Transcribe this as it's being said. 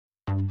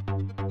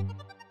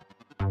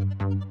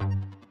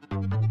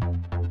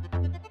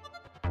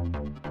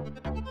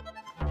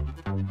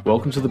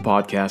Welcome to the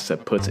podcast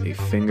that puts a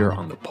finger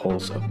on the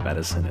pulse of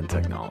medicine and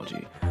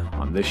technology.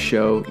 On this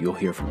show, you'll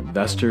hear from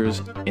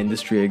investors,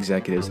 industry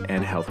executives,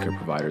 and healthcare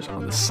providers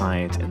on the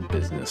science and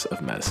business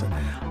of medicine.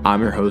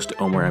 I'm your host,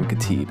 Omar M.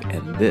 Khatib,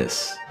 and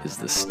this is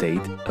the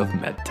State of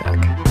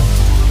MedTech.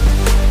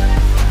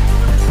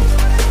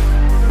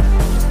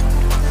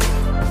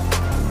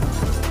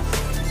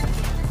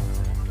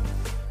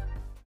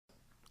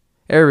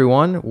 Hey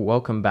everyone,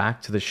 welcome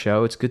back to the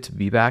show. It's good to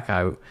be back.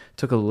 I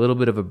took a little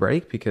bit of a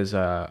break because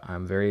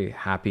I'm very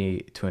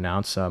happy to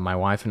announce my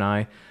wife and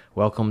I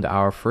welcomed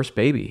our first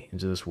baby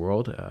into this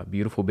world, a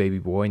beautiful baby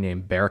boy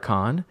named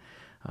Bearcon,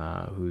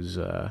 who's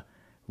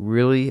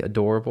really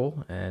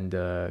adorable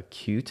and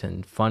cute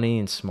and funny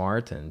and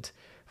smart and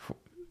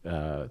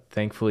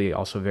thankfully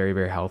also very,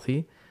 very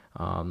healthy.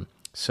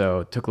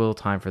 So it took a little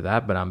time for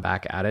that, but I'm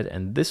back at it.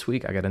 And this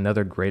week I got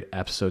another great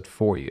episode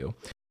for you.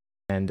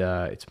 And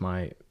it's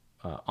my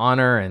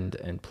honor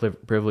and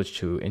privilege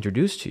to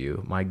introduce to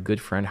you my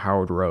good friend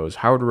Howard Rose.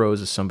 Howard Rose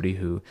is somebody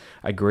who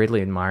I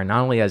greatly admire,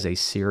 not only as a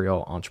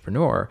serial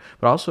entrepreneur,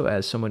 but also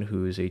as someone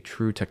who is a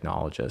true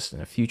technologist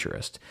and a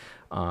futurist.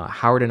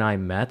 Howard and I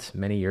met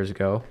many years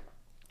ago.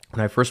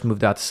 When I first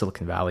moved out to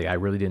Silicon Valley, I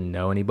really didn't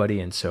know anybody,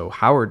 and so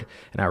Howard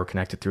and I were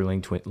connected through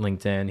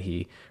LinkedIn.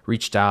 He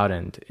reached out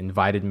and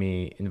invited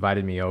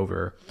me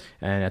over,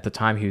 and at the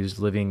time he was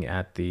living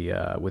at the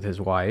with his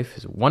wife,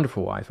 his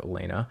wonderful wife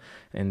Elena,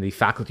 in the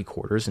faculty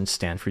quarters in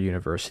Stanford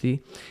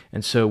University,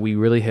 and so we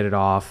really hit it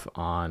off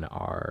on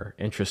our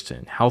interest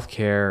in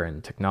healthcare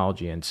and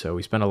technology, and so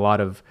we spent a lot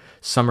of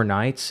summer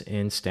nights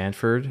in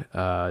Stanford,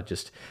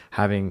 just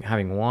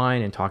having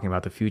wine and talking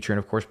about the future, and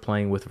of course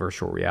playing with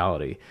virtual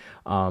reality.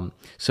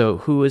 So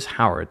who is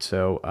Howard?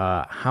 So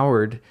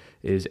Howard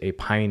is a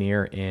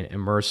pioneer in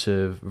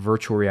immersive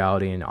virtual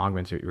reality and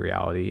augmented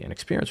reality and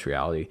experience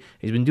reality.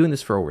 He's been doing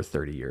this for over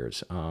 30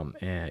 years,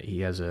 and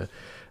he has a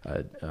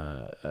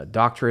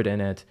doctorate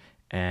in it.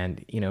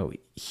 And, you know,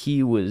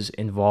 he was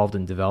involved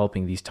in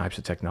developing these types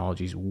of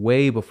technologies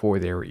way before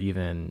they were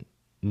even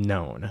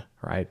known,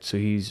 right? So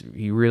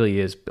he really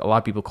is, a lot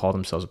of people call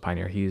themselves a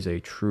pioneer. He is a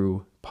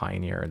true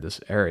pioneer in this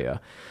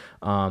area.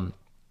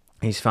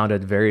 He's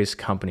founded various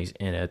companies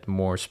in it,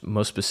 most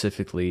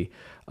specifically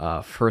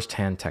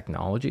Firsthand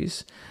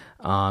Technologies.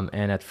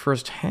 And at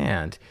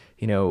Firsthand,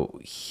 you know,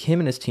 him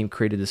and his team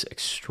created this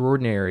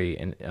extraordinary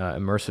and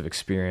immersive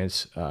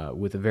experience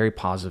with a very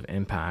positive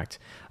impact,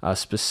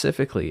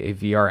 specifically a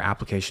VR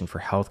application for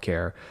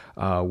healthcare,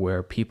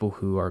 where people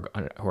who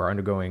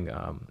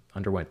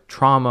underwent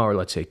trauma or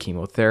let's say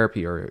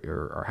chemotherapy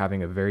or are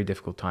having a very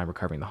difficult time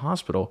recovering in the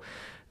hospital,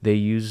 they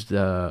used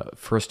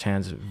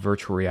Firsthand's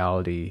virtual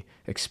reality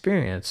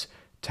experience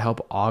to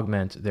help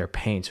augment their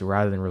pain. So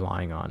rather than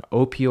relying on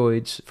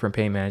opioids for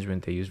pain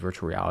management, they use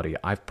virtual reality.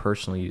 I've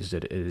personally used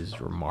it. It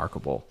is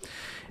remarkable.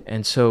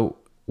 And so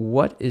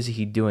what is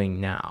he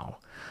doing now?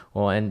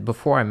 Well, and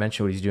before I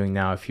mention what he's doing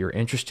now, if you're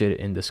interested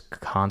in this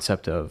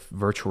concept of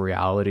virtual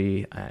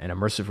reality and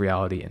immersive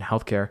reality in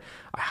healthcare,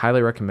 I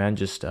highly recommend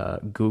just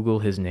Google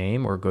his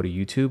name or go to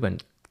YouTube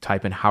and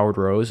type in Howard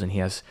Rose, and he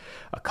has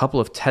a couple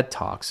of TED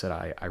Talks that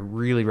I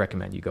really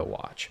recommend you go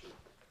watch.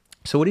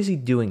 So what is he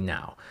doing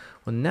now?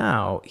 Well,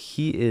 now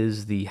he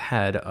is the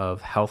head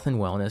of health and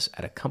wellness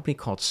at a company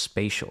called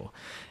Spatial.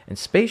 And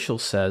Spatial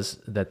says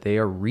that they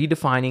are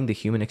redefining the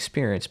human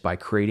experience by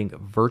creating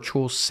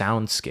virtual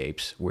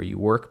soundscapes where you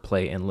work,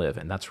 play, and live.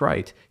 And that's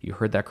right, you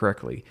heard that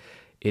correctly.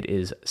 It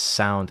is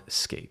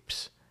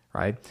soundscapes.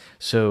 Right?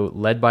 So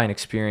led by an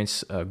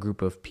experienced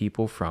group of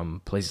people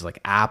from places like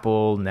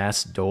Apple,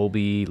 Nest,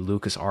 Dolby,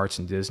 LucasArts,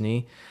 and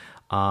Disney,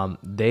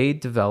 they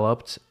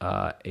developed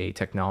a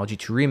technology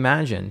to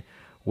reimagine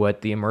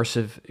what the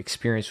immersive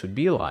experience would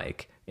be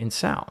like in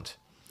sound.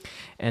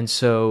 And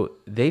so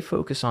they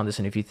focus on this.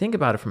 And if you think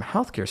about it from a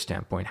healthcare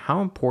standpoint,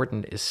 how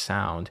important is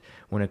sound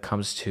when it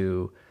comes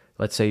to,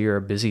 let's say you're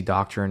a busy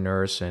doctor and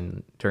nurse,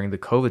 and during the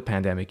COVID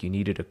pandemic, you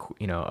needed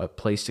a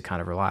place to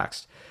kind of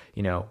relax.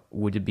 You know,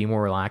 would it be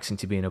more relaxing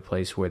to be in a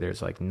place where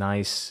there's like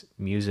nice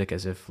music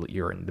as if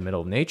you're in the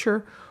middle of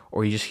nature,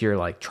 or you just hear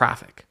like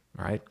traffic,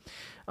 right?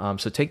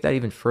 So take that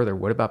even further.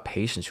 What about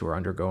patients who are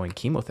undergoing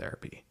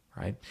chemotherapy,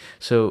 right?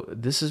 So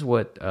this is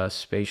what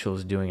Spatial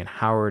is doing, and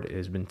Howard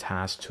has been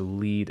tasked to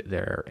lead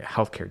their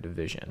healthcare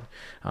division.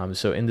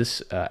 So in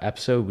this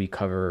episode, we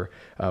cover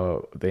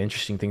the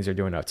interesting things they're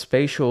doing at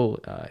Spatial,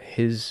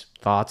 his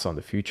thoughts on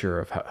the future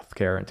of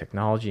healthcare and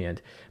technology,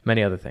 and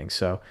many other things.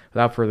 So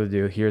without further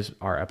ado, here's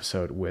our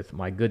episode with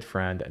my good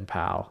friend and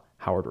pal,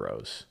 Howard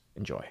Rose.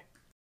 Enjoy.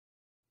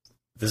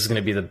 This is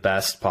going to be the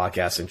best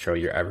podcast intro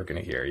you're ever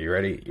going to hear. You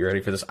ready? You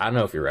ready for this? I don't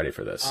know if you're ready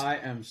for this. I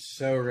am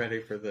so ready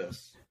for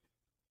this.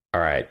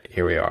 All right,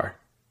 here we are.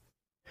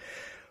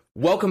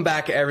 Welcome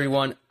back,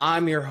 everyone.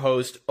 I'm your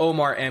host,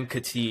 Omar M.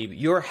 Khatib,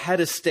 your head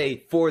of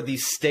state for the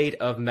state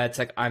of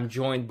MedTech. I'm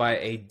joined by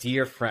a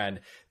dear friend,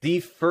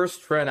 the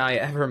first friend I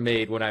ever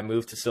made when I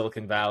moved to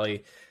Silicon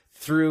Valley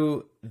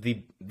through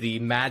the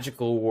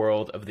magical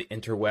world of the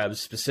interwebs,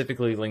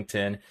 specifically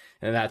LinkedIn,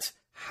 and that's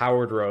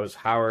Howard Rose.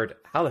 Howard,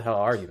 how the hell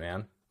are you,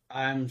 man?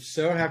 I'm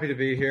so happy to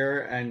be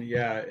here, and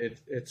yeah,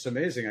 it's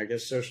amazing. I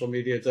guess social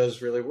media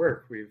does really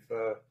work. We've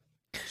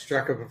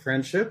struck up a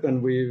friendship,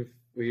 and we've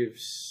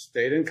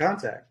stayed in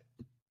contact.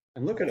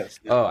 And look at us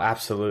now. Oh,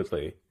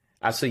 absolutely.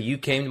 Absolutely. You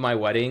came to my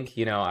wedding,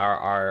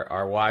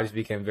 our wives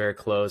became very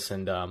close,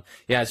 and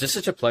yeah, it's just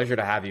such a pleasure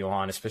to have you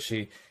on,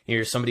 especially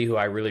you're somebody who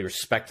I really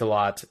respect a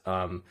lot.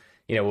 What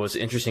was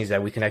interesting is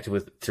that we connected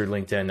with through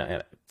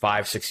LinkedIn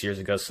 5, 6 years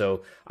ago.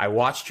 So I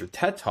watched your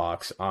TED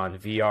Talks on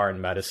VR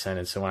and medicine,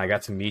 and so when I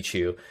got to meet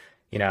you,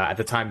 at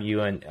the time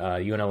you and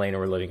Elena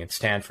were living in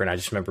Stanford, and I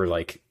just remember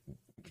like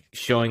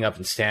showing up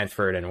in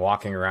Stanford and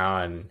walking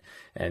around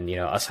and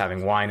us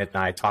having wine at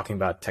night talking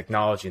about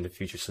technology in the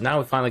future. So now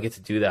we finally get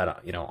to do that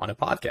on a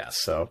podcast.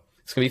 So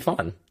it's gonna be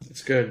fun.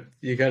 It's good.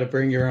 You got to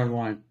bring your own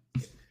wine.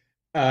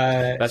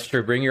 That's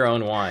true. Bring your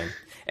own wine.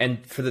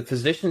 And for the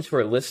physicians who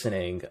are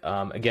listening,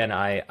 again,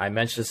 I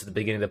mentioned this at the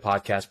beginning of the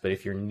podcast, but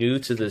if you're new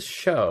to this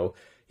show,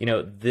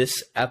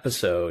 this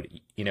episode,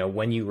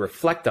 when you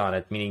reflect on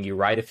it, meaning you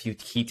write a few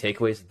key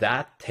takeaways,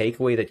 that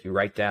takeaway that you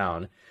write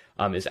down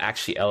is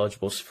actually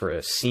eligible for a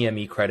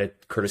CME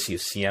credit courtesy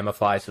of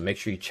CMify. So make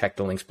sure you check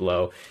the links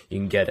below. You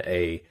can get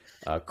a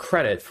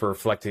credit for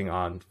reflecting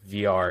on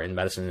VR in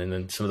medicine and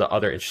then some of the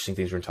other interesting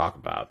things we're going to talk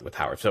about with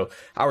Howard. So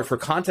Howard, for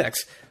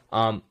context,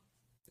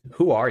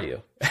 who are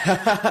you?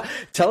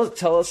 tell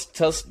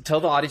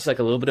the audience like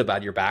a little bit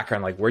about your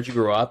background, like where'd you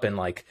grow up and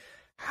like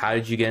how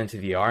did you get into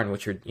VR and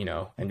what you're,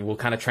 and we'll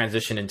kind of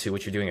transition into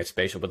what you're doing at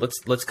Spatial, but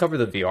let's cover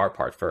the VR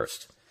part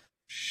first.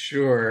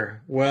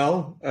 Sure.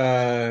 Well,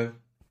 I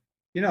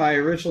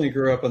originally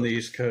grew up on the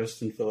East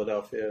Coast in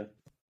Philadelphia,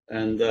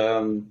 and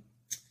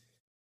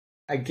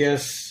I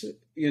guess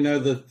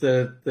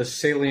the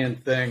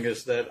salient thing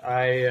is that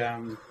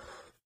I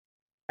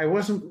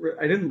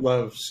didn't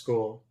love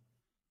school.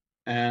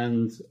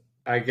 And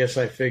I guess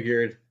I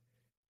figured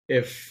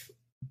if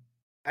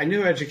I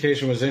knew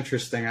education was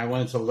interesting, I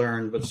wanted to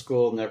learn, but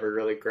school never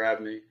really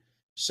grabbed me.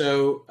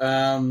 So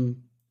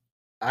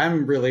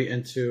I'm really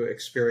into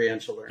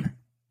experiential learning.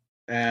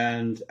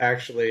 And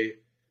actually,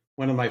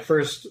 one of my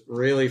first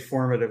really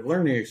formative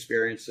learning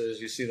experiences,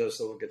 you see those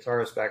little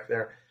guitarists back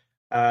there.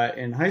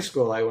 In high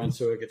school, I went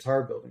to a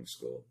guitar building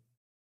school,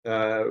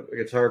 a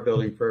guitar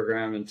building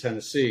program in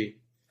Tennessee,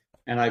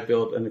 and I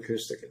built an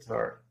acoustic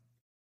guitar.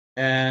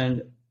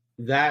 And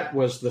that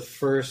was the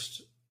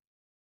first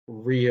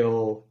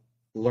real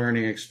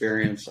learning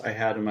experience I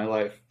had in my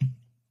life.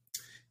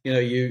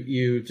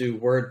 You do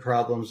word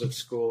problems at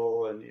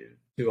school and you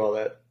do all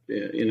that,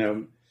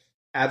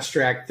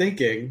 abstract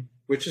thinking,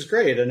 which is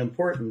great and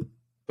important.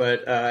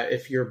 But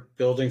if you're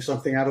building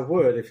something out of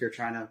wood, if you're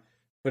trying to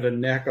put a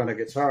neck on a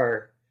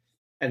guitar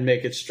and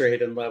make it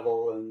straight and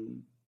level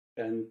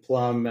and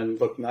plumb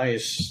and look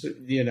nice,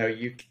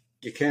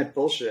 you can't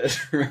bullshit,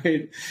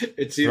 right?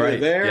 It's either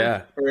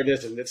there or it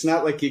isn't. It's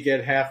not like you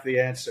get half the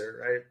answer,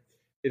 right?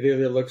 It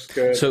either looks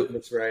good and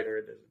it's right or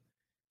it isn't.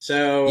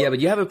 So yeah,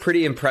 but you have a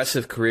pretty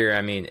impressive career.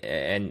 I mean,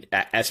 and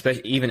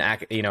especially even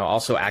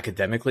also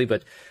academically.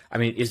 But I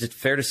mean, is it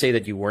fair to say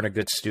that you weren't a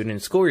good student in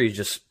school, or you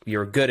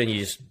were good and you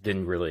just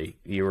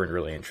you weren't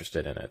really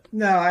interested in it?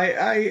 No,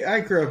 I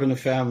grew up in a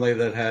family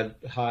that had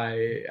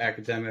high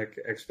academic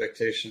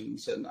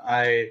expectations, and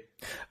I've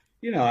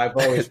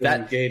always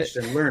been engaged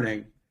in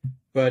learning.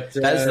 But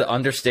that is the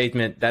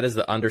understatement. That is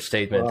the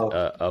understatement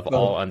of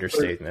all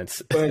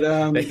understatements. But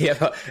you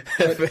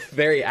have a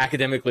very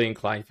academically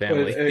inclined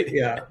family.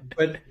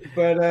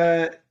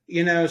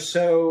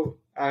 So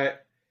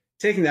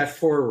taking that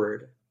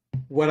forward,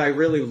 what I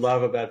really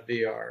love about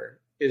VR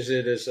is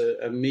it is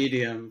a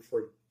medium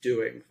for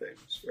doing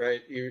things.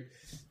 Right? You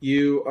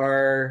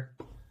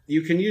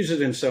can use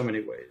it in so many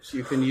ways.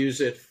 You can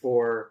use it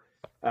for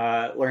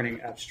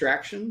learning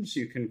abstractions.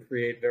 You can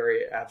create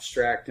very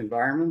abstract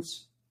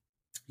environments.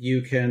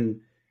 You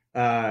can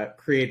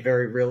create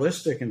very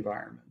realistic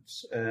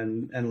environments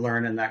and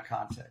learn in that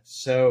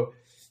context. So,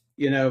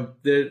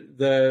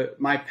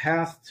 my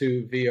path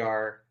to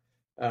VR,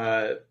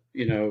 I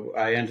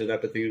ended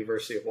up at the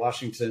University of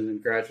Washington in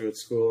graduate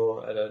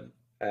school at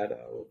a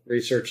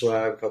research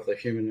lab called the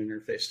Human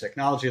Interface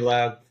Technology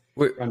Lab.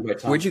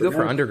 Where'd you go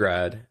for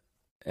undergrad?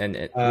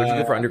 And where'd you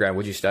go for undergrad?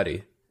 What'd you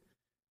study?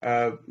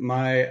 I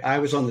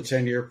was on the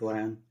 10-year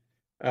plan.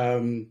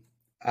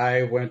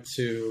 I went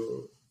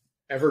to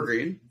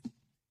Evergreen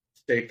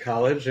State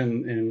College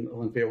in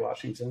Olympia,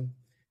 Washington.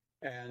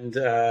 And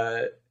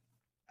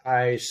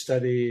I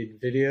studied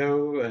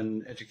video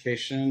and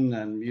education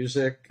and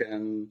music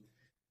and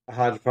a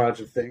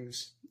hodgepodge of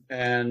things.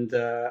 And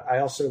I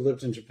also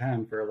lived in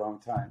Japan for a long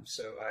time.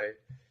 So I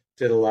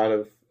did a lot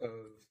of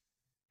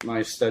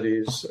my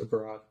studies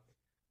abroad.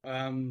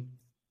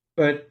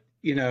 But,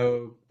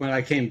 when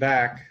I came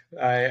back,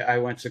 I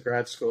went to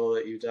grad school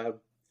at UW.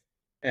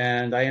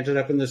 And I ended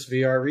up in this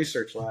VR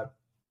research lab,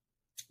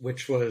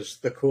 which was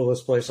the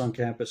coolest place on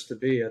campus to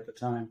be at the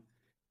time.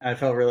 I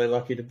felt really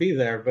lucky to be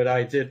there, but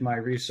I did my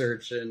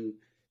research in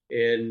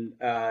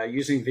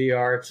using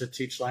VR to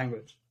teach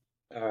language.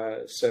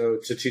 So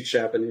to teach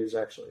Japanese,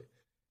 actually.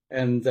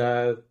 and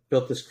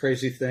built this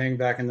crazy thing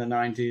back in the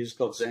 90s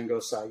called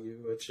Zango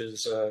Sayu, which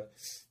is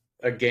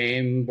a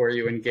game where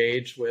you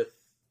engage with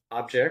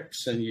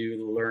objects and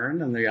you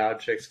learn, and the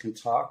objects can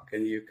talk,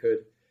 and you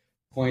could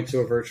point to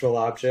a virtual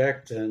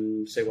object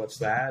and say, "What's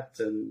that?"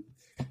 And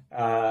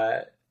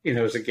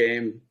it was a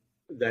game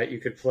that you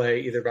could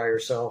play either by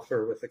yourself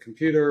or with a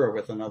computer or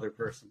with another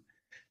person.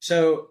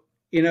 So,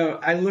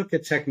 I look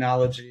at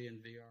technology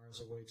and VR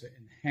as a way to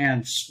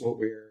enhance what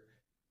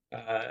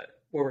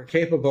we're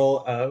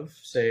capable of,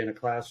 say in a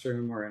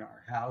classroom or in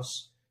our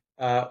house,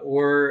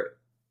 or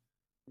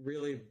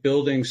really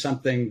building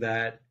something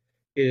that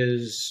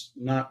is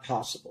not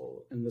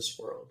possible in this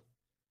world.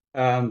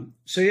 I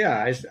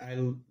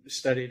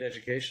studied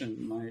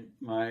education.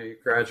 My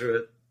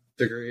graduate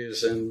degree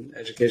is in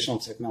educational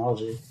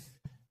technology,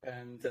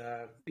 and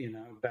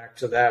back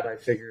to that, I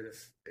figured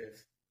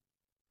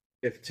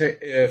if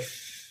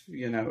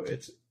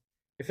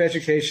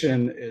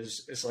education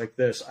is like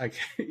this, I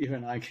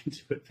can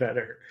do it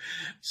better.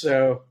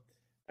 So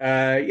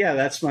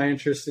that's my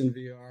interest in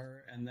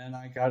VR, and then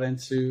I got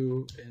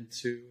into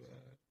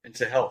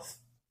health.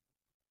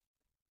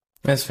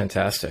 That's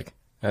fantastic.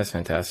 That's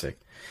fantastic.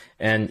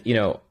 And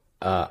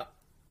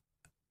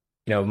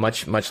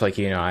much like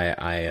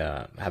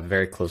I have a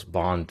very close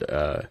bond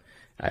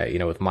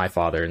with my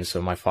father, and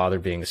so my father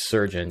being a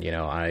surgeon,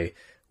 I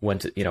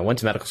went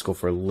to medical school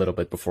for a little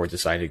bit before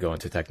deciding to go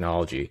into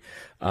technology.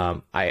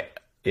 I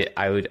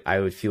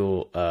would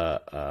feel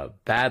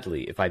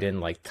badly if I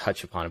didn't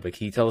touch upon it. But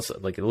can you tell us a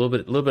little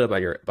bit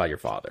about your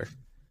father?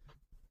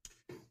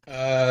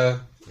 1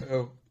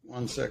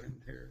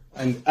 second here.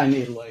 I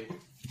need light.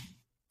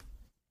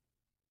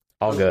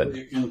 All good.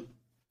 You can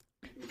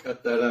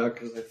cut that out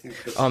because I think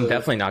I'm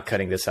definitely not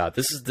cutting this out.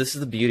 This is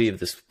the beauty of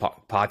this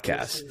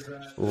podcast: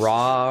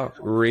 raw,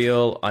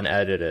 real,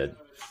 unedited.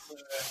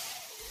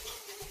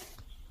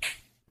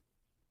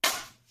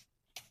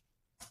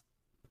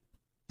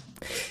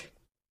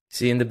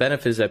 See, and the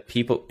benefit is that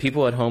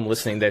people at home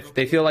listening,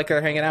 they feel like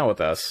they're hanging out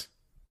with us.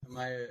 Am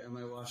I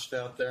washed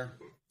out there?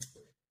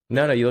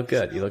 No, you look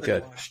good. You look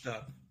good. Washed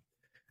up.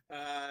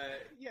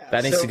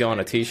 That needs to go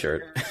on a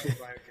T-shirt.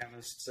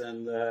 Biochemists,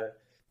 and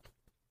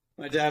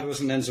my dad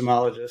was an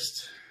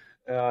enzymologist,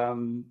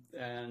 and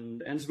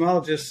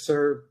enzymologists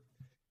are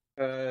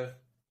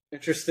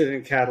interested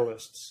in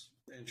catalysts,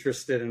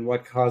 interested in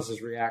what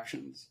causes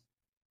reactions.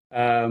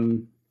 I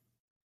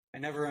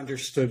never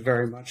understood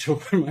very much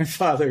of what my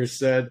father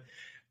said,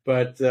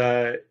 but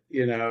I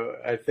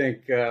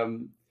think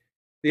the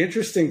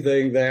interesting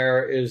thing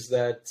there is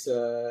that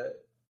so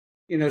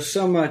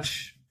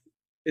much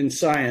in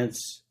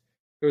science,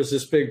 there was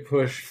this big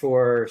push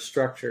for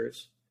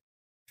structures,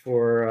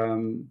 for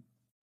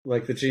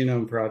like the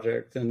Genome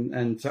Project,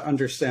 and to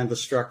understand the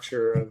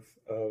structure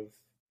of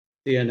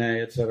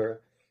DNA, et cetera,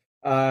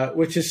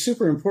 which is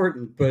super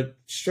important, but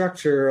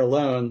structure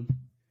alone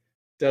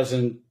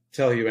doesn't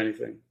tell you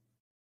anything.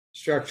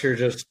 Structure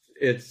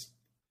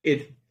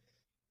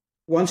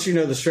once you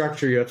know the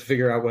structure, you have to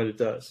figure out what it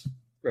does,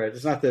 right?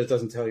 It's not that it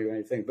doesn't tell you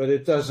anything, but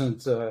it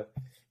doesn't,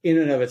 in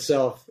and of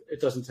itself, it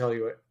doesn't tell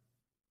you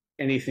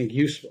anything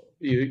useful.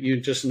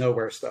 You just know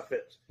where stuff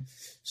is.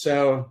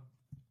 So,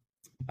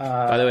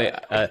 by the way,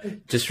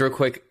 just real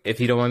quick, if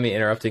you don't mind me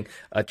interrupting,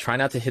 try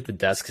not to hit the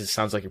desk because it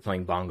sounds like you're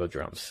playing bongo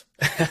drums.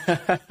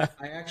 I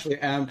actually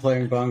am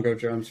playing bongo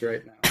drums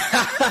right now.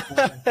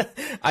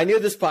 I knew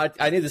this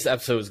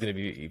episode was going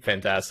to be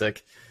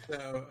fantastic.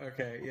 So,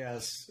 okay,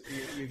 yes,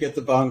 you get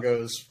the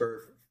bongos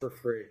for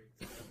free.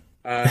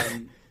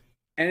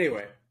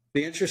 Anyway,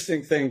 the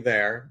interesting thing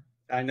there,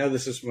 I know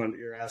this is what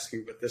you're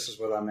asking, but this is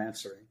what I'm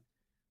answering,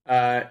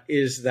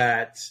 is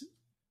that,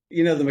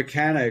 the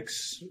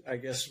mechanics, I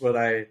guess what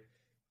I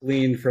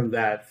gleaned from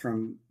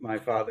my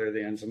father, the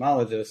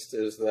enzymologist,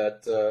 is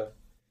that,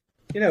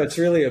 it's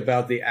really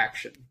about the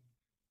action.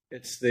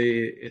 It's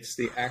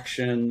the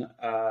action.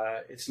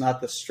 It's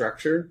not the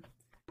structure.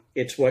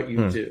 It's what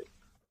you do,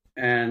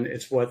 and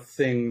it's what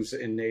things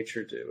in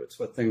nature do. It's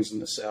what things in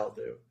the cell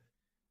do,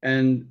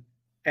 and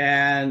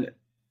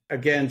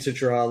again, to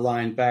draw a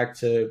line back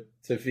to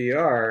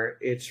VR,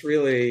 it's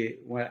really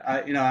when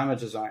I'm a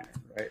designer,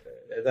 right?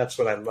 That's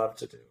what I love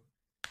to do.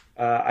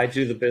 I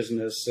do the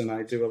business, and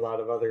I do a lot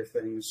of other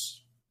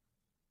things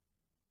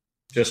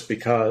just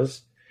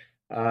because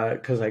I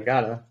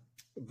gotta.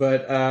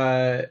 But,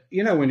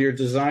 when you're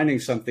designing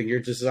something, you're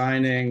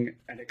designing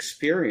an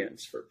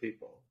experience for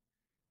people.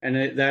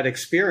 And that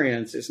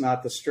experience is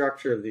not the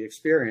structure of the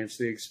experience.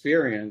 The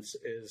experience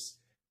is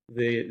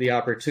the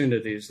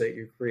opportunities that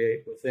you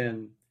create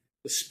within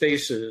the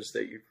spaces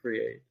that you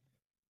create.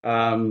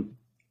 And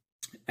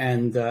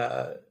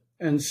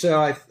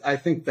so I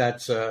think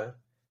that's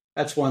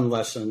one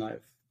lesson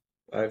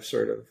I've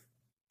sort of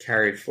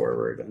carried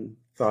forward and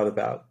thought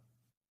about.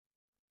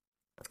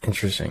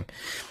 Interesting.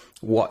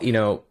 What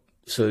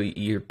so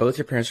both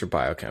your parents are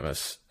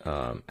biochemists,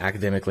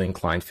 academically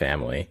inclined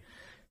family,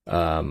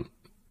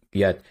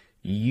 yet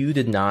you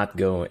did not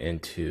go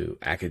into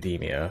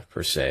academia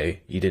per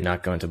se. You did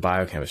not go into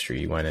biochemistry.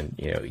 You went and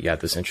you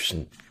had this interest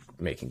in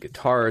making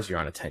guitars. You're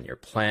on a 10-year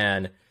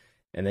plan,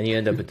 and then you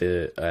end up at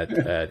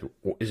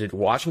is it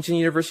Washington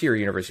University or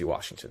University of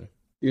Washington?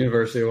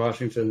 University of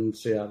Washington,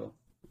 Seattle.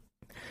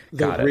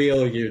 Got the it.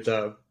 real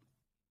UW.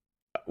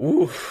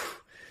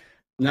 Oof.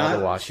 Not All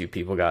the WashU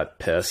people got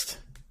pissed.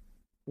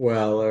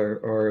 well,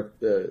 or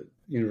the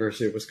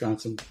University of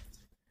Wisconsin.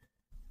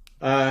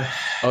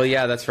 Oh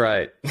yeah, that's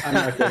right.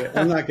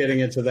 I'm not getting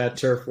into that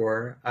turf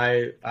war.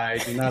 I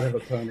do not have a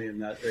pony in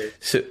that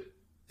race.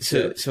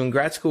 So in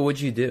grad school,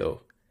 what'd you do?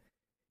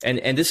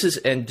 And this is,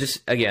 and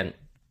just again,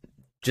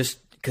 just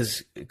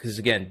because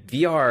again,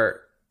 VR,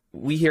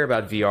 we hear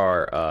about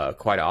VR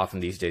quite often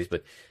these days,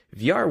 but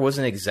VR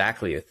wasn't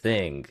exactly a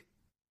thing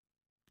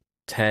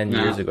 10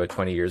 years ago,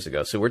 20 years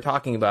ago. So we're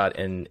talking about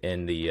in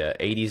the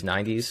 80s,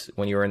 90s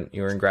when you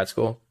were in grad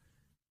school.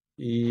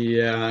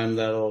 Yeah, I'm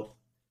that old.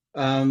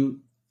 I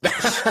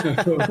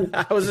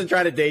wasn't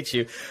trying to date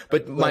you,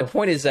 but my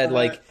point is that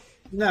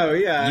no,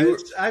 yeah,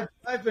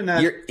 I've been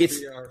at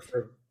VR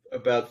for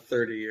about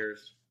 30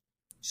 years.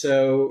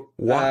 So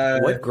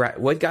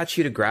what got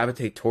you to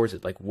gravitate towards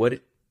it? Like what?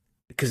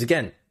 Because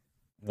again,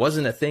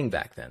 wasn't a thing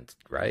back then,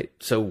 right?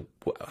 So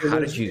how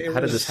did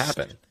this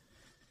happen?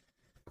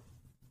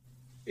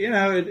 You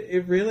know,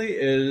 it really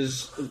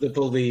is the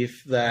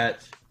belief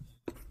that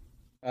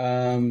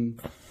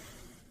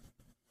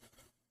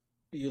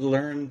you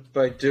learn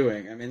by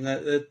doing. I mean,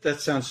 that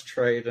sounds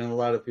trite, and a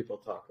lot of people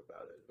talk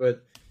about it.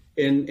 But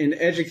in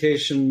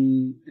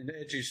education, in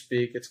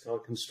edu-speak, it's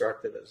called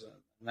constructivism,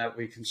 and that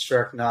we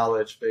construct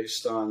knowledge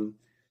based on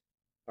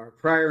our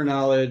prior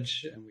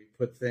knowledge, and we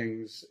put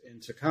things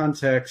into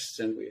context,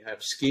 and we have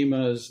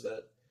schemas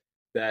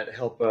that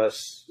help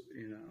us,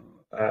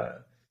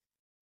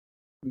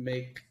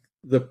 make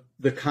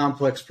the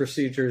complex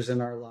procedures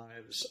in our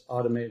lives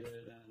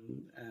automated,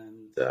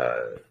 and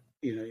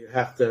you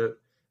have to.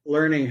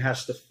 Learning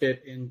has to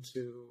fit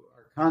into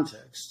our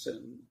context,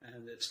 and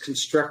it's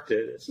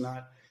constructed. It's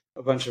not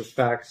a bunch of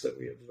facts that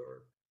we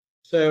absorb.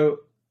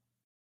 So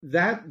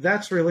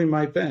that's really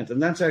my bent,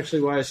 and that's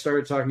actually why I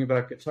started talking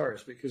about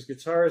guitars, because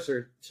guitars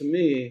are, to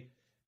me,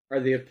 are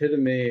the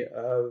epitome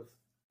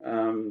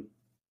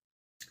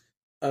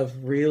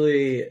of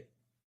really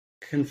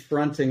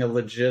confronting a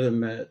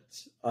legitimate,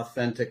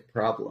 authentic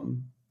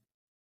problem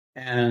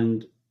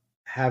and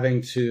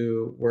having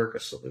to work a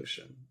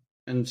solution.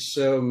 And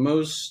so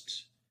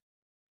most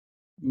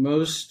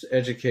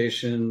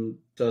education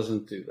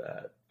doesn't do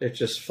that. It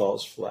just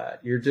falls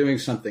flat. You're doing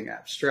something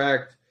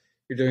abstract.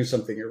 You're doing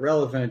something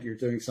irrelevant. You're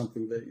doing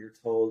something that you're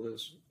told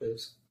is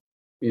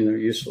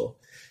useful.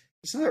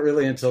 It's not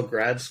really until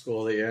grad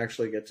school that you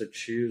actually get to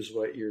choose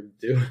what you're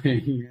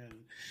doing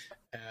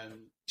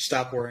and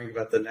stop worrying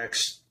about the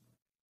next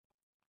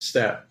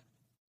step.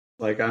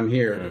 Like, I'm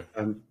here.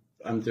 I'm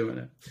doing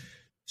it.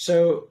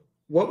 So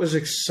what was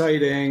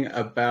exciting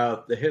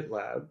about the HIT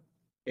Lab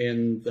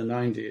in the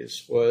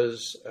 90s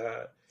was,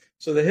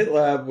 so the HIT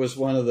Lab was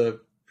one of the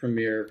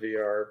premier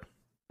VR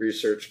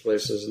research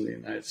places in the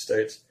United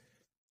States.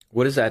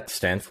 What does that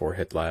stand for,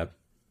 HIT Lab?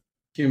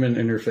 Human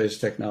Interface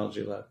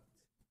Technology Lab.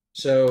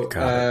 So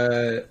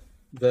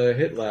the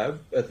HIT Lab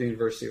at the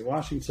University of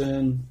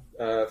Washington,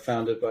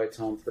 founded by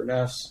Tom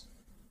Furness,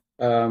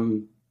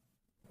 and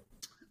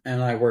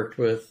I worked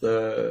with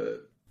a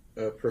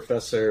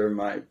professor,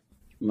 my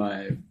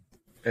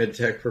ed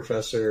tech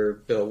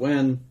professor, Bill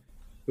Wynn,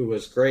 who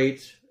was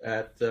great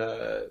at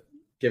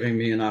giving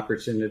me an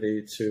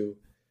opportunity to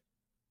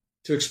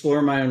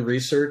explore my own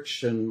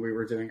research. And we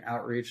were doing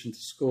outreach into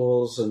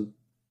schools and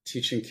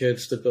teaching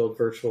kids to build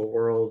virtual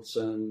worlds.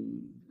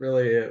 And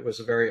really, it was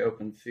a very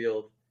open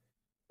field.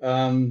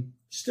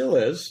 Still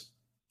is,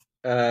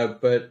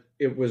 but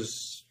it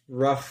was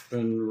rough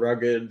and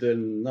rugged,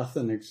 and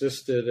nothing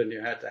existed, and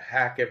you had to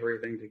hack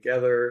everything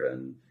together,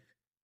 and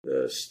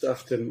the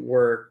stuff didn't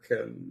work,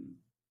 and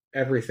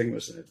everything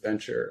was an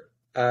adventure.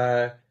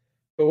 But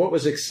what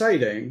was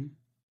exciting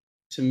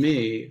to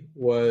me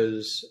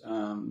was,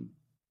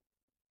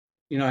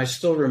 I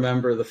still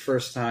remember the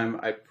first time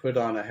I put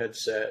on a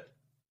headset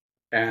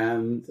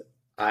and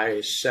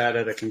I sat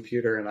at a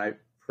computer and I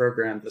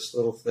programmed this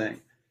little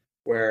thing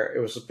where it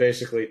was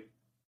basically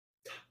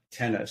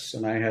tennis,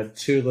 and I had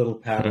two little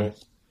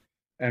paddles,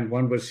 and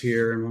one was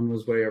here and one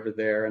was way over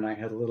there, and I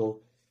had a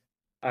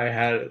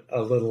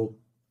little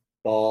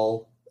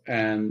ball,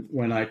 and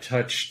when I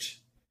touched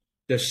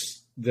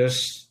this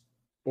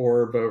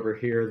orb over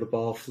here, the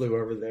ball flew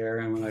over there,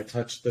 and when I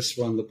touched this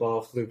one, the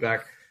ball flew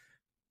back.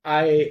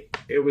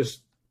 It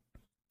was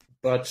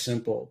but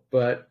simple,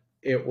 but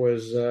it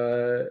was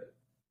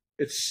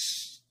it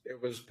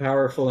was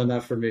powerful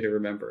enough for me to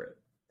remember it.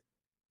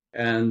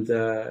 And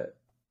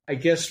I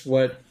guess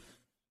what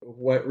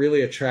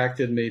really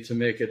attracted me to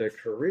make it a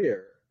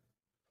career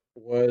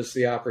was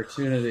the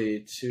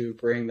opportunity to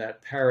bring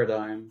that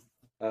paradigm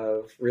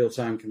of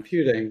real-time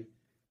computing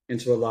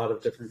into a lot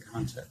of different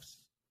contexts.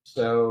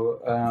 So,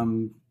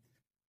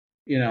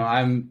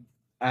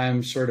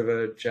 I'm sort of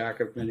a jack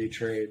of many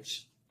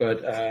trades,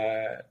 but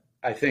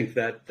I think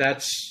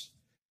that's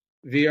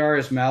VR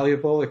is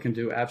malleable. It can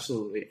do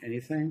absolutely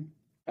anything.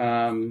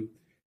 And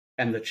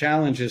the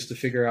challenge is to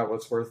figure out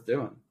what's worth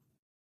doing.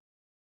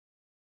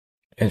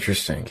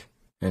 Interesting.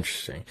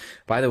 Interesting.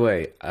 By the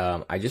way,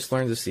 I just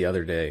learned this the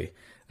other day.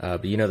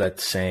 But you know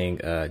that saying,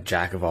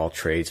 "Jack of all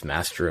trades,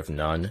 master of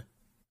none."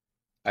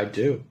 I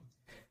do.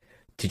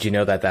 Did you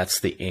know that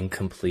that's the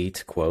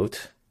incomplete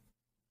quote?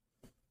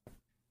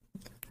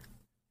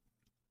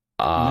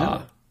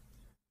 No.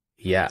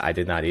 Yeah, I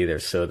did not either.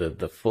 So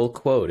the full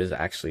quote is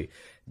actually,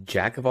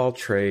 "Jack of all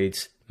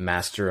trades,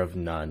 master of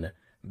none.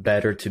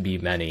 Better to be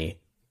many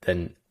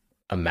than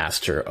a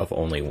master of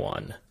only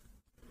one."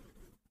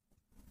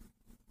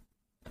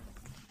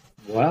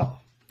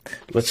 Well,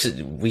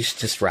 We should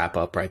just wrap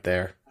up right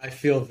there. I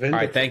feel vindicated. All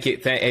right, thank you.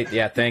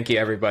 Thank you,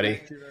 everybody.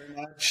 Thank you very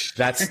much.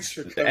 That's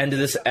the end of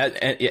this.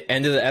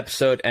 End of the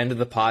episode. End of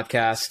the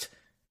podcast.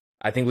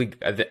 I think we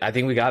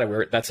got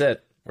it. That's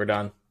it. We're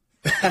done.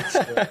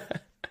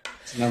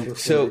 It's number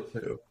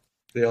 42,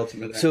 the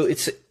ultimate. So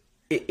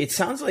it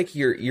sounds like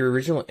your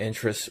original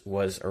interest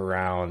was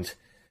around,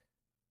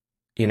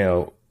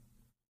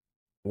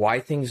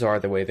 why things are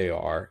the way they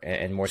are,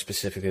 and more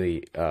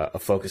specifically, a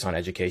focus on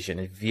education.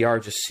 And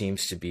VR just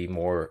seems to be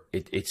more.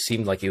 It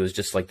seemed like it was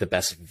just like the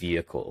best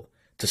vehicle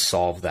to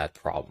solve that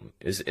problem.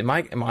 Am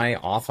I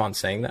off on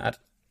saying that?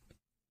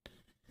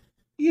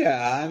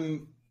 Yeah,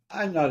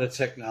 I'm not a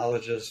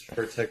technologist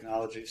for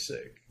technology's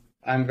sake.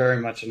 I'm very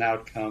much an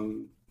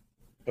outcome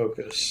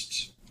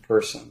focused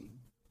person.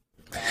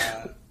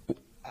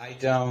 I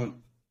don't.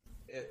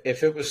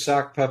 If it was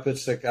sock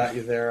puppets that got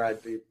you there,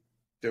 I'd be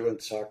doing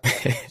sock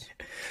puppets.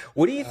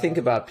 What do you think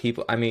about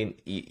people? I mean,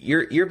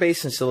 you're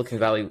based in Silicon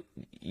Valley.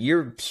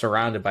 You're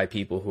surrounded by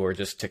people who are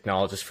just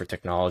technologists for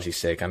technology's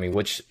sake. I mean,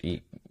 which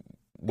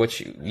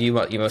you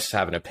must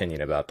have an opinion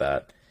about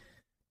that.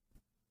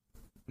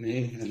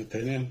 Me, an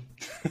opinion?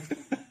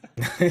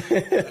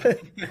 That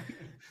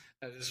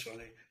is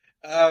funny.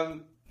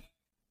 I'm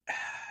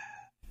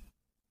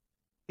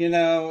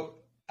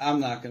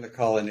not going to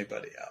call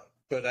anybody out,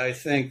 but I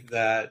think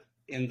that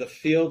in the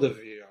field of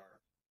VR,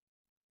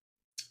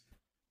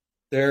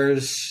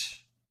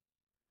 there's,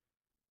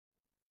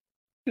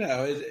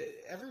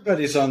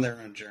 everybody's on their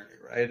own journey,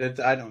 right?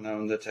 I don't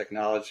own the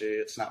technology.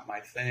 It's not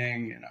my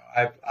thing.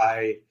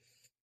 I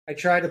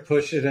try to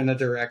push it in a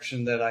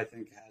direction that I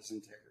think has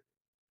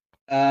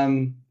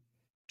integrity.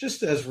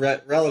 Just as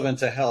relevant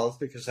to health,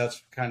 because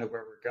that's kind of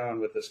where we're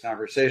going with this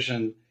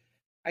conversation.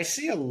 I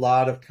see a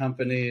lot of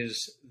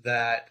companies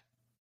that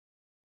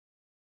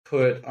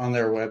put on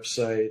their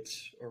website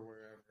or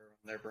wherever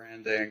on their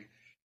branding,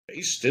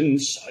 based in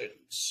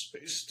science,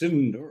 based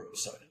in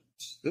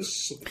neuroscience.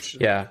 This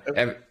solution, yeah,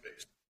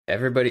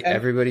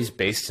 everybody's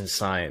based in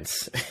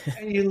science.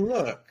 And you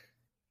look,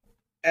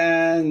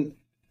 and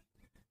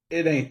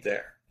it ain't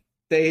there.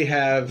 They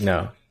have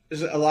no.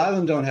 A lot of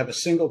them don't have a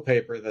single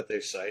paper that they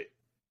cite.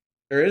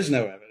 There is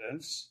no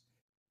evidence.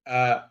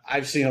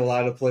 I've seen a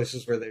lot of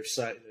places where they've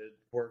cited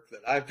work that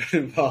I've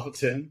been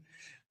involved in.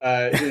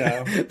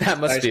 That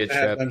must be a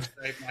trip. Them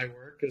cite my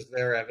work as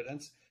their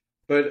evidence,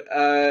 but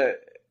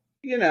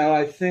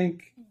I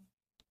think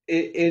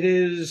it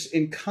is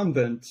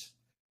incumbent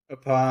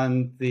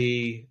upon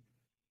the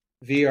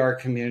VR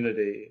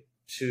community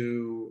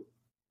to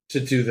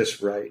do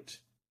this right,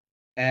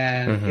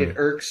 and it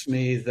irks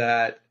me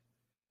that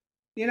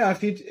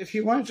if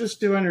you want to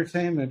just do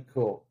entertainment,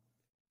 cool.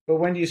 But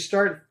when you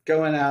start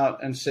going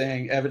out and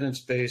saying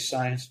evidence-based,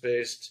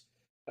 science-based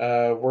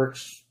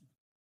works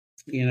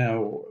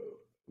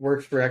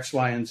for X,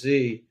 Y, and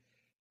Z,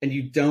 and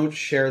you don't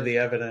share the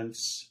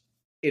evidence,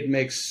 it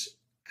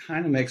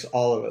kind of makes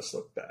all of us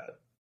look bad.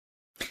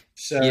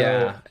 So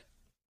yeah.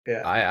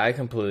 I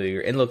completely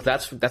agree. And look,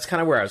 that's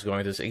kind of where I was going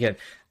with this. Again,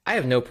 I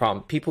have no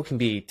problem. People can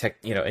be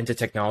into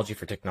technology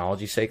for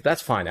technology's sake.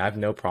 That's fine. I have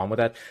no problem with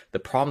that. The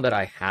problem that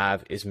I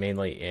have is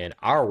mainly in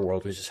our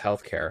world, which is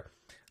healthcare.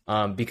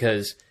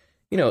 Because,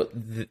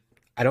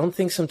 I don't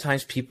think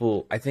sometimes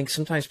people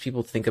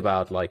think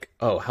about like,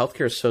 oh,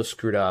 healthcare is so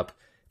screwed up.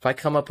 If I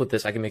come up with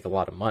this, I can make a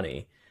lot of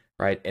money,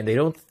 right? And they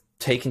don't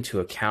take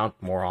into account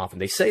more often.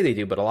 They say they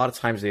do, but a lot of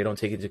times they don't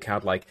take into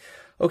account like,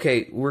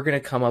 okay, we're going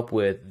to come up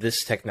with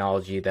this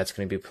technology that's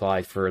going to be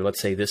applied for, let's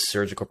say, this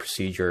surgical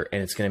procedure,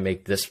 and it's going to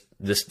make this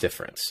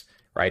difference,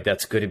 right?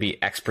 That's going to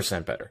be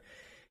X% better.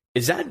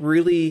 Is that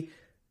really,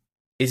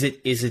 is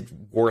it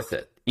worth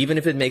it? Even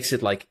if it makes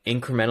it like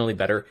incrementally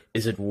better,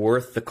 is it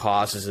worth the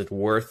cost? Is it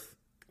worth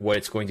what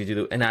it's going to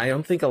do? And I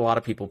don't think a lot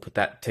of people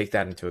take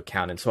that into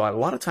account. And so a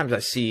lot of times I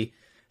see,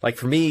 like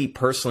for me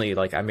personally,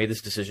 like I made this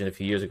decision a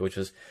few years ago, which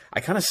was I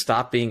kind of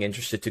stopped being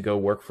interested to go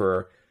work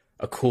for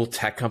a cool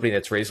tech company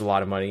that's raised a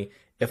lot of money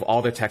if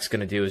all their tech's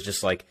going to do is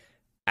just like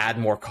add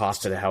more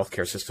cost to the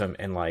healthcare system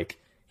and like,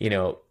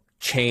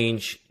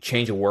 change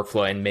a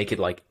workflow and make it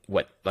like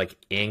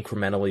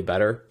incrementally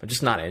better. I'm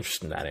just not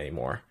interested in that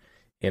anymore.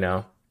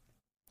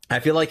 I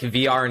feel like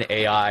VR and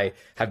AI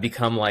have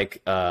become like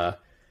a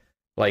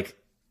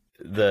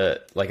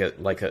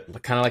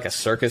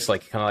circus,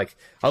 like kind of like,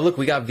 oh look,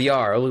 we got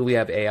VR, oh look, we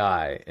have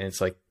AI, and it's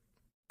like,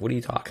 what are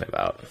you talking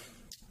about?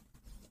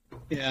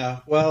 Yeah,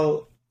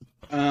 well,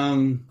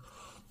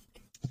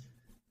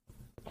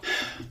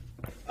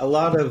 a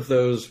lot of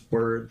those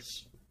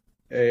words,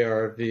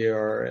 AR,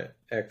 VR,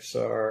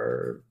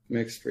 XR,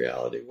 mixed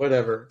reality,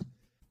 whatever.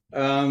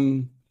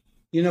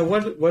 What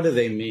do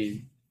they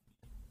mean?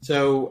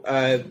 So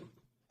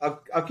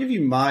I'll give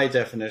you my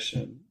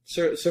definition.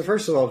 So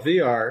first of all,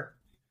 VR,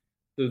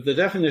 the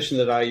definition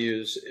that I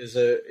use is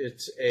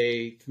it's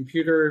a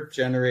computer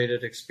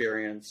generated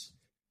experience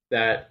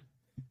that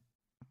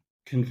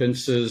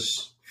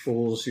convinces,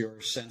 fools your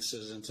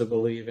senses into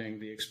believing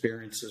the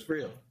experience is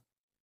real.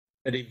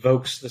 It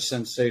evokes the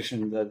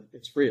sensation that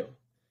it's real.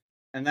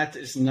 And that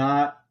is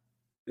not,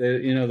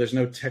 there's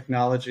no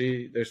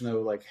technology, there's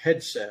no like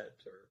headset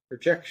or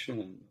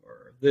projection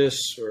or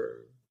this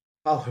or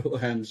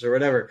HoloLens or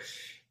whatever.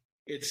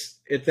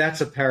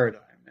 That's a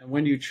paradigm. And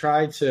when you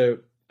try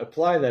to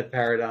apply that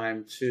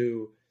paradigm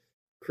to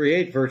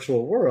create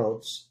virtual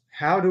worlds,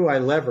 how do I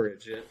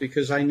leverage it?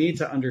 Because I need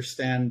to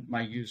understand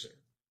my user.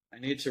 I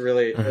need to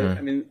really,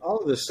 I mean, all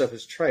of this stuff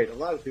is trite. A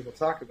lot of people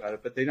talk about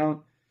it, but they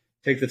don't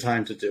take the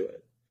time to do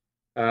it.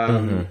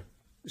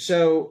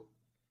 So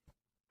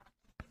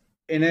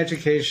in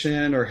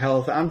education or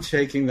health, I'm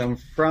taking them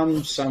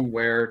from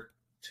somewhere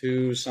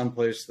to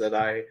someplace that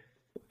I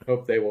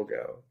hope they will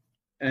go.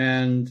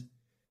 And,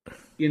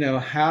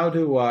 how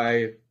do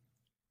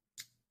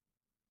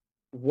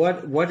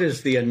what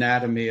is the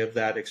anatomy of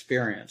that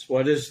experience?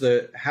 How does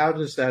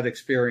that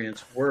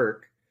experience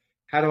work?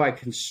 How do I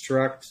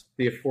construct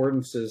the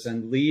affordances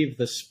and leave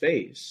the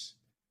space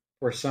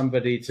for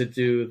somebody to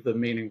do the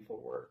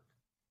meaningful work?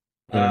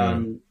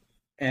 And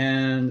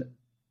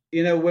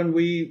when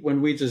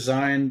we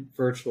design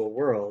virtual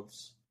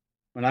worlds,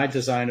 when I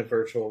design a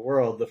virtual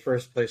world, the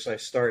first place I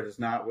start is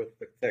not with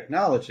the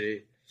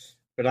technology,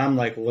 but I'm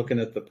like looking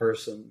at the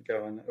person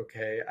going,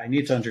 okay, I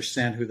need to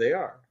understand who they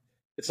are.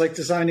 It's like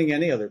designing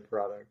any other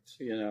product,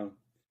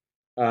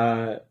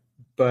 but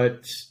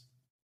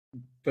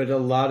a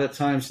lot of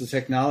times the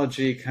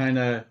technology kind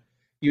of,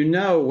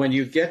 when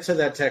you get to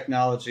that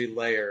technology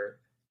layer,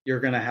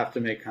 you're going to have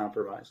to make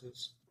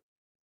compromises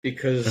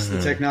because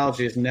the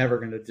technology is never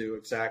going to do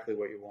exactly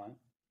what you want.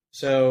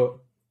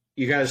 So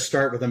you got to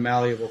start with a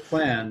malleable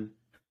plan,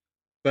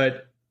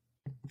 but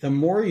the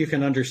more you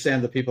can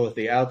understand the people at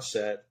the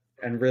outset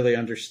and really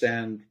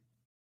understand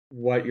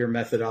what your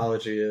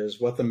methodology is,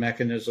 what the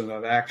mechanism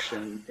of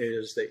action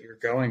is that you're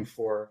going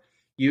for,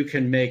 you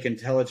can make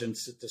intelligent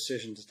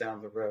decisions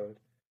down the road.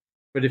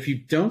 But if you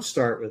don't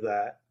start with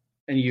that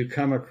and you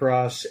come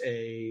across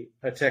a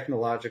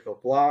technological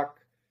block,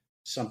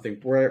 something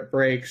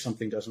breaks,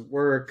 something doesn't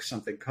work,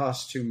 something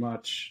costs too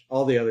much,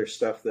 all the other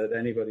stuff that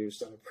anybody who's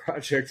done a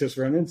project has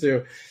run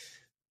into,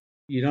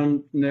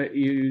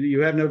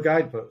 you have no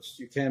guidepost.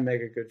 You can't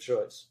make a good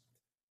choice.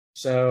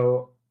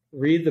 So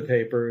read the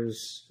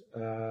papers.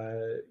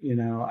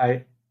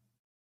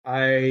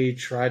 I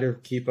try to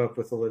keep up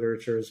with the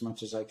literature as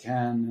much as I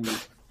can,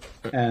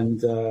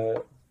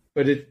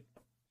 but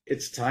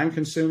it's time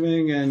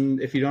consuming, and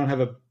if you don't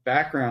have a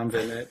background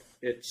in it,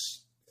 it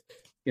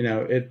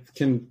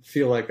can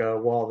feel like a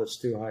wall that's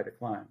too high to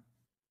climb.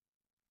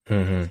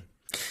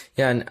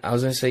 Yeah, and I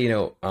was going to say,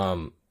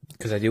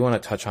 because I do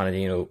want to touch on it,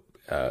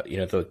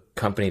 the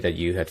company that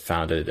you had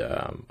founded,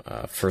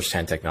 First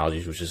Hand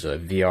Technologies, which is a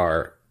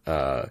VR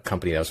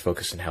company that was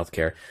focused in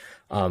healthcare,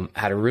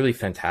 had a really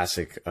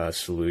fantastic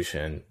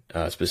solution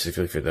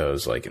specifically for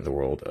those like in the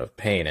world of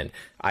pain. And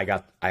I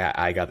got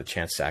the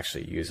chance to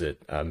actually use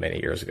it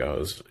many years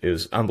ago. It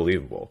was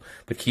unbelievable.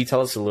 But can you tell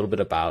us a little bit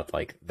about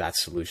like that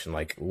solution,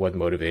 like what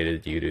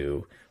motivated you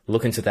to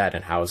look into that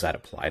and how is that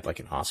applied like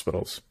in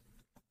hospitals?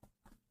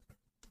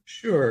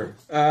 Sure.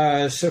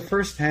 So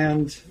First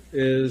Hand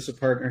is a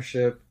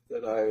partnership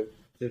that I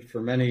did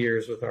for many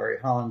years with Ari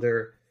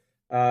Hollander.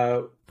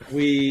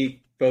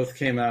 We both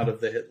came out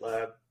of the HIT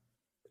lab,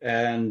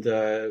 and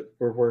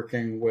we're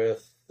working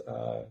with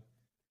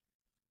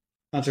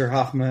Hunter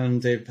Hoffman,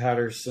 Dave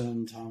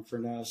Patterson, Tom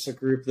Furness, a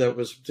group that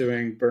was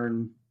doing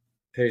burn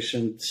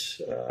patient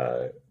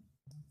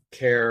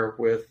care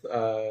with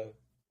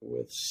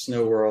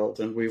Snow World,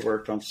 and we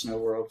worked on Snow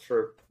World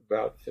for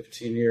about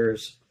 15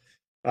 years.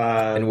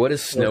 And what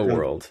is Snow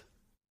World?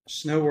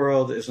 Snow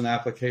World is an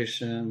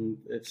application.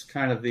 It's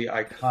kind of the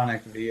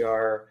iconic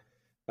VR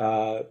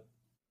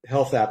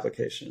health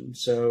application.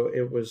 So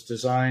it was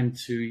designed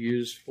to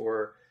use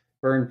for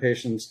burn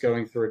patients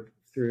going through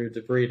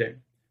debriding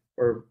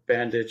or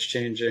bandage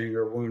changing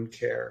or wound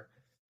care.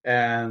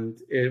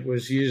 And it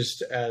was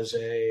used as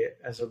a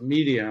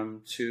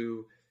medium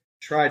to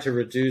try to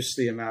reduce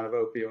the amount of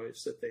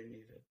opioids that they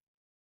needed.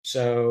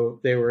 So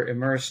they were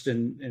immersed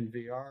in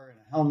VR in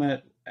a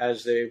helmet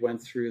as they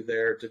went through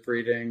their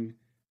debriding,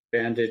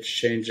 bandage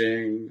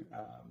changing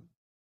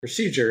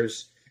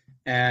procedures.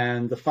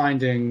 And the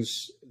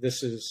findings,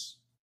 this is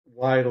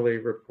widely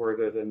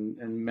reported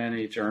in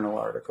many journal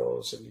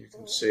articles, and you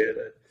can see it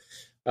at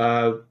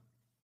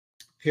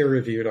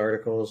peer-reviewed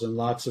articles and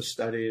lots of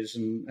studies.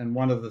 And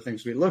one of the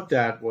things we looked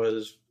at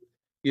was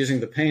using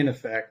the pain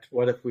effect.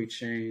 What if we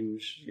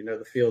change,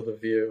 the field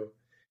of view?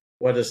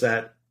 What does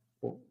that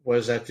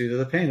do to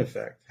the pain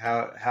effect?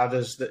 How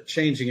does the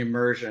changing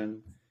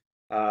immersion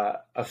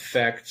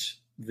affect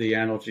the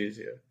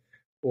analgesia?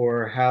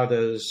 Or how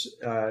does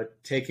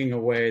taking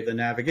away the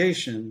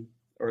navigation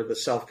or the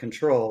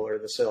self-control or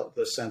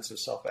the sense of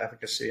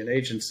self-efficacy and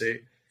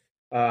agency,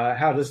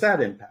 how does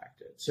that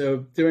impact it? So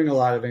doing a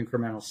lot of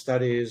incremental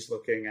studies,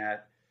 looking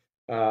at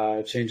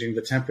changing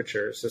the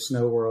temperatures. The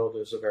snow world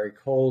is a very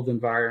cold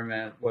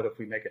environment. What if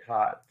we make it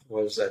hot?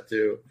 What does that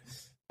do?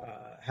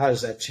 How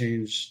does that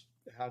change?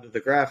 How do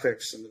the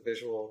graphics and the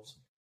visuals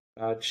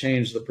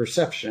change the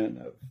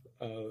perception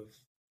of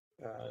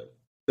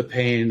the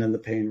pain and the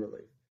pain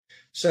relief?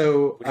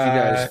 So, what did you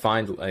guys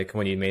find like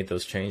when you made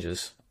those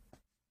changes?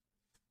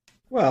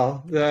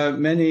 Well, the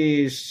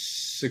many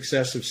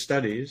successive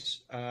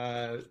studies.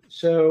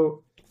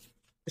 So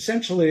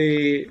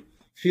essentially,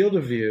 field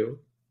of view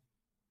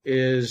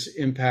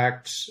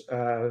impacts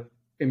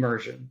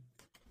immersion.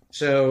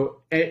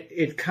 So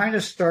it kind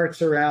of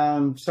starts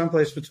around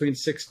someplace between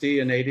 60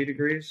 and 80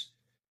 degrees.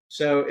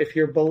 So if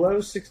you're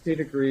below 60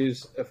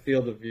 degrees of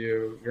field of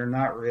view, you're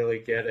not really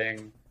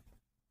getting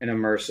an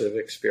immersive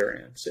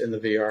experience in the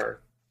VR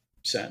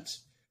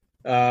sense.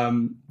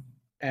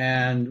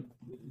 And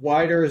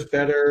wider is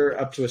better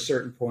up to a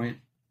certain point.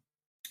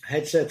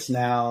 Headsets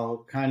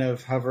now kind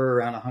of hover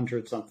around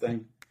 100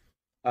 something.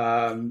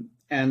 And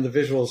the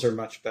visuals are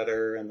much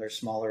better, and they're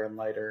smaller and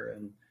lighter.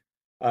 And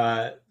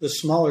the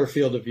smaller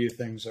field of view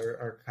things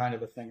are kind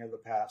of a thing of the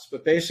past.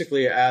 But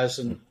basically,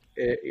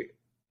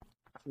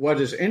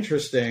 what is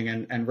interesting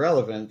and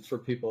relevant for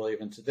people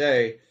even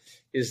today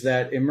is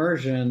that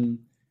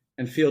immersion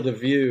and field of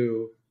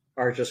view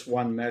are just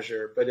one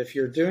measure. But if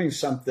you're doing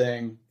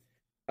something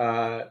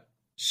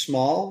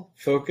small,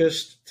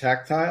 focused,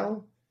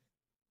 tactile,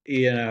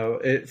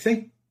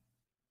 think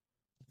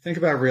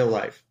about real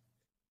life.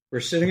 We're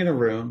sitting in a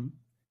room,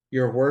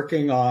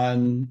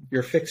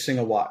 you're fixing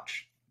a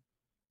watch,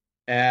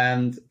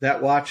 and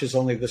that watch is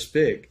only this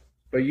big,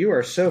 but you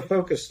are so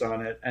focused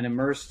on it and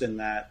immersed in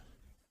that.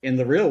 In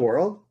the real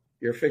world,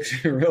 you're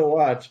fixing a real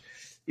watch,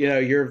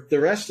 the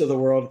rest of the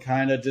world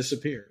kind of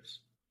disappears,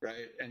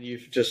 right? And you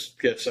just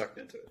get sucked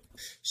into it.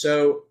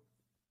 So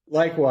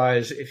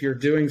likewise, if you're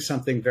doing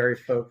something very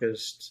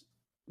focused,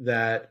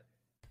 that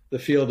the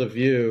field of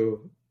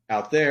view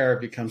out there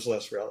becomes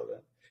less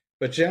relevant.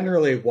 But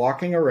generally,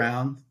 walking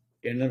around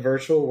in the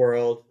virtual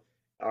world,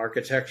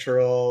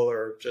 architectural,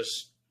 or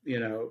just,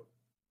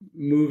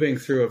 moving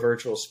through a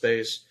virtual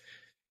space,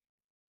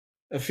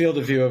 a field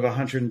of view of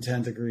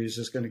 110 degrees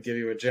is going to give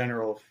you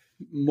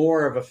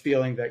more of a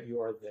feeling that you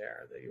are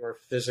there, that you are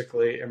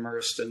physically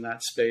immersed in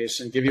that space,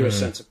 and give you a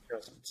sense of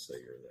presence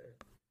that you're there.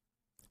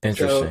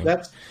 Interesting.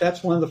 So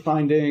that's one of the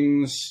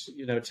findings.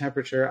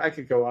 Temperature. I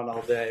could go on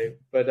all day,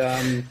 but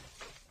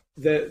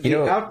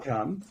the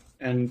outcome,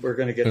 and we're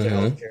going to get to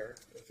healthcare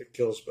if it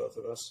kills both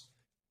of us.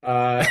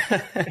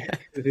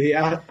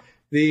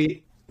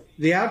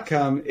 The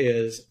outcome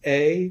is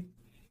the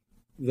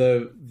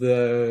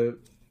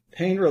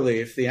pain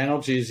relief, the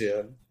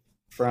analgesia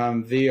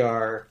from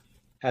VR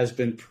has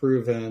been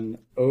proven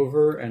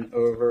over and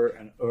over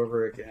and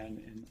over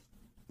again in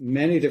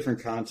many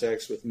different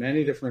contexts with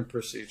many different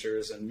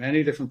procedures and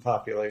many different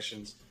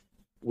populations,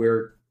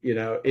 where,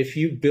 if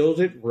you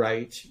build it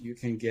right, you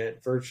can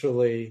get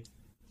virtually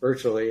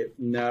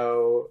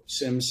no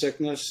sim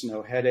sickness,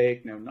 no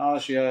headache, no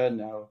nausea,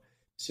 no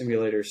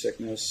simulator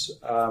sickness.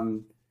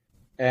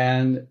 But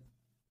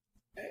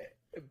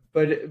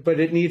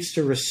it needs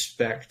to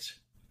respect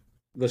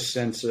the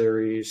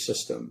sensory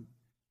system.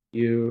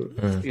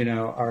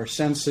 Our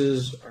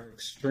senses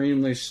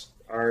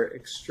are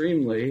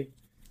extremely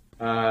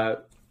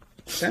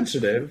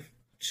sensitive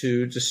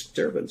to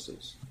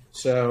disturbances.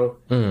 So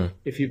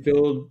if you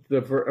build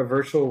a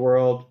virtual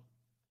world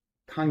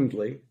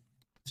kindly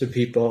to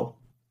people,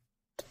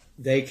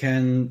 they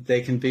can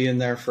be in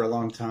there for a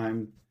long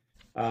time.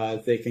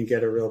 They can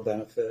get a real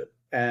benefit.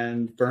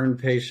 And burn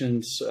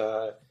patients,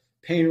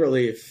 pain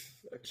relief,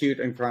 acute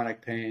and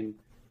chronic pain,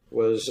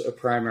 was a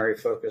primary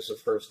focus of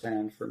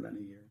Firsthand for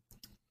many years.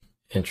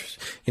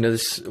 Interesting.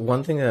 This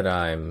one thing that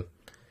I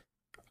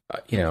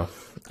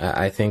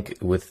think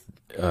with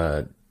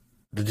the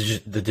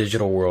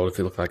digital world, if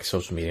you look like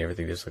social media and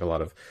everything, there's like a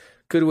lot of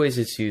good ways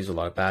it's used, a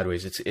lot of bad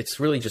ways. It's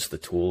really just the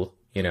tool,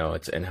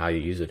 it's and how you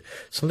use it.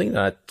 Something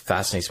that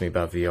fascinates me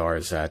about VR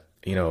is that,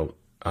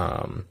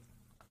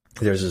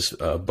 there's this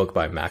book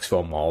by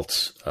Maxwell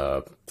Maltz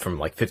from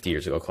like 50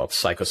 years ago called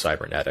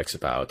Psycho-Cybernetics,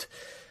 about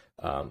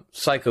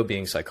psycho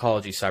being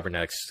psychology,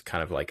 cybernetics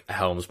kind of like a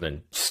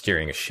helmsman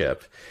steering a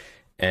ship.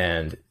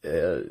 And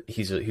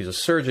he's a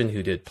surgeon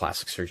who did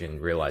plastic surgery and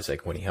realized,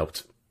 like, when he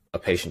helped a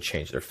patient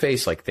change their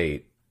face, like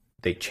they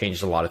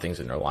changed a lot of things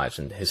in their lives.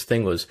 And his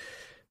thing was,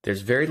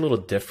 there's very little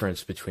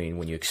difference between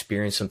when you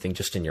experience something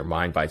just in your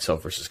mind by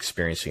itself versus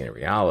experiencing it in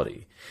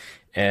reality.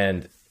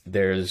 And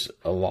there's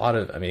a lot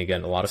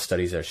of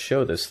studies that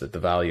show this, that the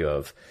value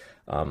of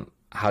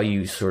how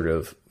you sort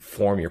of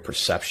form your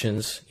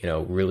perceptions,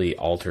 really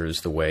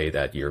alters the way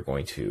that you're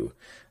going to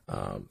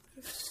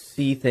see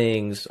see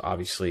things,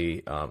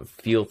 obviously,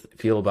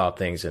 feel about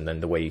things, and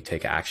then the way you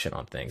take action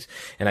on things.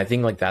 And I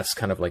think like that's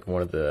kind of like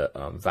one of the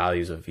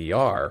values of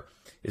VR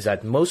is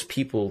that most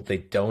people, they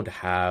don't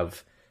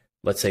have,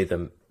 let's say,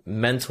 the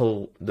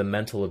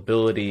mental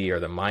ability or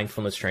the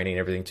mindfulness training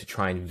and everything to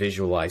try and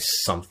visualize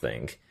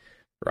something,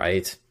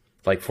 right?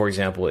 Like, for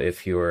example,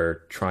 if you're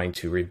trying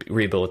to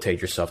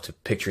rehabilitate yourself, to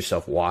picture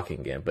yourself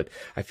walking again. But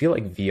I feel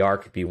like VR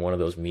could be one of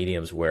those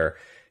mediums where,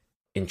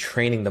 in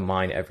training the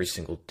mind every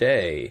single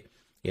day,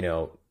 you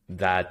know,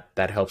 that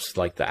helps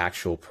like the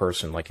actual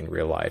person, like in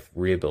real life,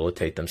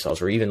 rehabilitate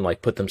themselves, or even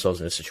like put themselves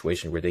in a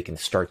situation where they can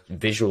start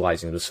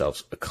visualizing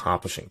themselves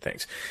accomplishing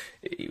things.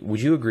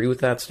 Would you agree with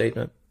that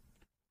statement?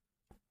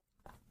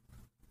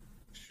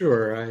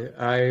 Sure,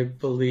 I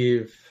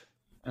believe,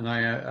 and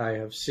I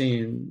have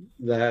seen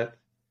that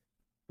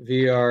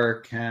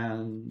VR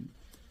can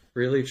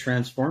really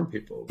transform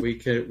people.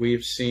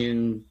 We've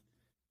seen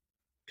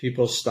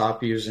people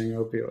stop using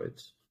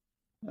opioids.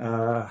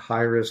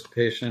 High risk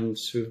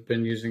patients who've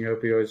been using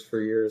opioids for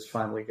years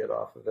finally get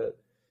off of it.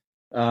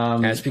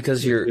 And it's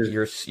because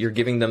you're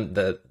giving them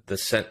the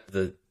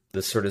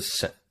sort of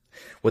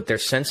what their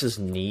senses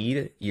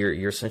need.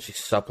 You're essentially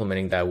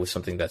supplementing that with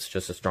something that's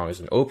just as strong as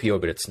an opioid,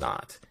 but it's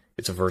not.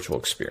 It's a virtual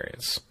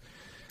experience.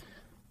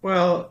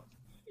 Well,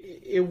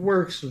 it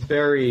works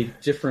very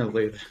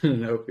differently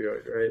than an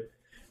opioid, right?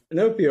 An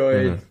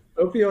opioid,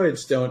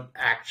 opioids don't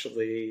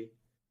actually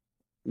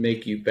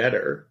make you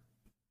better.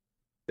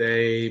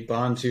 They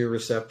bond to your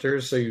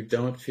receptors so you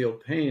don't feel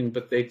pain,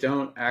 but they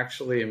don't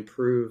actually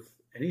improve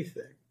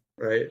anything,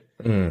 right?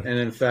 And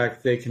in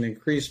fact, they can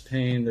increase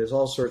pain. There's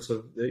all sorts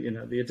of,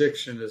 the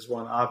addiction is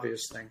one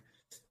obvious thing.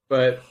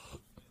 But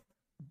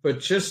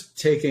just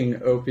taking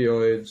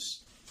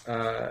opioids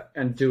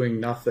and doing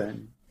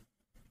nothing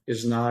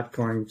is not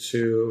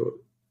a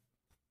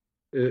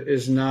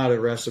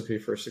recipe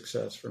for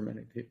success for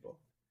many people.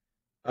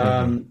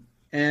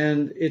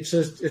 And it's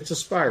a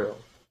spiral.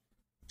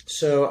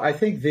 So I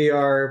think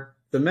VR,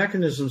 the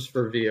mechanisms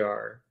for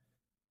VR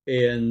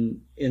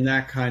in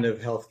that kind of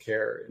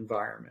healthcare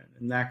environment,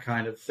 in that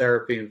kind of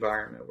therapy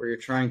environment where you're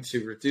trying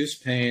to reduce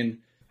pain,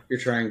 you're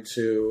trying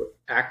to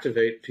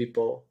activate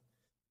people.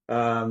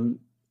 I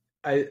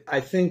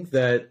think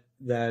that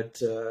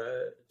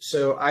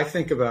so I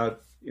think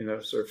about,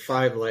 sort of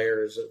 5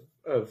 layers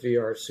of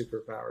VR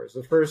superpowers.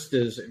 The first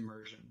is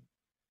immersion.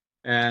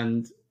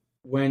 And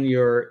when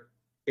you're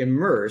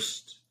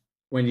immersed,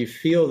 when you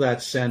feel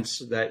that sense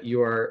that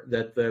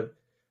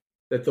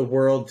that the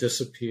world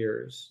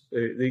disappears,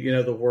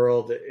 the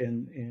world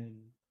in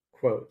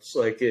quotes,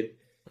 like it,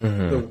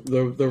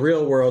 the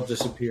real world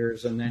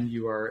disappears, and then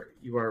you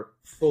are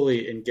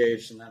fully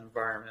engaged in that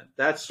environment.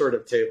 That's sort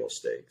of table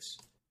stakes.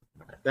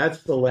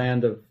 That's the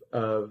land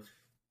of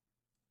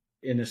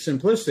in a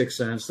simplistic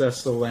sense,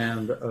 that's the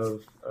land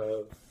of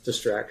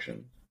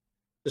distraction.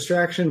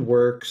 Distraction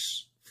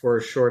works for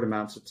short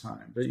amounts of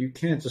time, but you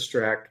can't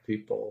distract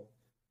people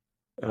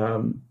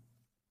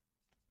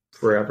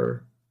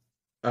forever.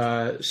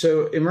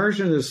 So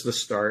immersion is the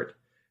start.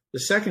 The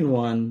second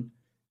one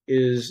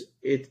is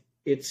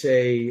it's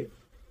a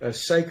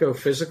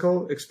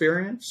psychophysical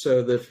experience.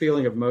 So the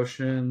feeling of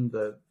motion,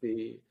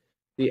 the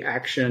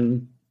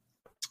action,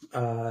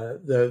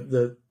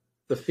 the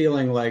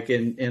feeling like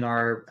in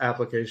our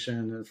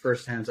application, in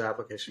First Hand's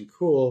application,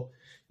 Cool,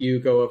 you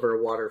go over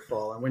a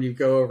waterfall, and when you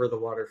go over the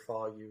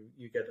waterfall,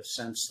 you get a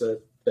sense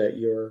that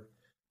you're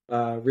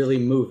really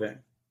moving.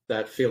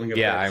 That feeling of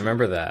I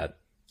remember that.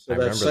 So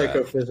that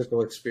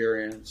psychophysical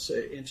experience.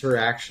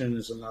 Interaction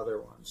is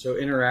another one. So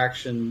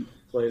interaction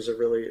plays a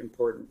really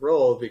important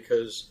role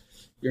because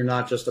you're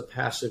not just a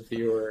passive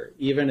viewer.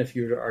 Even if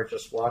you are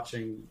just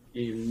watching,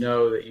 you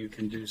know that you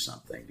can do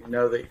something. You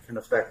know that you can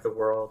affect the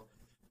world.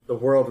 The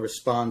world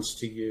responds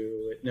to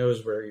you. It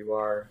knows where you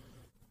are.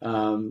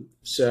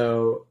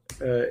 So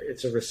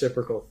it's a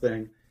reciprocal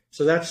thing.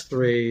 So that's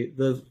 3.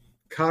 The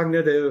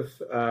cognitive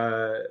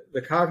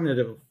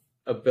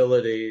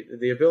ability,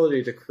 the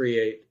ability to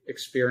create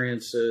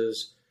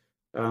experiences,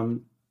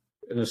 in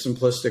a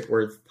simplistic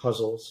word,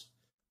 puzzles,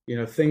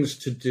 things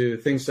to do,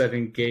 things that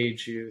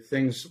engage you,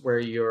 things where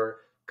you're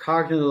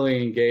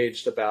cognitively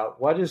engaged about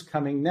what is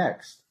coming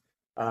next.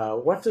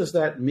 What does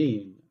that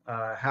mean?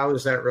 How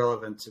is that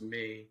relevant to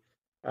me?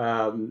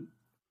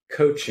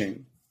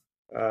 Coaching,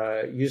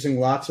 using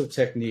lots of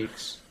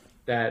techniques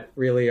that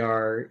really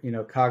are,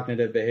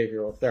 cognitive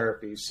behavioral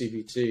therapy,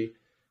 CBT,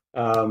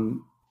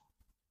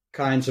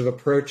 kinds of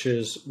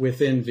approaches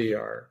within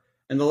VR.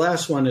 And the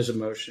last one is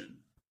emotion,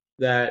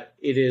 that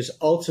it is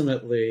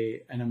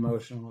ultimately an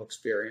emotional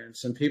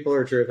experience. And people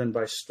are driven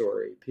by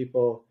story.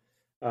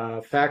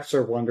 Facts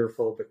are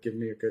wonderful, but give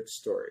me a good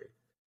story.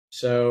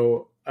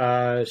 So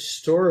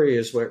story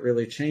is what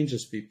really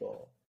changes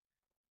people.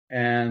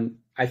 And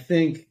I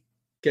think,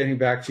 getting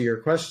back to your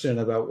question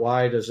about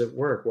why does it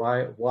work?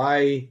 Why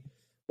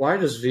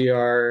does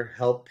VR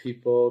help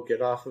people get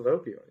off of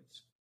opioids?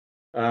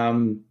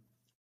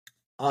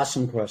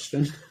 Awesome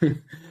question.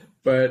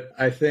 But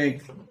I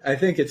think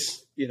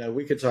it's,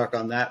 we could talk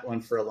on that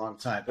one for a long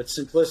time. But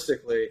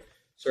simplistically,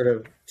 sort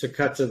of to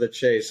cut to the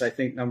chase, I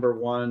think number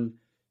one,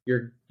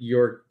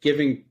 you're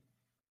giving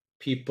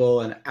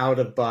people an out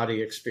of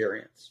body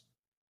experience.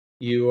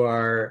 You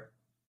are,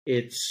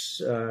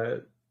 it's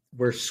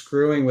we're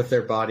screwing with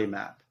their body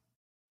map.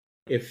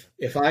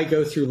 If I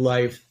go through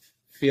life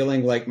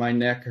feeling like my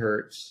neck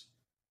hurts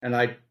and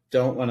I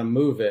don't want to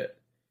move it,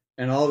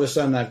 and all of a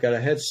sudden I've got a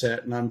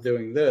headset and I'm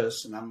doing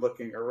this and I'm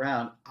looking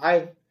around,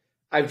 I've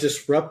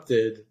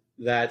disrupted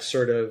that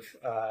sort of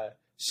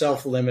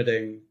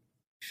self-limiting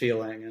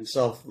feeling and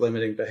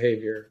self-limiting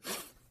behavior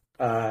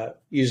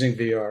using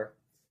VR.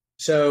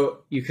 So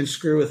you can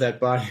screw with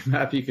that body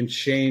map, you can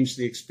change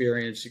the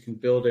experience, you can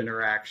build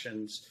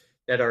interactions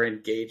that are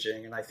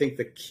engaging. And I think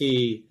the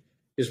key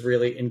is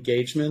really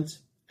engagement,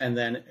 and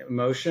then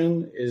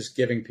emotion is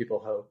giving people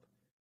hope,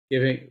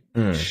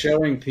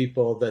 showing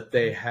people that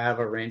they have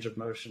a range of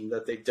motion,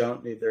 that they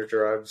don't need their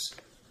drugs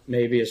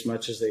maybe as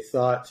much as they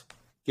thought,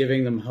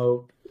 giving them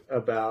hope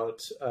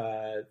about,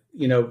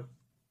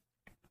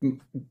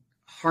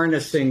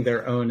 harnessing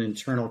their own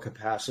internal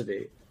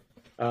capacity.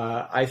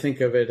 I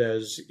think of it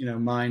as,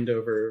 mind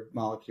over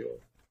molecule.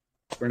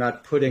 We're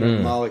not putting a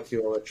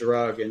molecule, a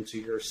drug into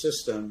your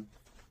system,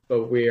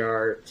 but we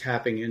are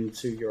tapping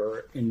into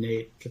your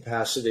innate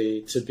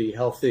capacity to be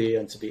healthy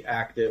and to be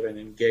active and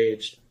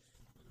engaged.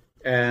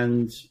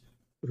 And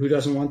who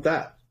doesn't want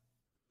that?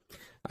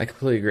 I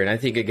completely agree. And I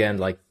think, again,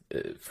 like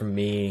for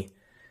me,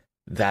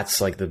 that's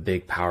like the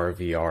big power of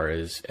VR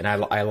is, and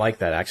I like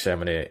that.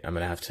 Actually, I'm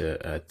gonna have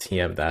to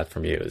TM that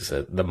from you, is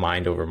the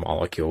mind over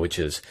molecule, which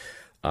is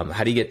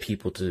how do you get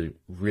people to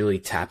really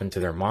tap into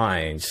their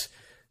minds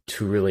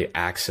to really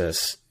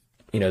access,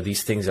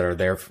 these things that are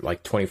there for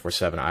like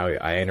 24/7.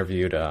 I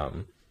interviewed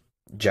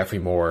Jeffrey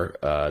Moore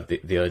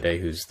the other day,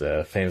 who's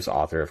the famous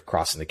author of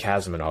Crossing the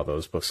Chasm and all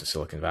those books in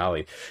Silicon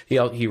Valley.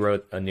 He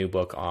wrote a new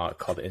book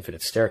called The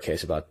Infinite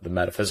Staircase about the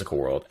metaphysical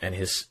world, and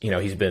he's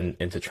been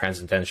into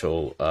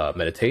transcendental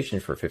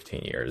meditation for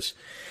 15 years.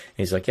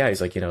 And he's like,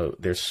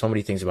 there's so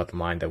many things about the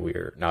mind that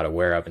we're not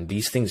aware of, and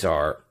these things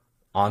are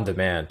on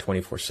demand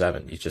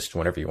 24/7. You just,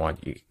 whenever you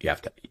want, you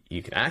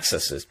can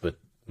access this, but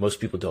most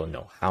people don't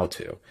know how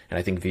to. And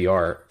I think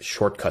VR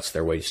shortcuts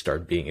their way to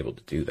start being able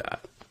to do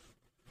that.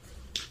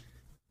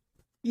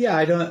 Yeah,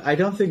 I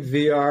don't think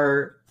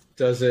VR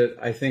does it.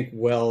 I think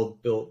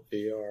well-built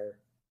VR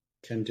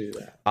can do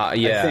that.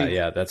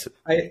 That's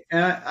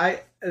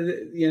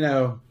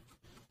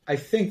I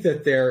think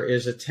that there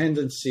is a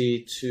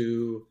tendency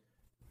to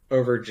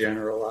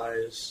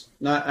overgeneralize.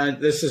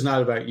 This is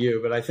not about you,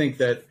 but I think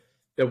that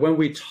when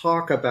we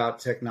talk about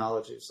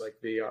technologies like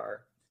VR,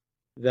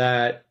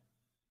 that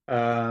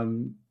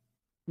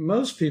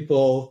most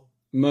people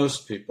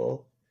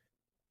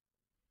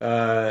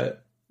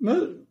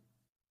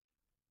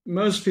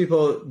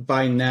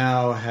by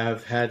now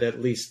have had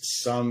at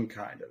least some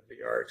kind of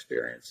VR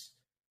experience,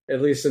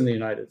 at least in the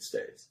United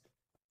States,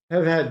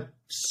 have had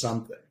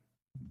something.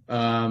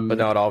 But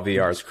not all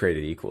VR is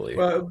created equally.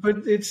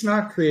 But it's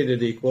not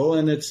created equal,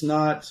 and it's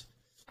not.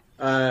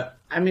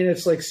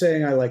 It's like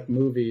saying I like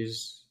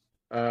movies,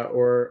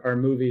 or are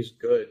movies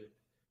good?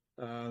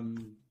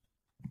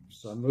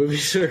 Some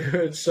movies are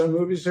good, some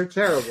movies are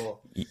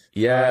terrible.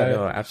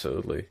 No,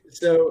 absolutely.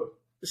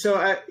 So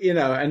I,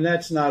 and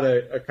that's not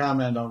a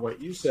comment on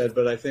what you said,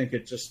 but I think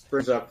it just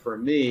brings up for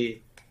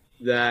me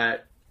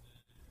that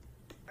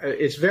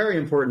it's very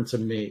important to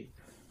me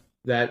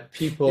that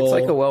people. It's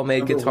like a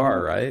well-made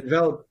guitar, right?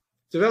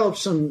 Develop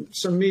some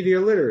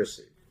media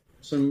literacy,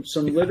 some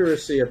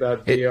literacy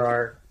about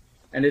VR,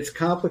 and it's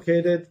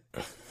complicated,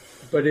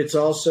 but it's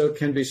also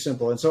can be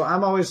simple. And so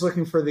I'm always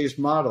looking for these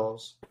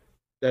models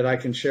that I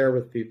can share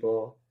with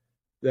people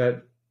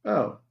that,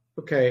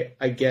 okay,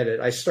 I get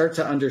it. I start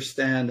to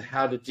understand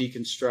how to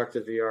deconstruct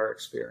a VR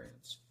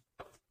experience.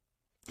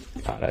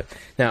 Got it.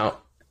 Now,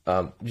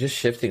 just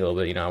shifting a little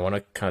bit, I want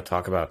to kind of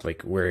talk about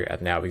like where you're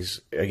at now,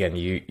 because again,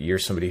 you're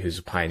somebody who's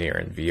a pioneer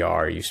in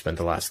VR. You spent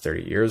the last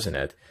 30 years in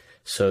it.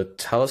 So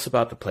tell us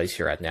about the place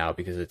you're at now,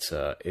 because it's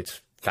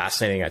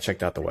fascinating. I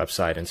checked out the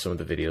website and some of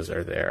the videos that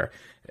are there.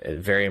 A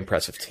very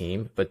impressive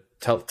team. But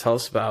tell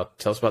us about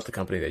the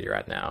company that you're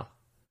at now.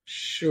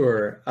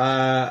 Sure.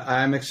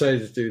 I'm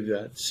excited to do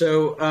that.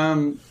 So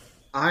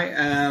I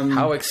am.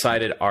 How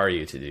excited are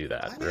you to do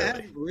that?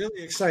 I'm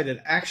really excited.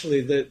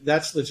 Actually,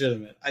 that's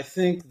legitimate. I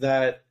think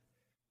that,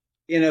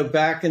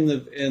 back in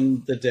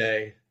the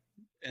day,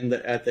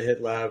 at the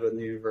HIT lab and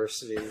the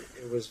university,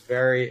 it was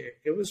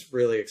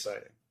really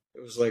exciting.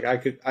 It was like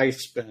I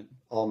spent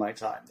all my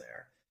time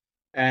there,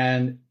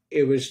 and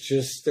it was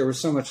just, there was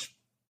so much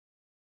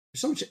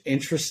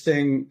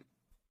interesting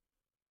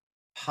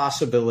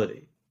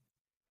possibility.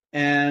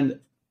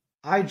 And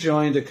I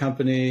joined a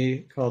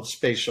company called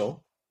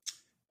Spatial.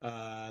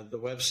 The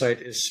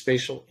website is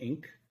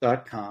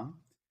spatialinc.com.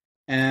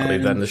 And I'll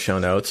leave that in the show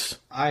notes.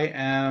 I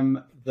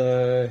am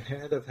the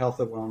head of health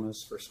and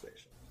wellness for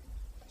Spatial.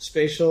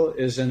 Spatial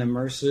is an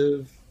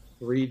immersive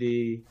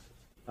 3D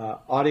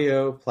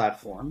audio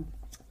platform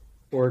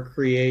for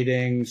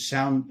creating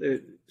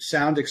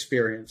sound-based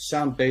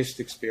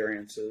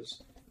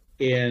experiences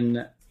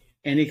in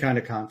any kind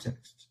of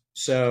context.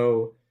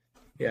 So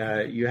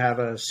you have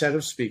a set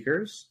of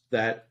speakers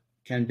that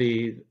can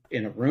be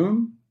in a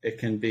room, it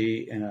can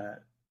be in a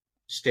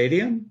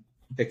stadium,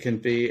 it can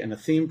be in a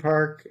theme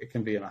park, it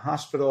can be in a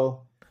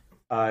hospital,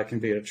 it can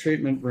be in a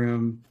treatment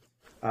room,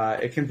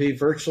 it can be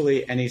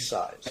virtually any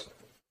size.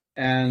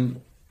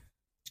 And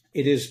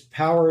it is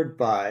powered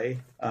by,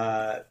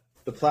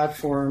 the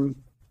platform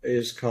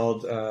is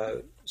called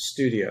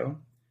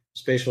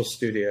Spatial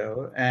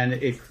Studio, and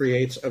it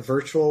creates a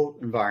virtual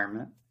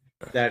environment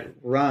that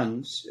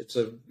runs, it's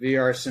a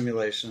VR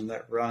simulation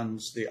that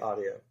runs the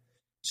audio.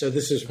 So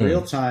this is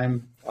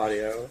real-time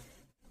audio,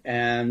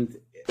 and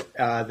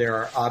there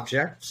are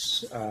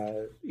objects,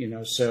 so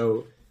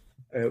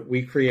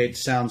we create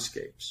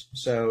soundscapes.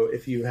 So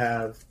if you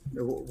have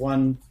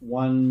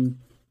one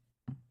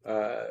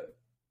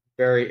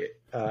very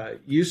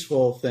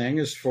useful thing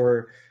is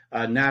for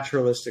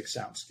naturalistic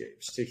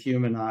soundscapes to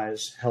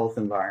humanize health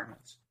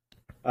environments.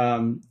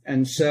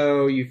 And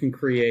so you can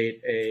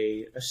create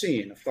a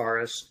scene, a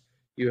forest.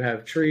 You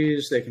have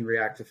trees, they can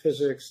react to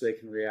physics, they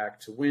can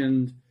react to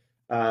wind.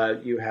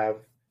 You have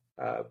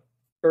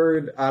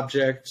bird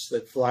objects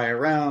that fly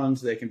around,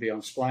 they can be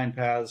on spline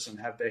paths and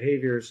have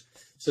behaviors.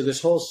 So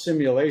this whole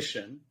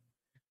simulation,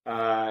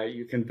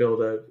 you can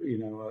build a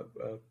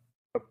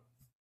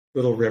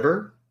little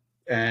river,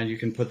 and you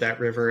can put that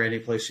river any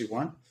place you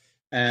want.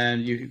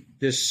 And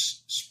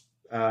this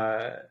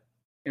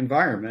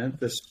environment,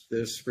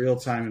 this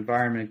real-time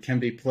environment, can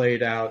be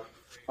played out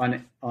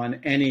on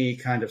any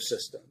kind of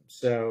system.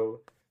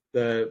 So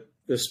the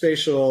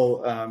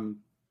spatial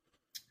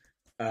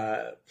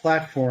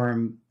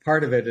platform,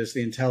 part of it is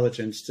the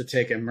intelligence to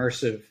take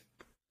immersive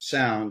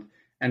sound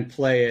and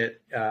play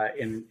it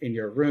in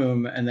your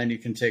room, and then you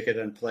can take it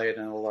and play it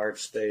in a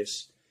large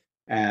space,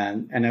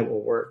 and it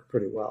will work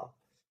pretty well.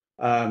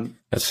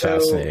 That's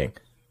fascinating.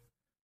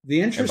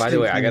 The interesting. And by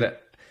the way, I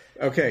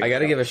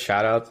gotta give a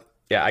shout out.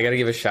 Yeah, I gotta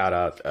give a shout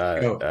out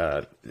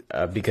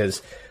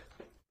because,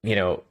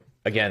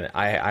 again,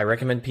 I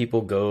recommend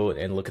people go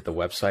and look at the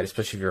website,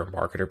 especially if you're a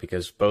marketer,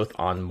 because both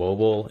on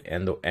mobile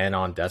and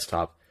on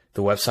desktop,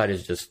 the website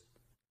is just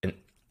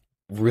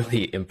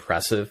really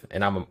impressive.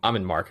 And I'm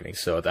in marketing,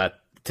 so that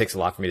takes a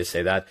lot for me to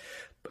say that.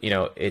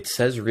 It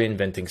says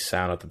reinventing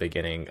sound at the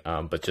beginning,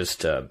 but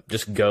just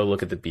go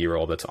look at the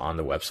B-roll that's on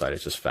the website.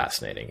 It's just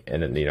fascinating.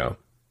 And then,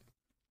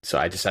 so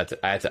I had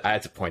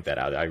to point that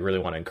out. I really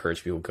want to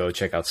encourage people, go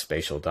check out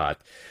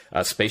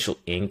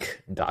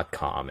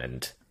spatialinc.com,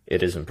 and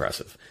it is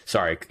impressive.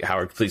 Sorry,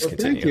 Howard, please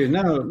continue. Thank you.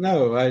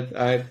 No,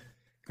 I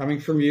coming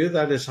from you,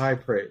 that is high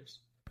praise.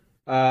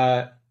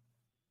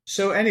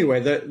 So anyway,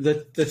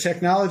 the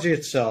technology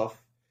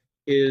itself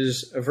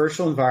is a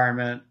virtual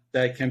environment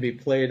that can be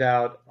played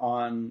out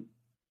on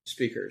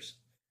speakers.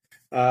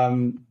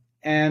 And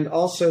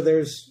also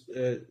there's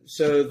a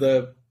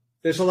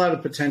lot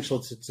of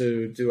potential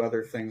to do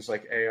other things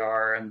like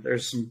AR, and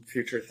there's some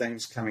future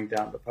things coming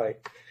down the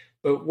pike.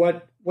 But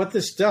what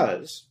this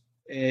does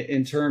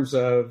in terms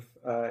of,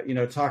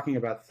 talking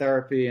about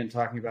therapy and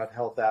talking about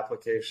health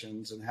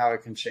applications and how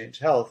it can change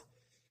health,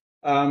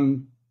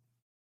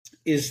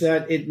 is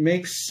that it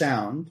makes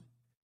sound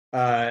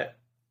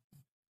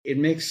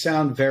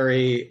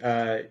very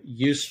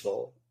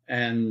useful.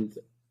 And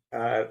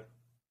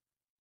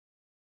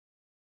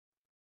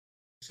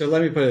so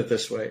let me put it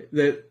this way.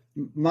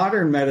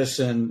 Modern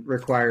medicine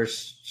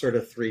requires sort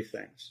of three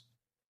things.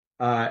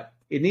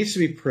 It needs to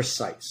be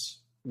precise.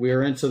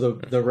 We're into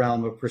the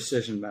realm of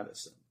precision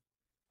medicine.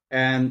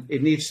 And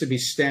it needs to be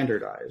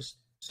standardized.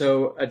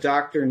 So a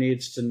doctor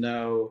needs to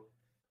know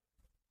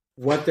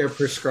what they're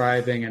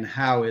prescribing and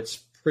how it's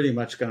pretty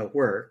much going to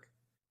work.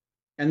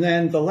 And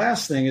then the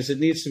last thing is it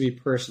needs to be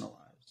personalized,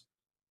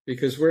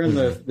 because we're in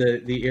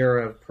the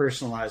era of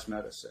personalized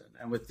medicine.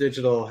 And with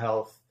digital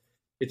health,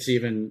 it's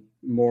even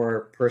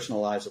more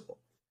personalizable.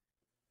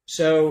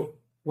 So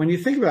when you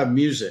think about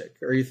music,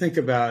 or you think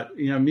about,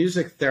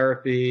 music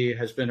therapy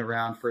has been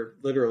around for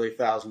literally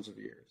thousands of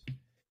years.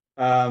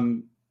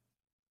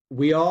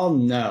 We all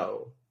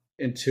know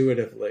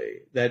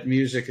intuitively that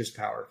music is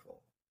powerful.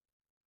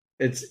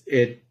 It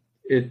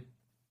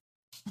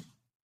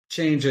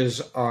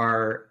changes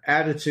our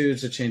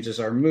attitudes, it changes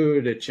our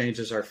mood, it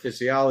changes our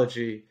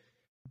physiology.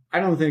 I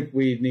don't think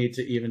we need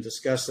to even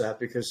discuss that,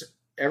 because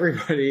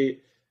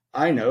everybody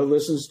I know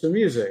listens to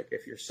music.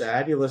 If you're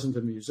sad, you listen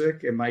to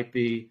music. It might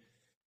be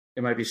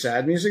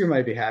sad music, it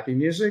might be happy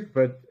music,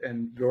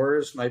 and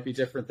yours might be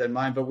different than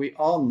mine, but we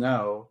all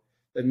know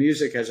that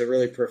music has a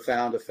really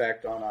profound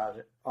effect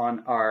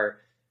on our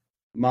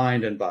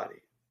mind and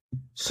body.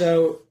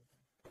 So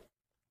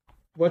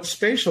what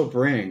spatial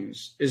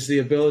brings is the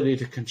ability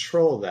to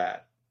control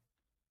that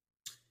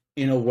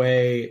in a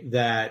way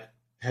that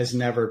has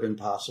never been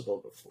possible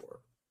before.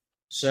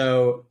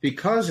 So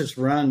because it's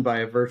run by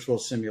a virtual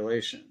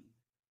simulation,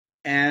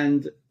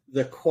 and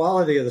the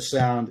quality of the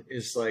sound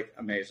is like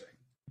amazing.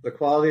 The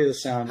quality of the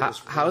sound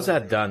how's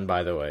that done,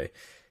 by the way?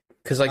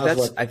 Because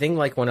I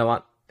think when a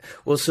lot,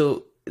 well,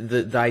 so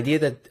the idea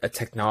that a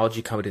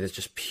technology company that's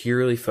just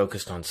purely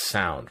focused on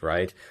sound,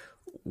 right?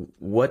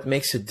 what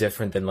makes it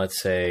different than, let's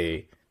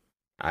say,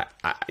 I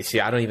see.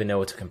 I don't even know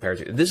what to compare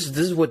it to. This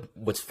is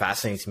what's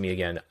fascinating to me.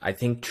 Again, I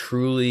think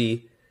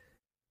the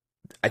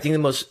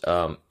most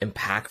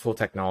impactful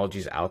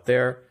technologies out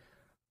there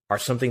are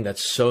something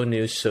that's so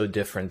new, so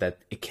different that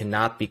it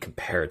cannot be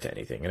compared to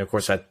anything. And of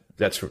course,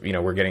 that's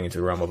we're getting into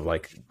the realm of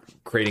like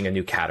creating a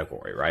new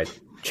category, right?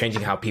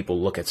 Changing how people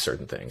look at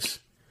certain things.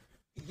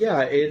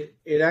 Yeah,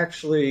 it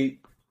actually,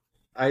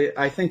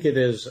 I think it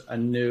is a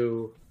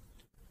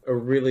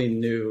really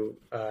new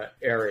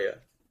area.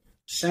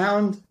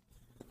 Sound.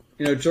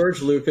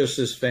 George Lucas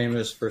is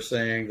famous for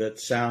saying that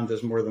sound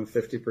is more than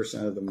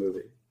 50% of the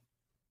movie.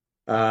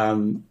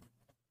 Yeah.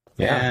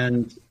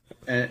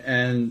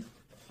 And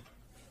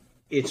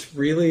it's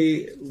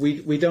really,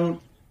 we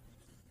don't,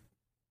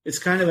 it's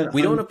kind of an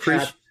We don't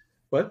appreciate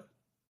what?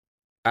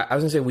 I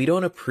was gonna say we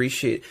don't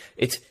appreciate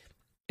it's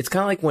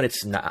kind of like when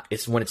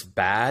when it's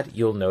bad,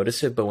 you'll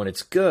notice it, but when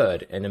it's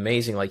good and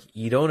amazing, like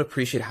you don't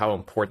appreciate how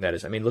important that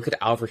is. I mean, look at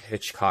Alfred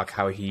Hitchcock,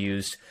 how he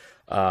used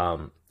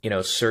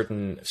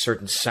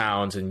certain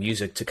sounds and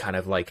music to kind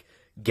of like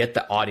get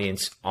the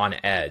audience on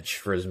edge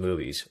for his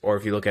movies. Or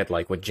if you look at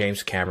like what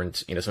James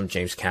Cameron's, some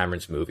James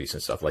Cameron's movies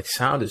and stuff, like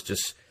sound is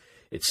just,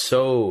 it's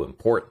so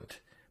important,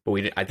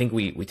 but I think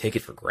we take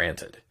it for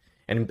granted.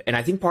 And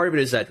I think part of it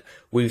is that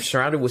we've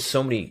surrounded with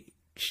so many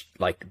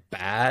like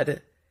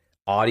bad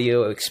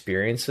audio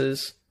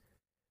experiences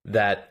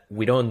that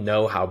we don't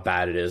know how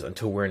bad it is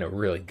until we're in a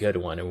really good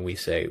one and we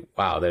say,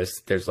 wow,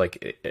 there's it's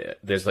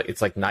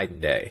like night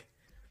and day.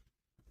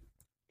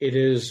 It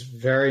is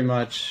very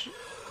much,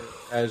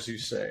 as you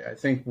say. I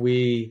think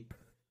movies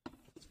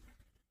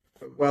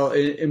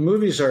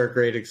are a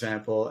great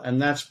example, and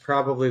that's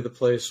probably the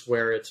place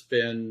where it's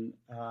been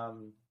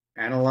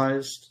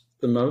analyzed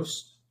the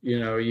most.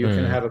 You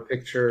can have a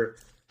picture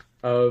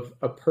of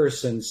a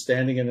person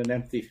standing in an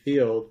empty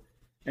field,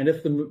 and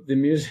if the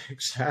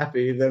music's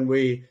happy, then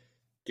we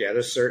get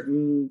a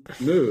certain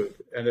mood,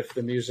 and if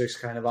the music's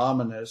kind of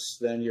ominous,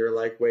 then you're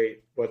like,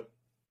 wait,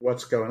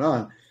 what's going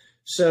on?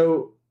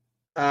 So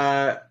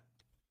that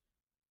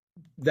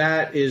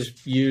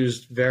is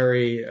used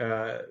very,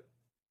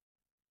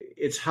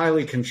 it's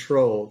highly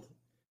controlled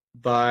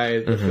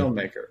by the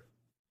filmmaker.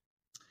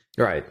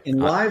 Right. In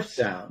live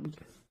sound,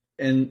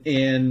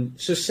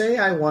 so say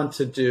I want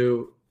to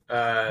do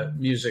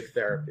music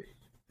therapy.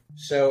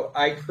 So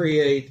I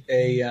create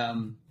a,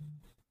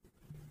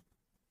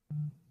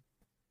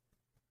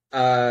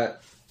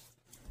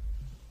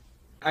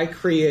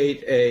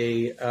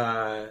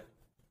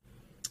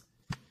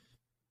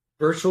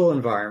 virtual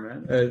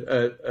environment,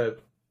 a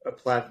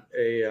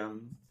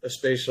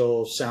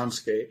spatial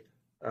soundscape.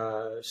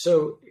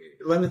 So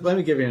let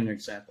me give you an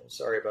example.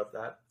 Sorry about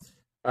that.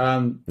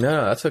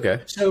 No, that's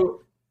okay.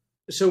 So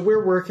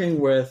we're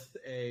working with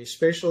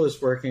Spatial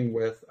is working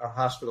with a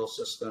hospital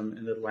system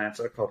in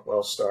Atlanta called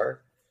WellStar,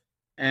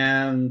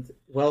 and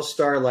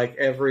WellStar, like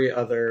every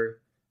other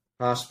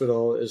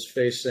hospital, is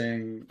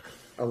facing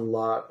a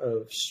lot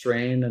of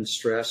strain and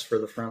stress for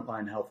the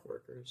frontline health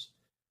workers,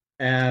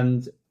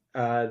 and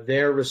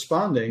they're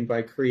responding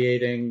by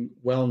creating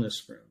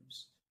wellness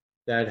rooms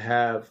that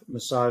have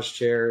massage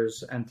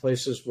chairs and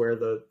places where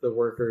the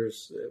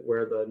workers,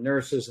 where the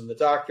nurses and the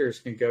doctors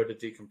can go to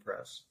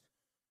decompress.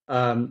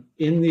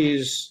 In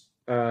these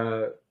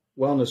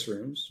wellness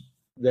rooms,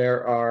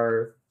 there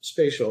are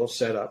spatial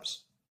setups.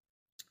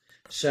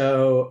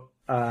 So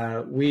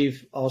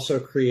we've also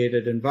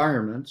created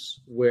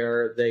environments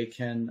where they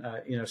can,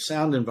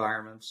 sound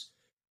environments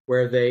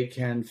where they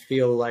can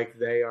feel like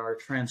they are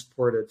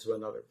transported to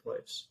another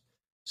place.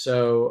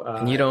 So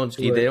and they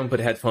don't put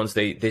headphones.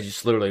 They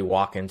just literally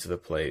walk into the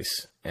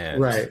place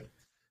and right.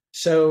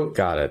 So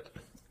got it.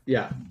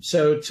 Yeah.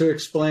 So to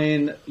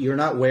explain, you're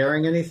not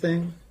wearing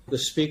anything. The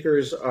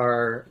speakers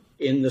are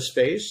in the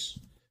space.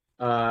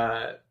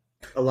 A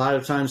lot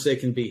of times they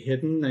can be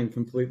hidden and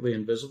completely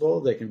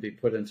invisible. They can be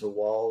put into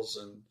walls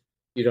and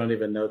you don't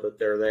even know that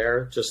they're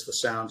there. Just the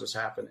sound is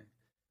happening.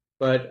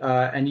 But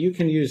and you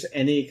can use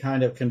any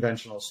kind of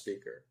conventional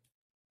speaker.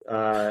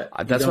 That's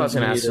what I was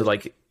going to ask. So,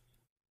 like,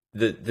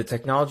 the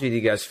technology that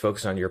you guys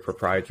focus on, your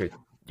proprietary,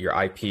 your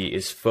IP,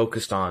 is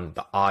focused on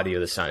the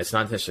audio, the sound. It's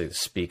not necessarily the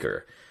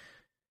speaker.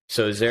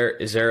 So, is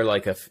there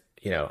like a,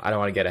 I don't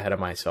want to get ahead of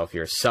myself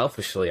here.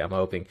 Selfishly, I'm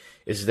hoping,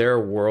 is there a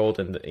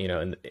world in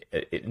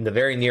the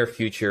very near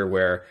future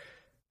where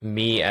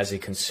me as a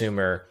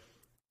consumer,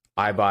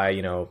 I buy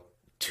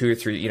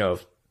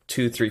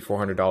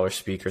 $200-$400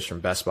 speakers from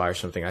Best Buy or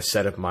something. I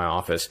set up in my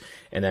office,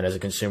 and then as a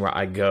consumer,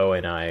 I go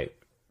and I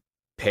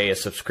pay a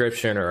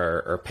subscription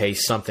or pay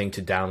something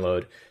to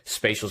download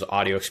Spatial's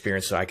audio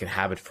experience so I can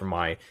have it for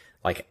my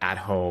like at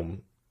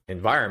home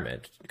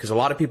environment. Because a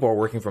lot of people are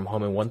working from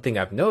home, and one thing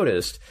I've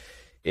noticed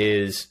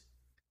is,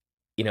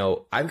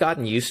 I've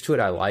gotten used to it.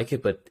 I like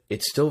it, but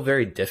it's still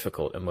very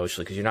difficult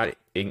emotionally because you're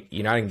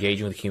not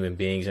engaging with human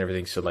beings and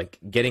everything. So like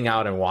getting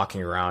out and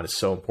walking around is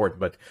so important,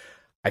 but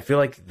I feel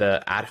like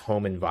the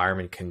at-home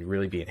environment can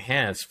really be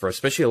enhanced for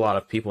especially a lot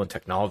of people in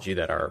technology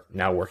that are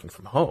now working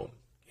from home,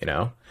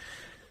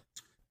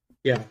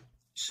 Yeah.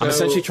 I'm So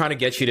essentially trying to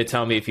get you to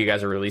tell me if you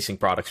guys are releasing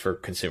products for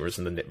consumers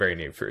in the very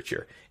near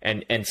future,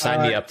 and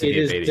sign me up to be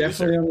a beta it is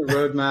definitely user. on the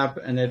roadmap,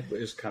 and it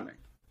is coming.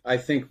 I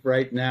think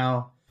right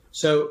now.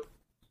 So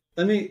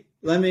let me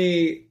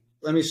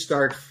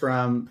start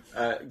from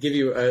give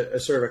you a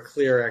sort of a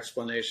clear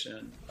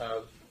explanation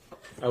of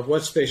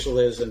what spatial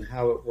is and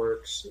how it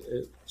works,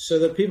 so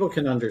that people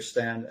can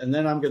understand. And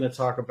then we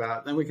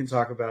can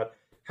talk about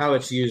how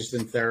it's used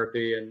in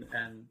therapy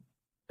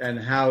and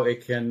how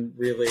it can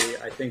really,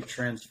 I think,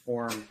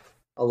 transform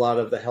a lot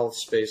of the health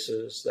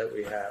spaces that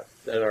we have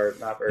that are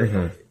not very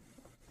healthy.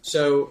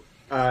 So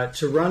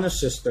to run a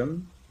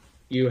system,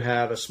 you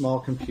have a small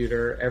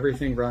computer.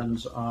 Everything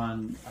runs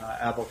on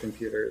Apple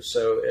computers.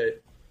 So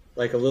it,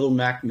 like a little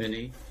Mac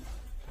Mini,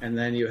 and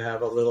then you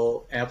have a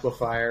little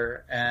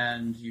amplifier,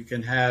 and you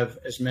can have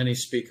as many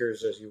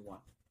speakers as you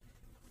want.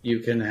 You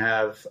can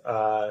have,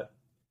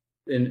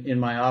 in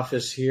my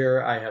office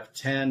here, I have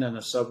 10 and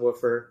a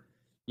subwoofer.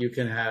 You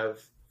can have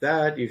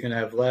that, you can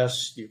have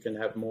less, you can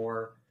have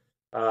more.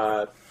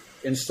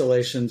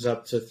 Installations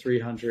up to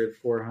 300,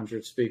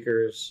 400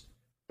 speakers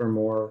or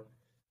more.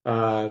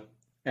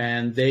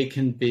 And they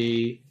can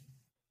be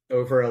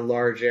over a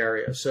large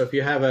area. So if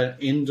you have an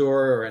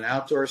indoor or an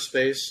outdoor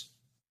space,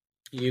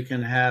 you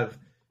can have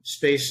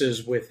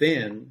spaces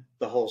within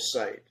the whole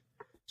site.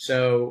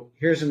 So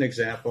here's an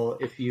example.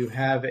 If you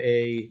have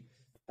a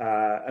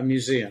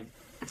museum,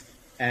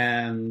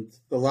 and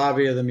the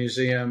lobby of the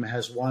museum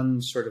has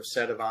one sort of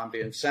set of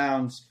ambient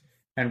sounds,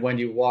 and when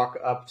you walk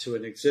up to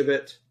an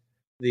exhibit,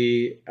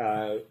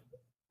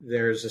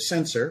 there's a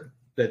sensor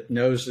that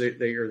knows that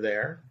you're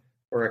there,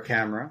 or a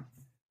camera,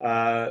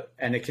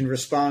 and it can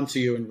respond to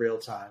you in real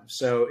time.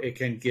 So it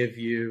can give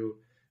you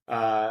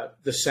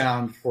the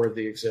sound for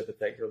the exhibit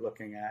that you're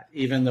looking at,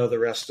 even though the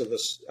rest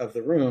of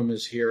the room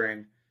is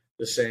hearing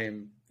the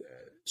same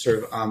sort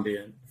of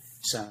ambient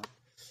sound.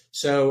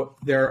 So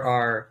there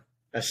are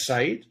a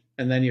site,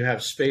 and then you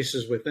have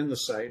spaces within the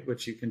site,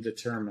 which you can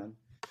determine.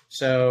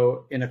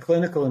 So in a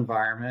clinical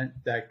environment,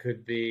 that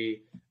could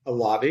be a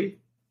lobby,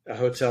 a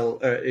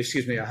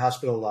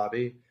hospital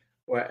lobby,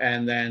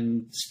 and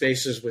then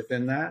spaces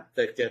within that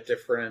get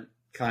different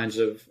kinds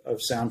of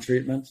sound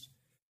treatments.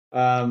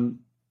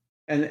 And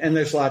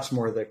there's lots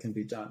more that can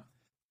be done.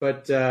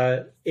 But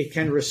it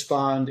can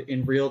respond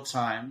in real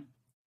time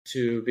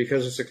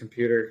because it's a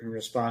computer, it can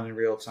respond in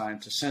real time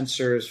to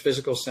sensors,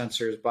 physical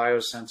sensors,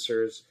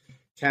 biosensors,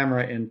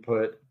 camera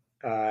input,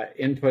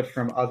 input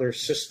from other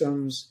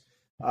systems.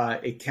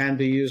 It can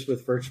be used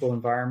with virtual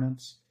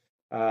environments.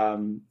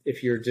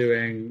 If you're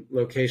doing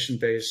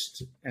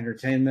location-based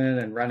entertainment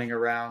and running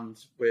around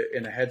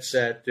in a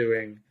headset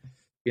doing,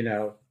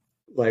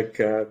 like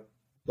The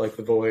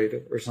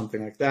Void or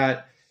something like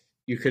that,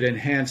 you could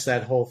enhance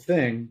that whole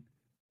thing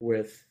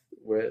with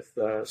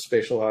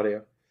spatial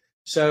audio.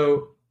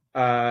 So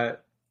the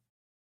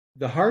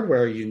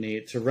hardware you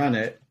need to run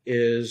it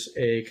is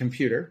a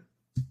computer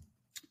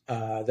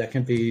that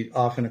can be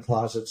off in a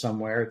closet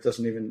somewhere. It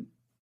doesn't even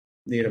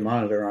need a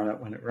monitor on it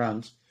when it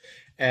runs,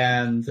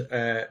 and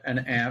an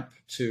amp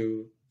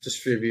to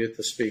distribute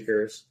the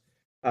speakers,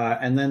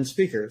 and then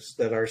speakers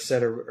that are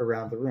set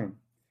around the room.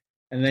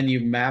 And then you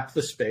map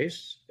the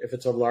space. If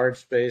it's a large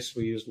space,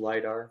 we use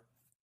LiDAR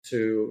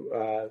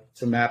to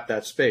map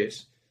that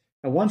space.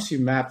 And once you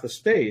map the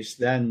space,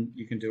 then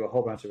you can do a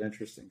whole bunch of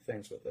interesting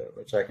things with it,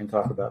 which I can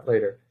talk about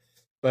later.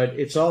 But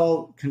it's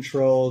all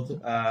controlled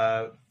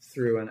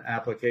through an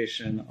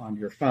application on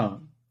your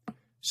phone.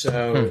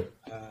 So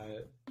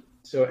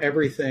so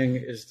everything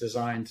is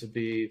designed to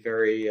be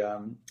very,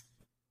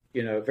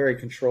 very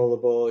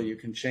controllable. You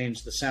can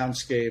change the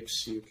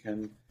soundscapes. You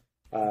can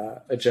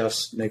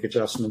make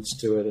adjustments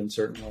to it in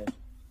certain ways.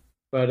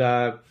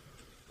 But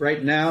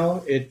right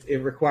now,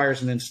 it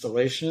requires an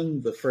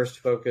installation. The first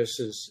focus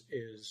is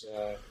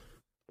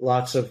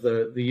lots of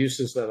the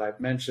uses that I've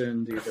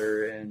mentioned,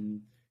 either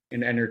in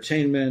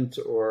entertainment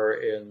or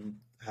in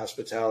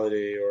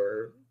hospitality,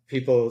 or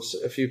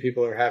a few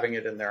people are having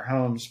it in their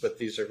homes, but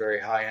these are very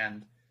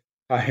high-end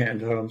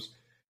homes.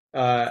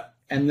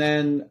 And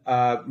then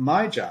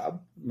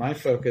my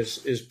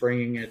focus is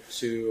bringing it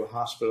to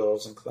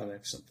hospitals and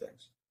clinics and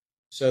things.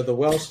 So the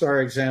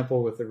WellStar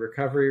example with the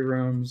recovery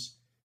rooms,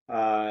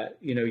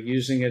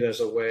 using it as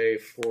a way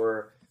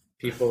for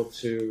people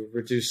to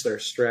reduce their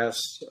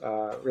stress,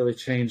 really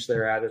change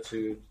their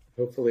attitude,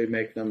 hopefully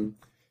make them,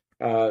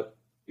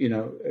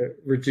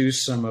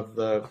 reduce some of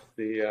the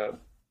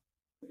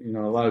a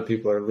lot of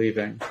people are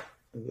leaving,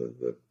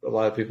 a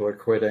lot of people are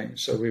quitting.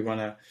 So we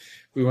want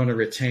to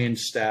retain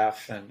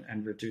staff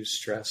and reduce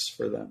stress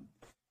for them.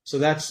 So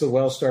that's the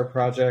WellStar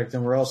project,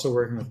 and we're also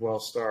working with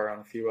WellStar on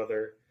a few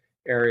other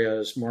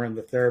areas, more in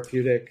the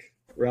therapeutic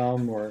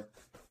realm, or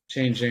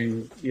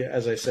changing,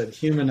 as I said,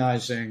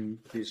 humanizing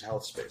these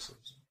health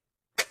spaces.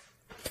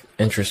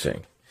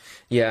 Interesting.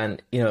 Yeah,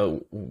 and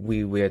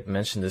we had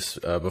mentioned this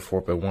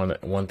before, but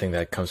one thing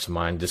that comes to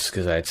mind, just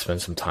because I had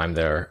spent some time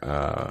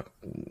there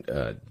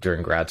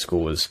during grad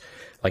school, was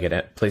like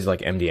at places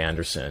like MD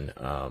Anderson,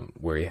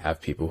 where you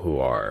have people who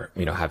are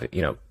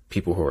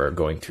people who are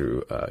going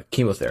through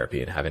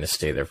chemotherapy and having to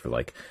stay there for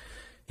like,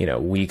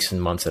 weeks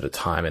and months at a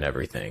time and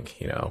everything,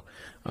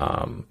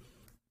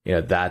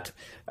 that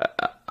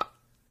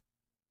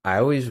I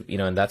always,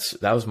 and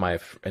that was my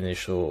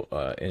initial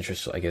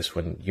interest, I guess,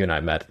 when you and I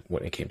met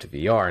when it came to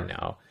VR, and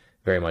now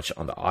very much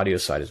on the audio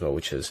side as well,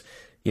 which is,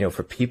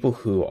 for people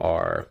who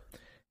are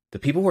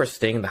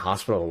staying in the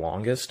hospital the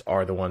longest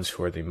are the ones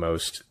who are the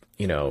most,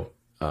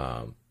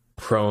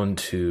 prone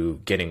to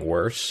getting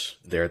worse.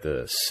 They're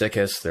the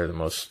sickest. They're the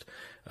most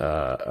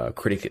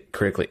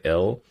critically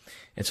ill.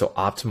 And so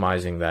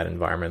optimizing that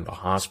environment in the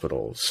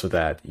hospital so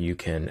that you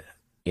can,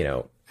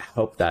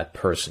 help that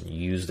person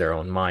use their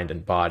own mind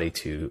and body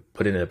to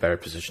put it in a better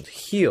position to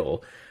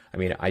heal. I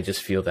mean, I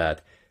just feel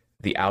that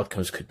the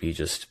outcomes could be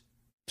just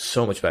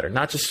so much better,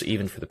 not just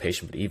even for the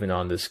patient, but even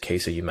on this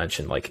case that you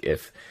mentioned, like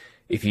if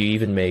you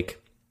even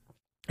make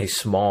a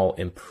small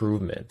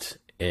improvement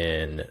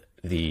in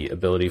the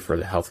ability for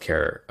the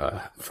healthcare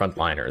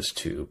frontliners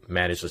to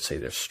manage, let's say,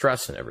 their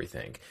stress and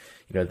everything,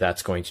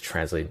 that's going to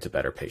translate into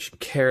better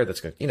patient care.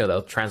 That's going to,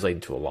 that'll translate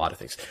into a lot of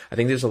things. I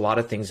think there's a lot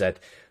of things that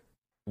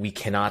we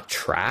cannot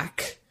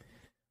track,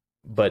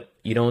 but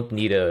you don't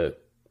need a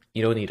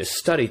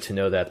study to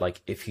know that,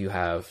 like, if you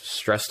have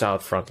stressed out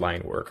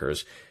frontline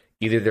workers,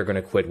 either they're going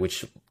to quit,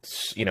 which,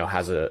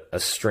 has a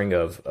string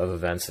of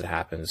events that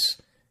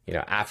happens,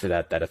 after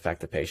that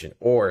affect the patient,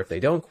 or if they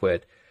don't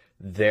quit,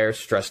 they're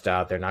stressed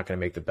out. They're not going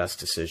to make the best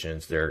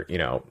decisions. They're,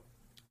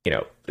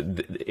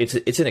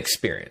 it's an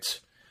experience,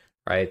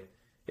 right?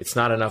 It's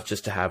not enough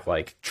just to have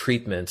like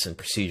treatments and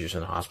procedures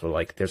in the hospital.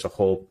 Like, there's a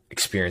whole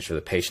experience for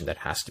the patient that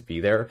has to be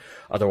there.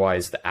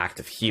 Otherwise, the act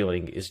of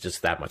healing is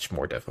just that much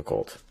more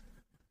difficult.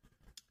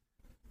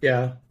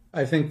 Yeah,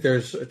 I think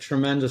there's a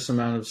tremendous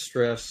amount of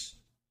stress,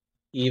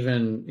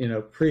 even,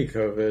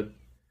 pre-COVID,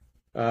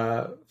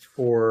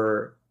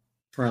 for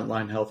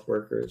frontline health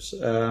workers.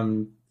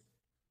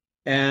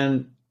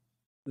 And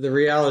the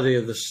reality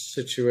of the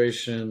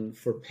situation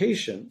for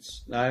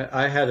patients,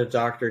 I had a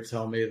doctor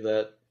tell me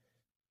that,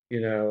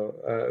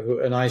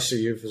 an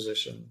ICU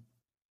physician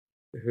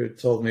who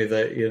told me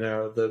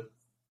that,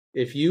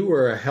 if you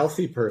were a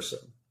healthy person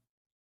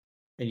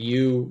and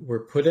you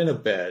were put in a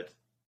bed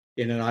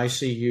in an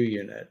ICU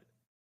unit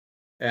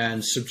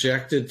and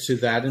subjected to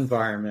that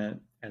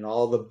environment and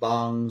all the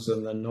bongs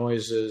and the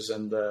noises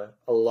and the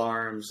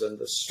alarms and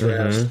the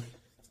stress,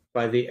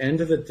 by the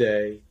end of the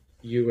day,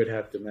 you would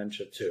have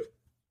dementia too,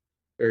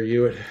 or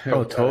you would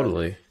have,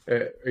 totally.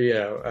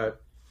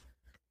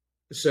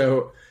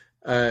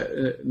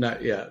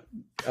 Not yet.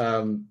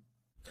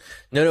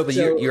 No, but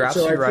you're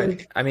absolutely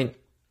right. I mean,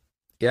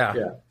 yeah.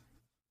 Yeah.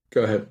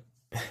 Go ahead.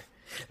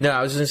 No,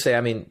 I was going to say,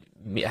 I mean,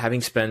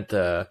 having spent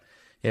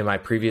in my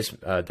previous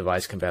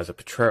device company as a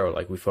Petro,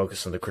 like, we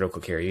focused on the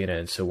critical care unit.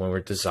 And so when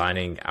we're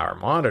designing our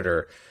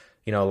monitor,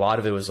 a lot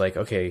of it was like,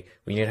 okay,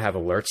 we need to have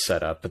alerts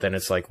set up. But then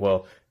it's like,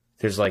 well,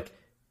 there's like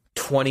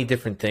 20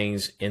 different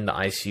things in the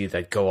ICU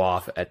that go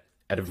off at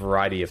a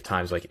variety of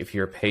times. Like, if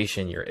you're a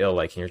patient, you're ill,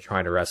 like, and you're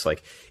trying to rest,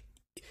 like,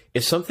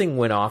 if something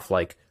went off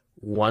like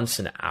once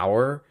an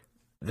hour,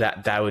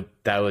 that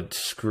would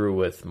screw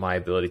with my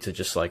ability to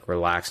just like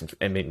relax. And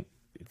I mean,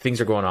 things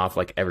are going off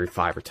like every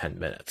 5 or 10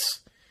 minutes,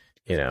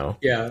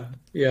 Yeah.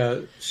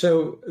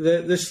 So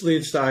this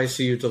leads to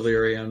ICU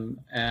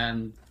delirium,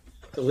 and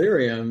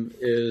delirium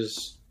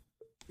is,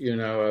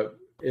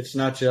 it's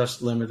not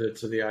just limited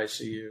to the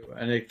ICU,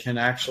 and it can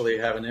actually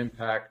have an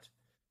impact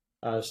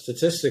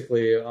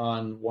statistically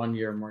on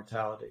 1-year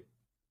mortality,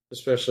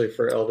 especially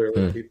for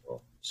elderly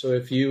people. So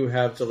if you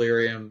have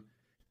delirium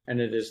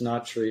and it is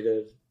not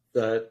treated,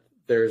 that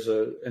there's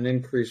an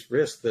increased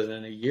risk that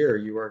in a year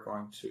you are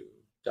going to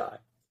die.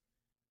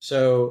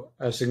 So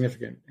a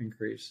significant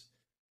increase.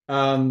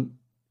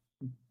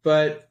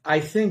 But I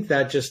think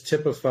that just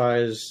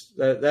typifies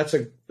that's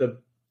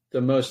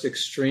the most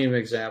extreme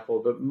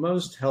example, but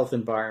most health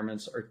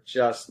environments are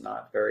just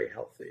not very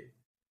healthy.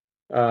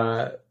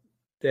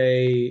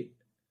 The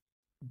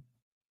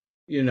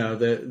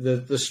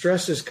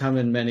stresses come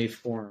in many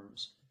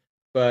forms,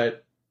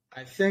 but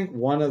I think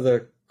one of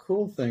the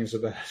cool things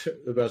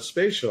about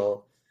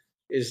spatial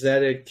is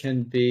that it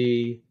can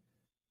be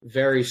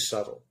very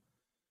subtle.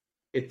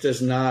 It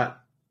doesn't have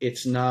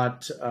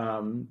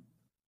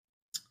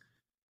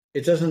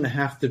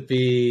to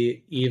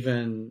be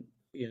even,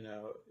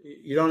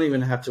 you don't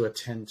even have to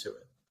attend to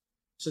it.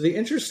 So the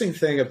interesting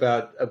thing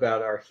about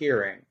our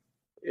hearing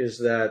is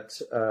that,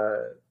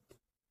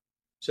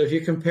 so if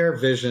you compare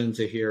vision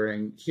to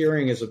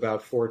hearing is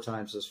about 4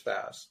 times as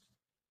fast.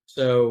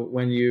 So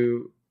when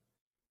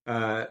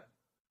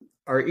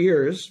our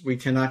ears, we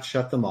cannot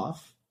shut them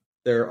off.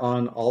 They're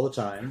on all the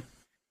time.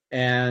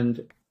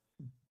 And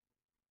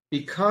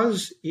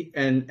because,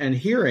 and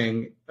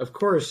hearing, of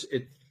course,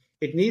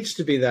 it needs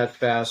to be that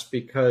fast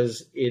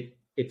because it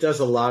does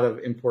a lot of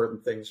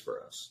important things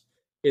for us.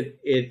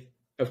 It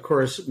of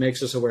course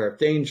makes us aware of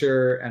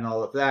danger and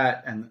all of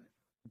that,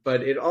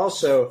 but it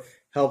also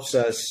helps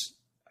us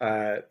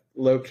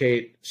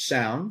locate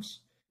sounds.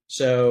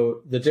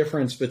 So the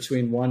difference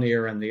between one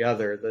ear and the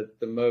other,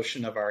 the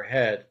motion of our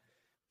head,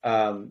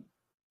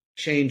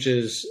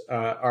 changes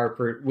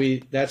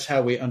that's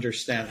how we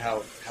understand how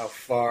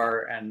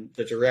far and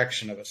the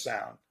direction of a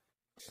sound.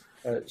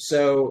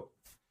 So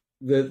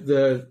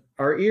the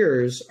our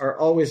ears are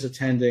always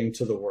attending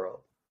to the world,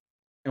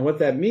 and what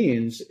that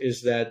means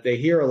is that they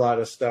hear a lot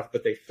of stuff,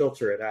 but they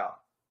filter it out.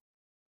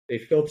 They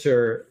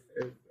filter,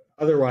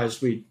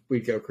 otherwise we'd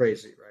go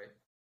crazy, right?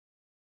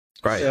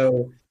 Right.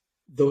 So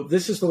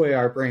this is the way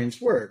our brains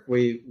work.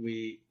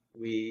 We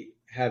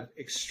have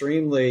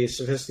extremely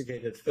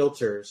sophisticated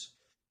filters,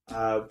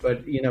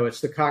 but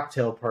it's the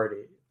cocktail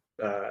party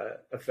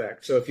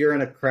effect. So if you're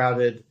in a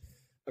crowded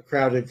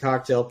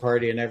cocktail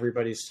party and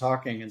everybody's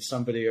talking, and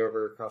somebody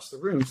over across the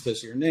room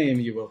says your name,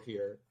 you will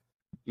hear,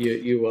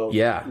 you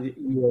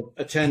will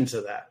attend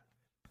to that.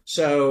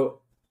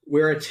 So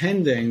we're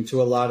attending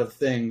to a lot of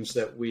things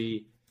that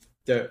we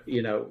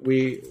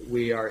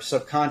are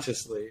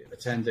subconsciously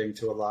attending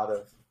to a lot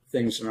of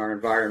things in our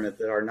environment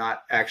that are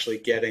not actually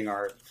getting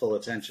our full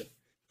attention.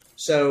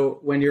 So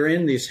when you're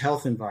in these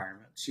health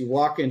environments, you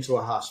walk into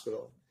a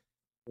hospital,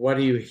 what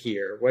do you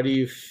hear? What do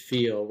you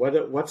feel?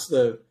 What's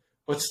the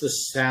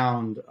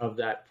sound of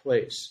that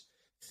place?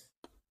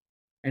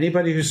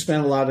 Anybody who's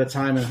spent a lot of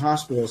time in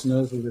hospitals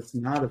knows that it's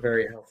not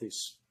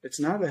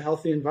a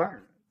healthy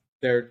environment.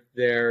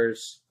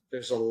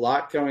 There's a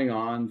lot going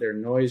on. They're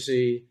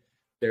noisy,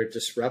 they're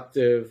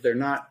disruptive, they're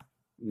not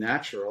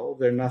natural.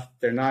 They're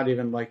not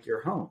even like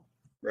your home,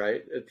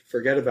 right?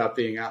 Forget about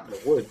being out in the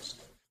woods.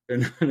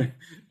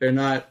 They're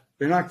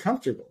not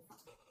comfortable.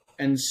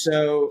 And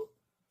so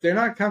they're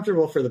not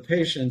comfortable for the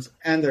patients,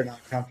 and they're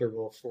not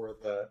comfortable for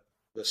the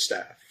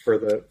staff, for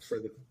the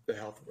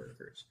health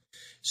workers.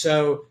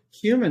 So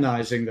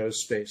humanizing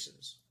those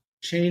spaces,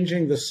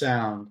 changing the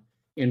sound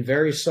in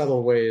very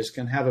subtle ways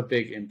can have a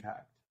big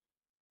impact.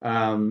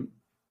 One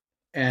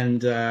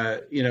of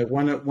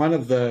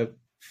the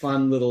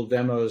fun little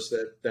demos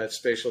that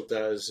Spatial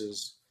does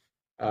is,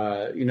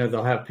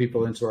 they'll have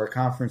people into our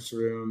conference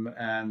room,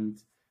 and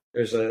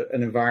there's an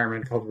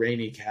environment called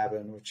Rainy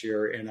Cabin, which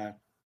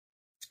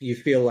you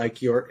feel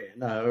like you're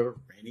in a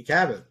rainy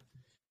cabin,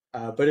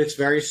 but it's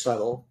very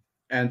subtle,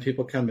 and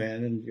people come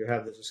in and you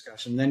have the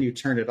discussion, then you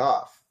turn it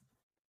off.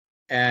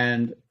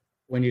 And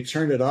when you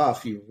turn it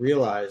off, you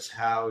realize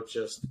how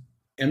just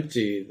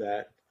empty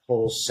that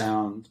whole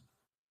sound,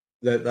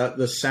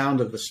 the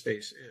sound of the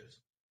space is.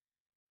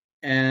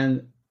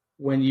 And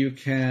when you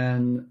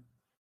can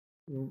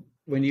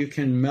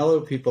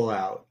mellow people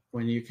out,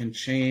 when you can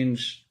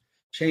change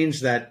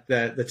that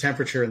the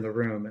temperature in the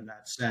room in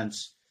that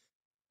sense,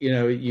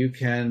 you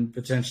can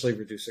potentially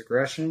reduce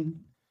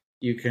aggression,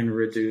 you can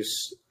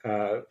reduce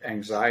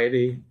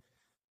anxiety,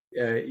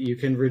 you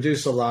can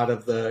reduce a lot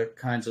of the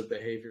kinds of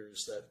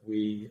behaviors that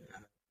we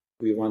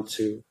want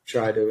to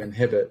try to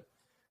inhibit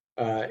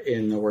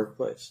in the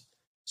workplace.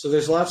 So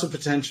there's lots of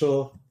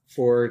potential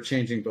for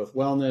changing both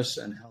wellness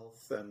and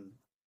health. And,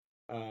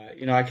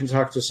 I can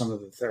talk to some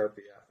of the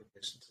therapy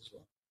applications as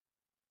well.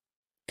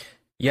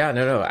 Yeah,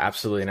 no,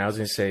 absolutely. And I was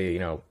going to say,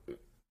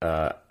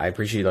 I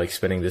appreciate like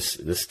spending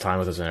this time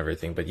with us and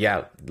everything, but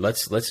yeah,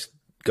 let's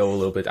go a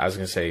little bit. I was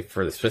going to say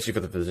especially for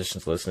the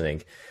physicians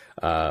listening,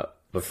 but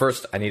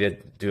first I need to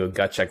do a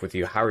gut check with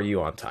you. How are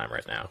you on time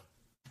right now?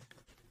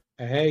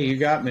 Hey, you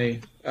got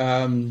me.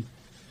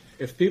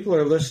 If people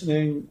are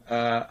listening,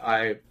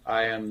 I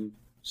am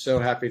so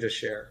happy to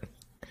share.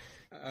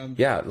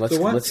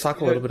 Let's talk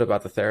a little bit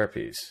about the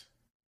therapies.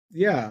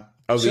 Yeah.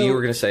 Oh, so you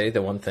were going to say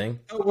the one thing?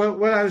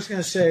 What I was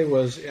going to say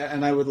was,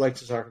 and I would like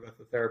to talk about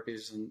the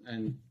therapies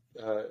and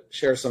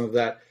share some of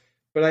that.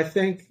 But I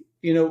think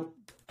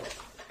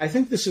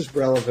this is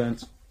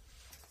relevant.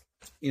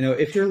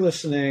 If you're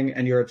listening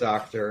and you're a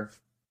doctor,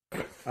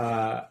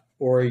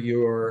 or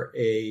you're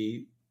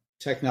a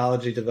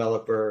technology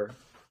developer,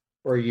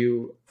 or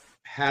you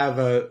have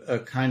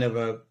a kind of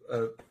a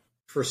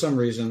for some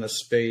reason, a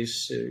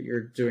space,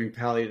 you're doing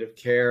palliative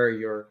care,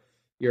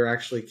 you're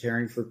actually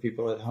caring for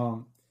people at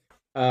home.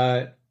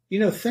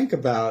 Think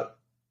about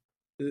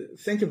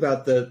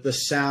the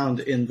sound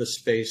in the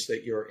space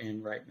that you're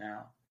in right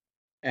now,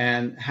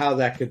 and how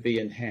that could be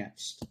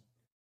enhanced,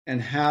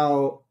 and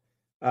how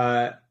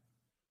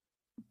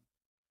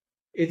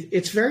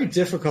it's very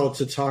difficult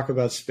to talk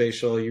about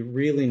spatial. You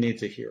really need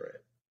to hear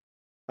it,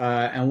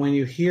 and when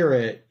you hear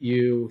it,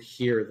 you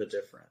hear the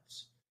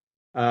difference.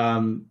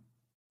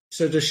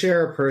 So to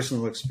share a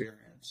personal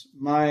experience,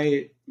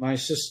 my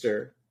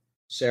sister,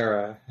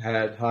 Sarah,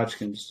 had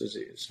Hodgkin's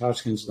disease,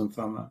 Hodgkin's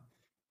lymphoma,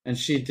 and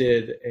she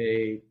did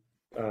a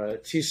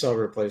T-cell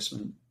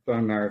replacement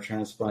bone marrow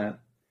transplant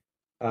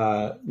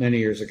many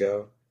years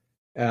ago.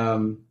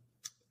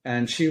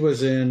 And she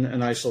was in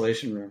an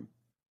isolation room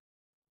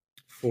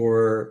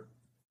for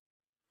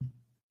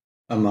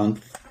a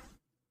month.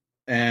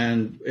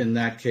 And in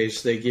that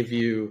case, they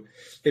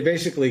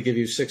basically give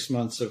you 6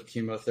 months of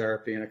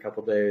chemotherapy in a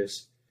couple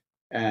days,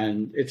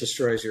 and it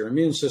destroys your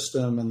immune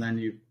system. And then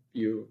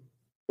you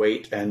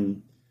wait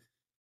and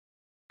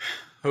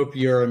hope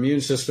your immune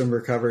system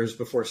recovers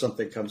before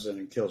something comes in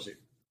and kills you.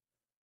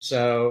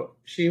 So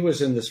she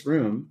was in this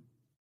room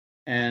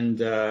and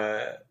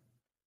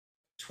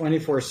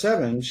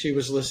 24/7 she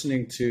was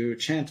listening to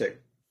chanting,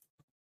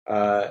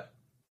 uh,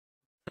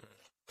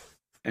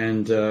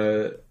 and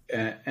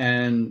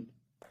and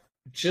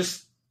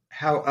just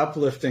how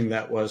uplifting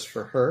that was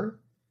for her.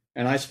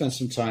 And I spent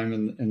some time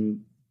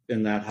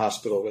in that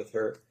hospital with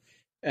her,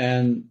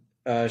 and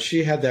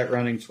she had that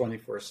running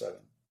 24/7.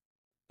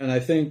 And I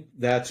think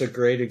that's a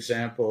great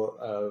example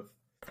of,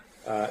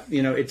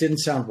 it didn't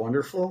sound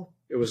wonderful.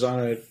 It was on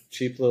a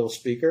cheap little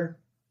speaker,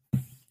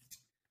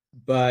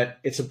 but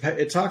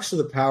it talks to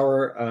the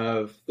power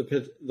of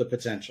the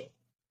potential.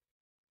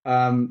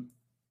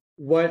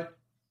 What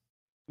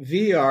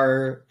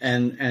VR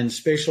and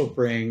spatial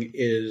bring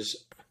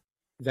is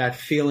that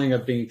feeling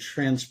of being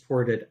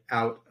transported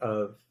out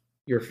of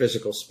your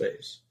physical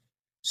space.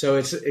 So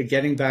it's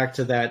getting back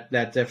to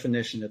that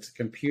definition. It's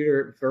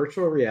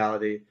virtual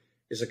reality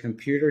is a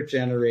computer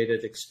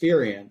generated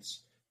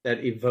experience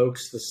that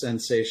evokes the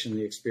sensation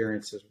the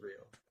experience is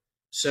real.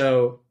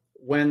 So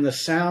when the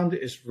sound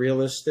is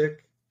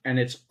realistic and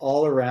it's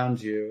all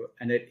around you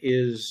and it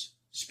is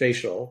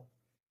spatial,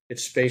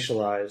 it's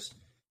spatialized,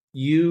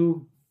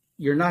 you're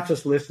not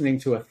just listening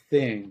to a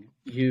thing,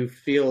 you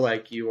feel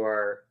like you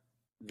are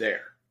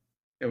there.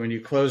 And when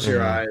you close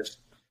your eyes,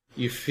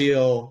 you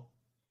feel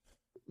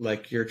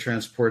like you're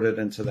transported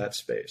into that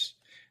space.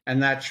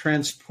 And that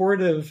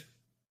transportive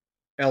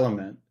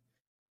element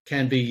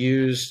can be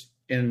used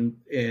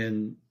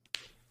in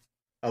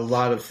a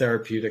lot of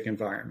therapeutic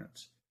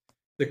environments.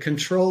 The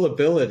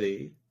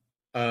controllability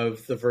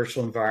of the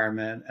virtual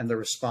environment and the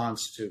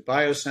response to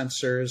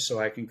biosensors, so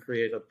I can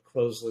create a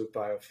closed loop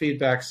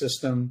biofeedback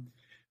system,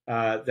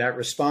 that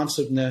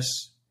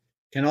responsiveness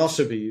can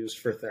also be used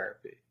for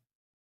therapy.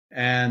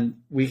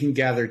 And we can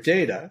gather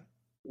data,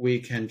 we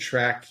can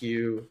track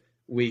you,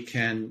 we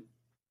can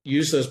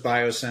use those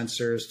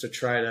biosensors to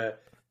try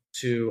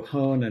to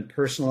hone and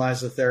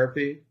personalize the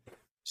therapy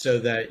so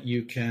that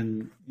you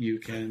can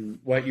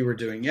what you were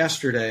doing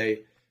yesterday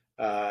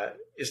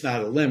is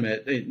not a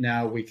limit.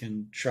 Now we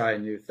can try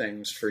new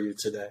things for you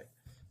today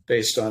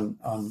based on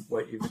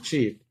what you've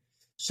achieved.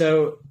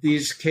 So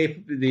these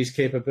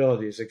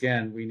capabilities,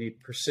 again, we need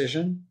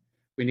precision,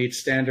 we need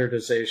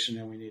standardization,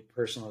 and we need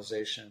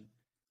personalization.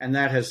 And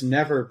that has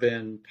never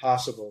been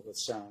possible with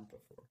sound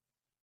before.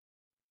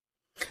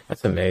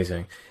 That's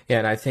amazing. Yeah,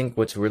 and I think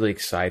what's really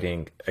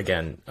exciting,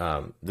 again,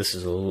 this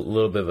is a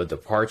little bit of a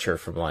departure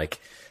from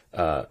like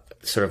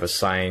sort of a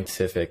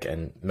scientific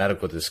and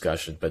medical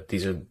discussion, but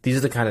these are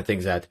the kind of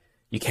things that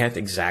you can't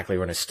exactly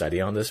run a study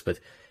on this. But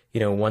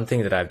one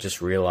thing that I've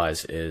just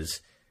realized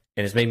is,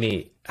 and it's made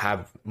me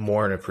have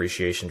more an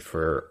appreciation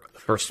for the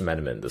First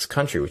Amendment in this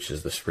country, which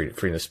is this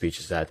freedom of speech,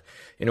 is that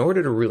in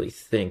order to really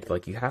think,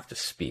 like, you have to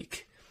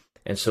speak.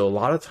 And so a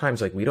lot of times,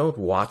 like, we don't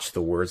watch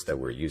the words that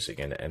we're using.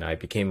 And I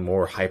became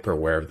more hyper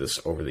aware of this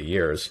over the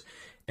years.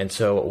 And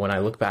so when I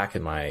look back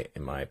in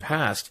my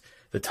past,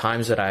 the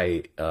times that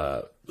I,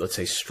 let's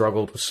say,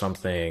 struggled with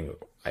something,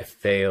 I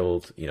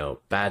failed,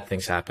 bad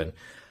things happen,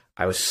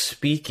 I was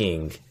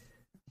speaking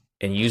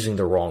and using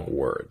the wrong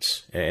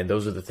words. And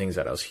those are the things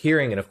that I was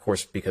hearing. And of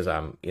course, because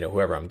I'm,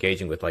 whoever I'm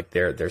engaging with, like,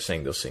 they're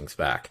saying those things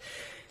back.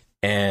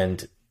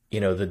 And,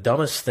 the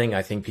dumbest thing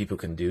I think people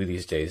can do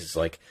these days is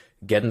like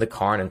get in the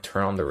car and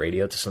turn on the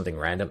radio to something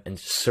random and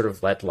just sort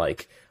of let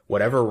like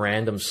whatever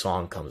random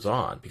song comes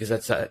on, because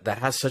that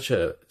has such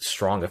a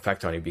strong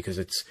effect on you, because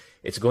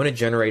it's going to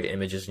generate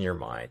images in your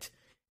mind.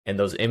 And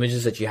those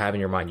images that you have in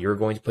your mind, you're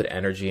going to put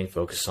energy and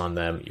focus on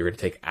them. You're going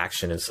to take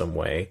action in some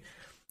way,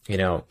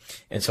 And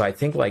so I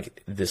think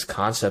like this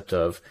concept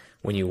of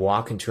when you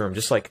walk into a room,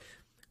 just like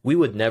we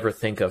would never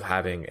think of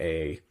having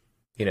a,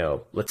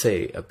 let's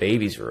say a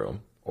baby's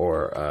room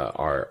or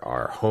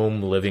our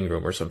home living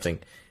room or something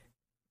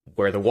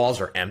where the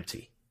walls are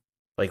empty.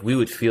 Like we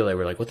would feel like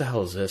we're like, what the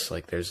hell is this?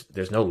 Like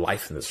there's no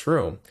life in this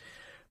room.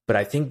 But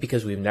I think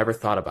because we've never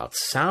thought about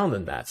sound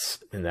in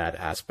that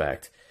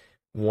aspect,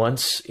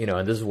 once,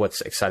 and this is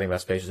what's exciting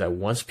about space, is that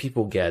once they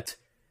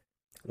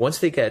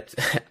get,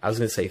 I was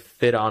going to say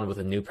fit on with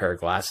a new pair of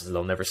glasses,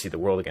 they'll never see the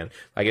world again.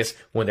 I guess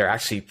when they're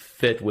actually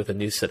fit with a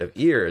new set of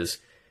ears,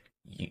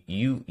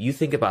 you'll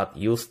think about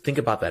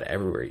that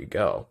everywhere you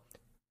go,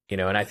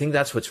 and I think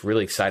that's what's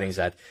really exciting is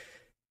that,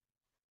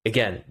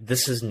 again,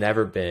 this has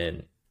never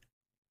been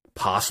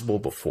possible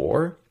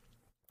before.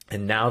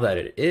 And now that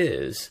it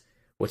is,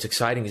 what's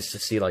exciting is to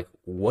see like,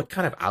 what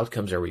kind of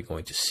outcomes are we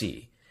going to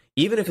see?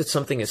 Even if it's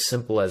something as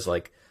simple as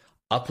like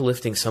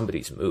uplifting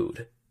somebody's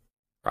mood,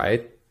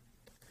 right?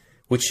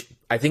 Which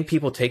I think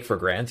people take for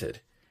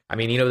granted. I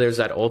mean, there's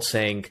that old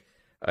saying,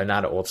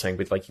 not an old saying,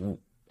 but like,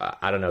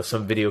 I don't know,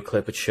 some video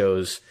clip, it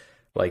shows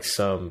like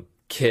some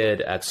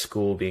kid at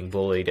school being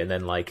bullied, and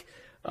then like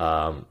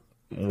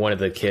one of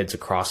the kids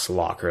across the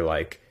locker,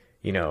 like,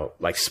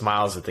 like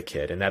smiles at the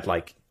kid, and that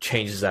like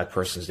changes that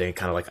person's day and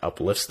kind of like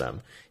uplifts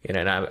them.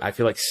 And I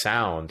feel like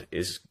sound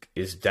is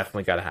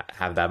definitely got to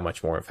have that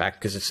much more impact,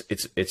 because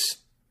it's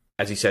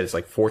as you said, it's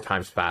like 4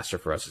 times faster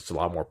for us. It's a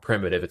lot more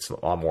primitive. It's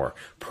a lot more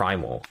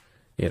primal,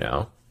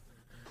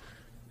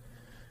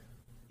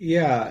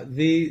 Yeah,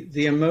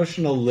 the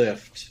emotional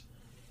lift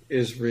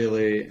is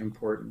really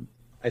important.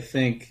 I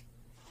think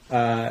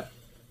uh,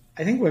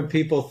 I think when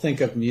people think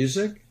of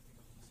music,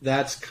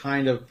 that's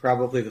kind of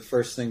probably the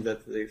first thing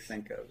that they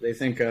think of. They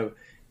think of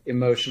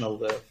emotional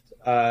lift.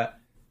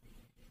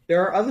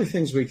 There are other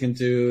things we can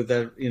do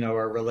that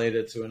are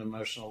related to an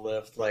emotional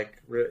lift, like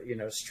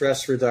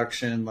stress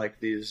reduction, like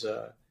these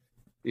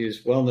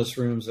wellness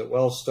rooms at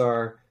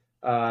Wellstar,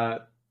 uh,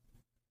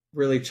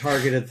 really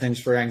targeted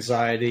things for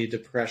anxiety,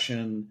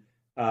 depression,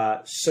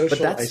 But social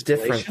that's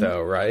different isolation.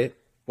 though, right?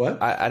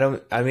 What? I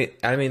don't. I mean,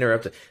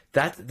 interrupt.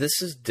 That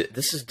this is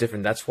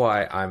different. That's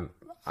why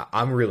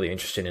I'm really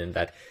interested in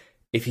that.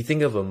 If you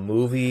think of a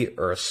movie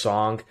or a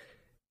song,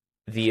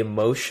 the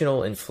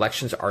emotional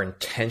inflections are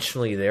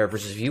intentionally there.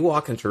 Versus if you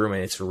walk into a room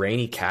and it's a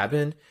rainy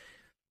cabin,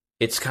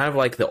 it's kind of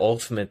like the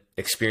ultimate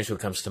experience when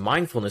it comes to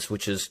mindfulness,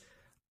 which is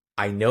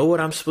I know what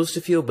I'm supposed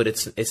to feel, but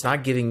it's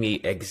not giving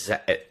me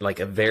like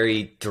a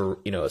very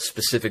a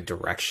specific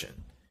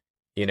direction.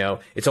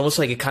 It's almost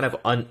like it kind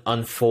of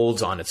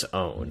unfolds on its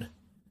own.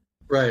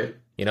 Right.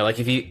 Like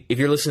if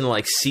you're listening to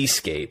like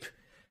Seascape,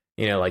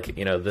 like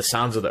the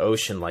sounds of the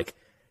ocean, like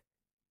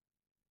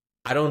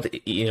I don't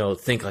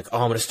think like,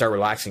 oh, I'm going to start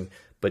relaxing,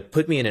 but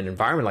put me in an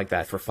environment like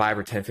that for 5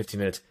 or 10, 15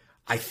 minutes,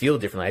 I feel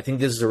differently. I think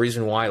this is the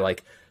reason why,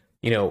 like,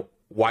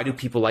 why do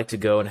people like to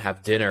go and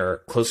have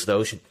dinner close to the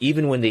ocean,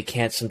 even when they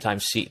can't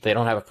sometimes see, they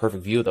don't have a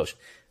perfect view of the ocean.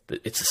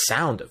 It's the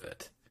sound of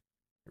it,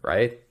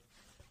 right?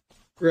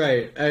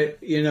 Right.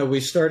 We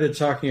started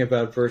talking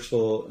about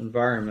virtual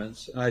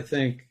environments, and I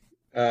think,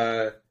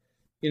 a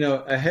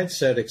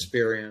headset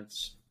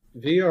experience,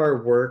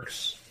 VR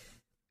works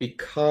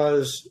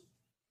because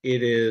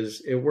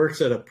it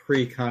works at a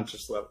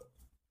pre-conscious level.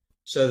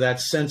 So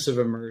that sense of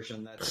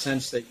immersion, that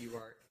sense that you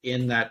are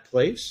in that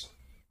place,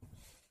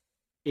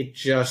 it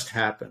just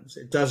happens.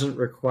 It doesn't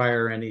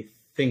require any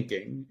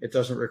thinking. It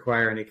doesn't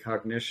require any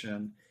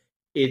cognition.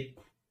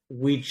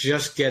 We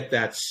just get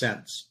that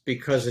sense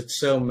because it's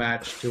so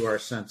matched to our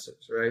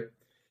senses, right?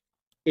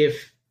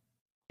 If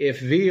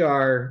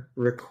VR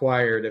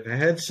required, if a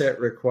headset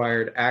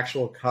required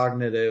actual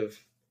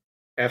cognitive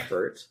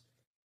effort,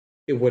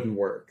 it wouldn't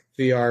work.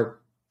 VR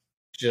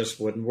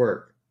just wouldn't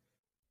work.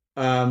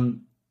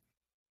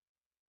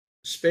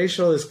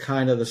 Spatial is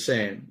kind of the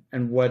same.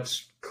 And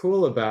what's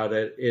cool about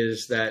it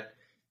is that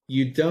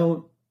it's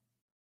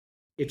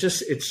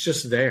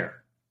just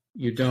there.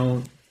 You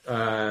don't,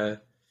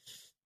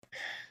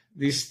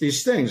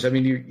 these things, I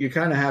mean, you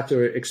kind of have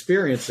to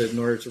experience it in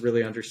order to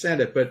really understand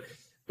it. But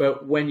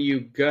when you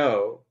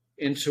go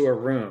into a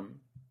room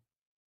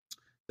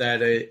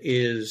that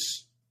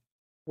is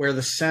where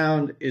the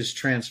sound is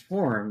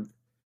transformed,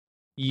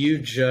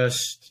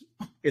 it's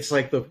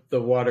like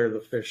the water the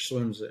fish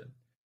swims in.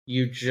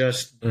 You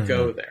just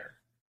go there.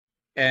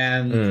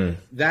 And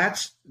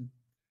that's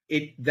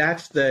it.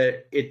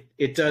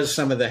 It does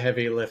some of the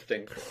heavy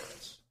lifting for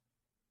us.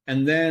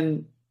 And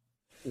then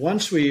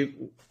once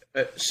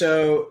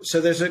so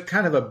there's a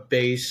kind of a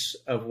base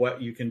of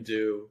what you can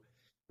do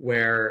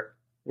where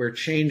we're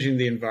changing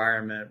the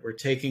environment. We're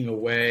taking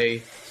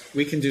away,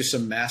 we can do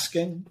some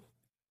masking.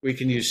 We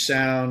can use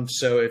sound.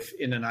 So if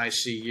in an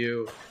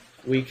ICU,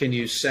 we can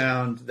use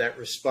sound that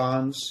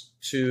responds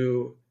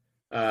to,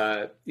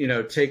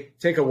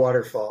 take a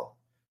waterfall.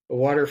 A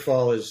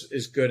waterfall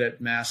is good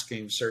at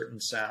masking certain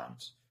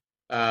sounds.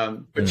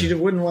 But you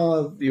wouldn't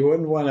want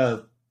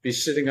to be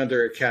sitting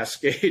under a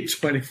cascade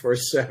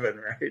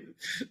 24/7, right?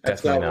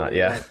 That's Definitely not.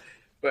 Yeah.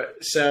 But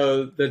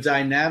so the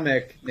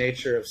dynamic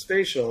nature of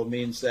spatial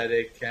means that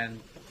it can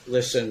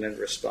listen and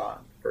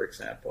respond, for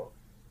example.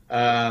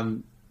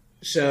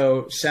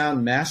 So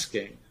sound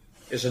masking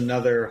is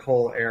another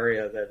whole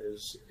area that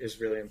is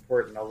really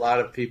important. A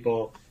lot of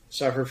people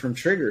suffer from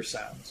trigger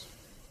sounds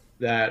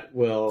that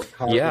will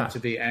cause them to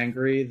be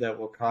angry, that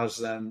will cause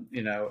them,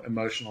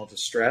 emotional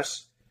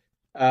distress.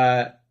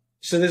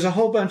 So there's a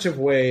whole bunch of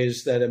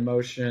ways that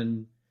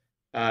emotion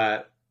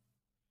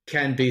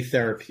can be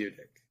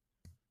therapeutic.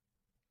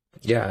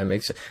 Yeah, it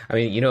makes sense. I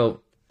mean,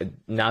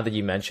 now that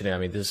you mention it, I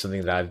mean, this is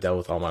something that I've dealt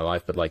with all my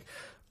life, but like,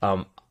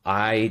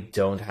 I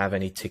don't have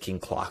any ticking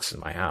clocks in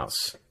my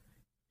house.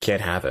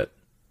 Can't have it.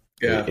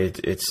 Yeah.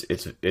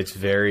 It's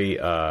very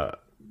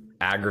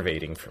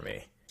aggravating for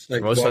me.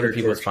 Like for most other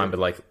people, torture. it's fine, but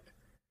like,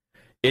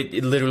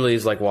 it literally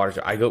is like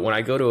water. When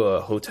I go to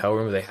a hotel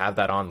room, they have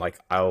that on. Like,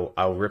 I'll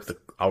rip the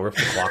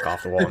clock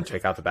off the wall and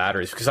take out the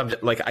batteries because I'm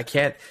just, like, I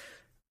can't,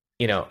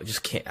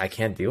 I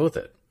can't deal with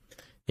it.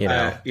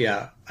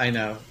 Yeah, I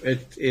know.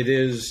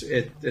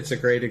 It's a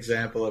great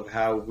example of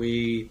how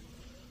we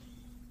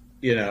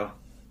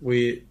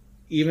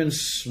even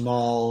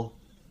small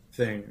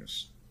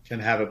things can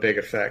have a big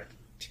effect.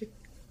 Tick,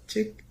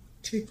 tick,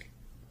 tick.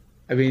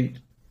 I mean,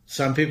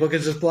 some people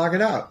can just block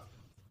it out,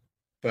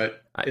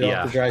 but it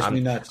often drives me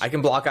nuts. I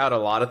can block out a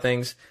lot of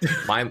things.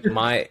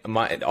 My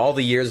all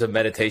the years of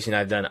meditation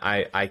I've done,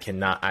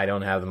 I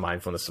don't have the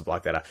mindfulness to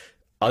block that out.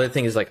 Other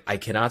thing is, like, I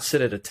cannot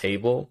sit at a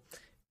table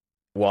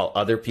while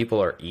other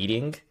people are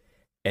eating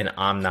and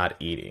I'm not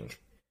eating,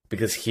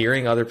 because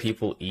hearing other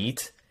people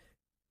eat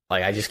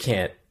Like I just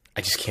can't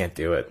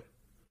do it.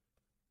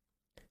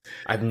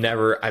 I've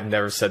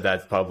never said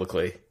that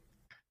publicly.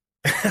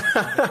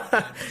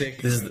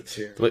 Thinking This notes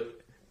here. what,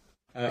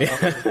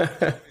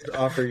 I'll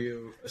offer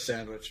you a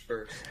sandwich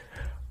first.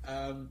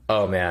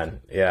 oh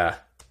man, yeah.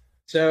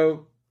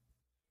 So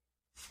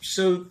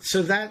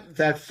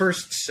that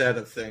first set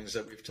of things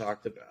that we've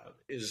talked about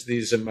is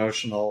these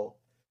emotional.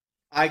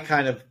 I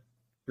kind of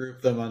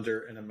group them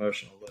under an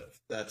emotional lift.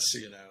 That's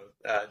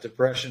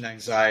depression,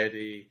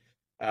 anxiety,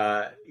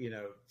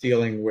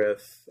 dealing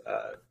with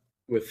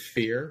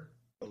fear.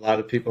 A lot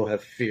of people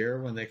have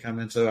fear when they come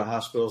into a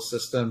hospital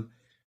system.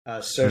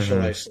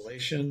 Social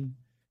isolation.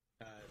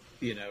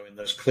 In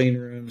those clean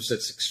rooms,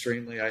 it's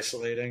extremely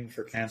isolating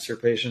for cancer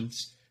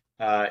patients.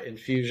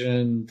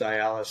 Infusion,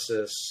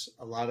 dialysis,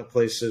 a lot of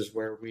places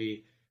where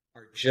we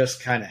are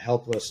just kind of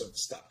helpless and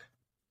stuck.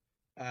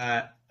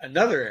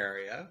 Another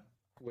area,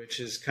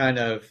 which is kind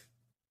of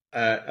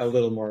a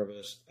little more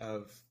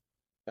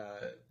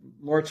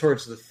more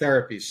towards the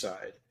therapy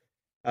side.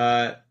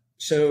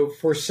 So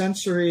for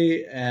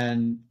sensory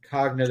and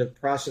cognitive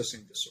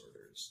processing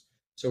disorders,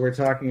 so we're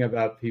talking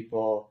about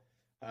people,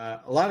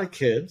 a lot of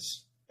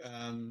kids,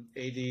 ADD,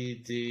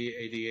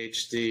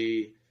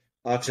 ADHD,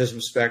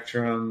 autism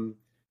spectrum,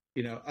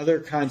 other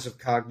kinds of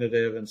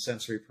cognitive and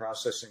sensory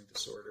processing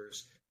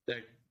disorders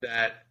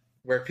that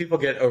where people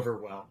get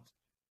overwhelmed.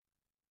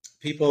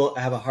 People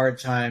have a hard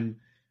time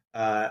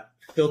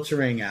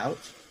filtering out.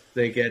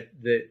 They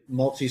get the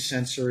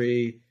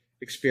multisensory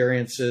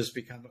experiences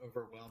become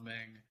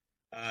overwhelming.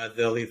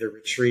 They'll either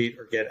retreat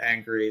or get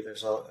angry.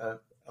 There's a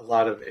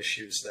lot of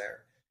issues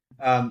there.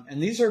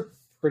 And these are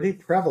pretty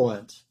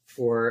prevalent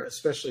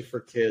especially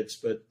for kids,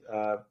 but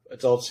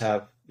adults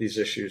have these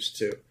issues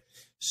too.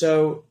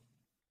 So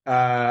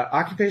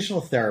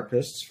occupational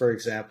therapists, for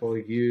example,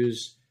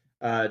 use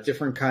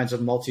different kinds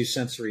of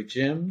multisensory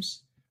gyms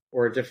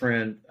or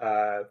different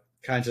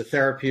kinds of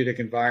therapeutic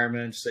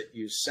environments that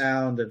use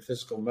sound and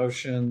physical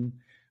motion,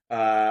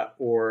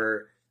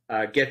 or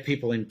get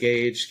people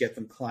engaged, get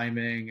them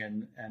climbing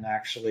and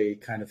actually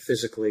kind of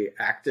physically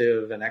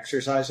active and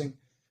exercising.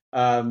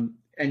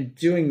 And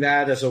doing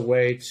that as a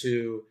way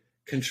to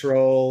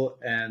control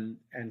and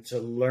to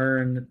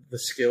learn the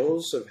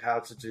skills of how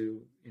to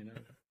do,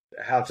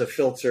 how to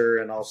filter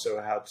and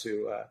also how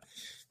to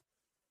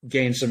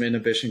gain some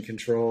inhibition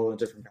control and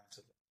different kinds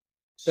of things.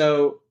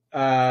 So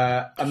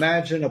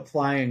imagine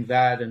applying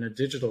that in a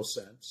digital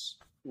sense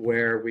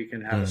where we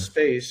can have a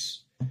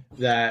space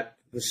that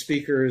the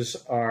speakers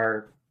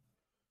are,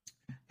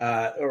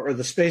 or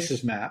the space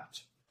is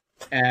mapped,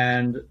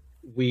 and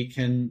we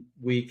can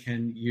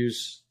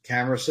use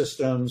camera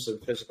systems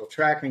and physical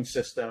tracking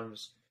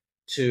systems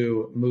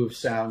to move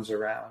sounds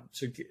around,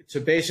 to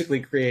basically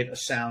create a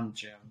sound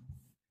gym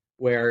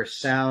where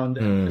sound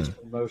and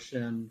physical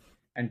motion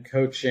and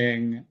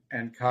coaching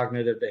and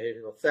cognitive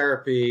behavioral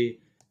therapy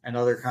and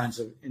other kinds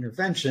of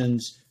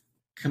interventions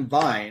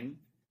combine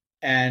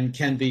and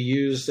can be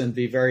used and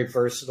be very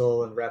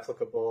versatile and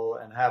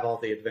replicable and have all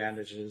the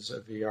advantages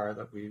of VR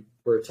that we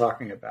were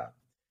talking about.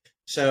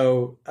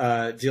 So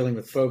dealing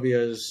with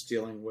phobias,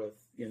 dealing with,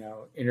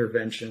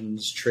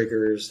 interventions,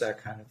 triggers,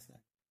 that kind of thing.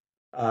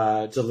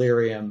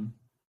 Delirium,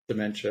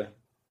 dementia,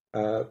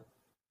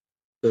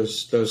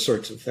 those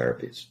sorts of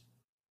therapies.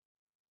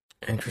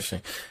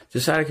 Interesting.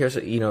 Just out of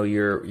curiosity,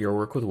 your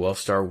work with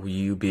Wellstar, will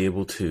you be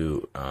able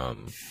to,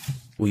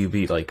 will you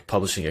be like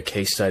publishing a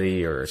case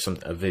study or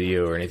a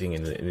video or anything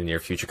in the near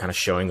future, kind of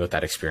showing what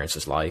that experience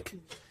is like?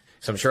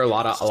 So I'm sure a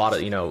lot of,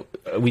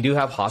 we do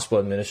have hospital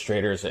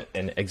administrators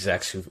and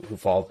execs who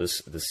follow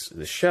this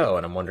show,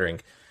 and I'm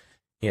wondering,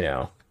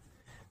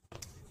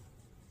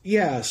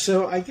 Yeah,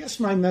 so I guess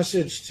my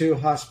message to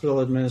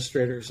hospital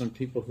administrators and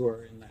people who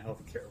are in the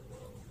healthcare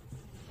world,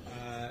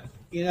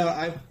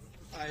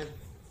 I've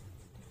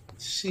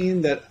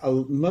seen that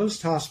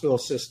most hospital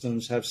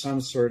systems have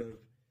some sort of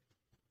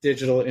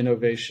digital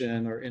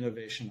innovation or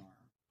innovation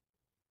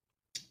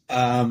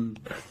arm.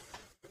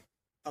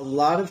 A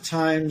lot of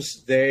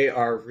times they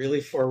are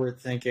really forward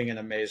thinking and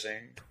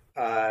amazing.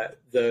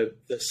 The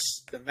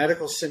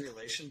medical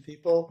simulation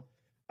people,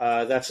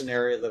 that's an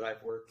area that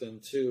I've worked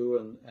in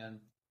too, and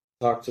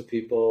talked to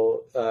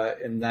people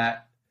in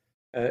that,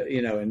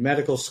 in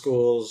medical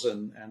schools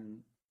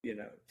and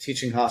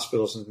teaching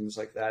hospitals and things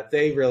like that.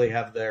 They really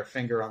have their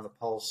finger on the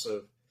pulse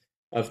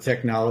of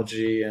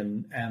technology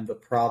and the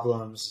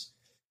problems.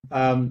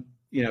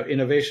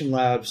 Innovation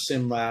labs,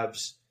 sim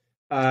labs,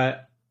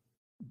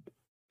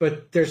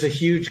 but there's a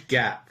huge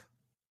gap.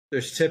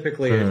 There's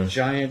typically a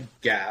giant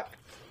gap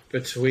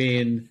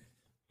between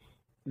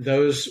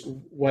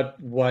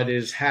what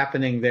is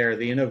happening there,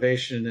 the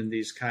innovation in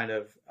these kind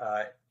of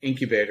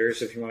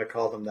incubators, if you want to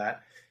call them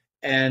that,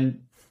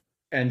 and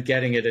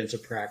getting it into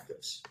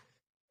practice.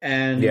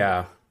 And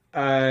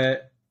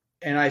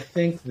and I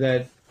think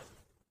that,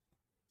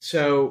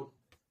 so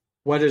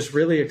what is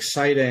really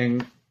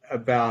exciting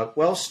about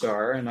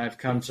Wellstar, and I've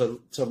come to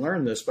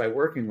learn this by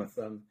working with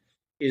them,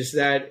 is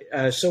that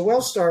so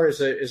Wellstar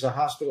is a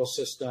hospital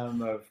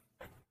system of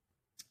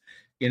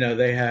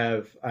They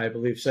have, I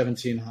believe,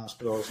 17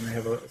 hospitals, and they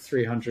have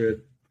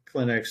 300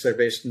 clinics. They're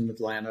based in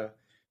Atlanta.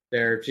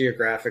 They're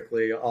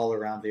geographically all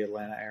around the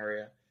Atlanta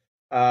area.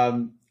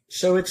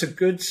 So it's a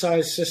good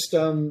sized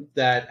system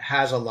that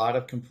has a lot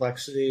of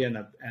complexity and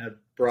a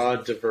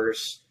broad,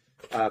 diverse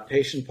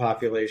patient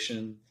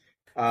population.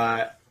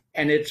 And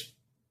it's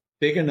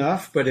big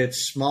enough, but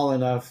it's small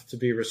enough to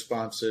be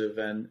responsive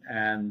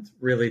and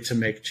really to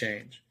make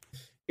change.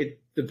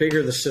 The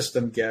bigger the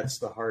system gets,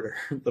 the harder,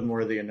 the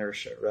more the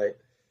inertia, right?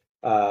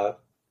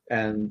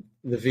 And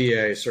the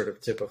VA sort of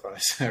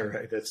typifies that,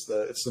 right? It's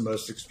the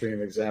most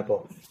extreme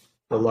example,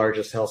 the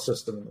largest health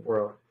system in the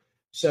world.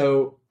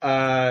 So,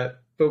 but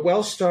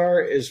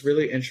Wellstar is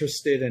really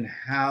interested in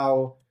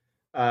how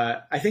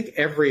I think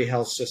every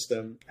health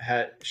system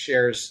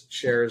shares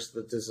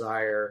the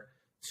desire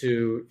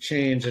to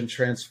change and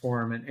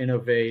transform and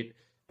innovate,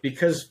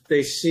 because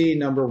they see,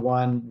 number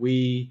one,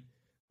 we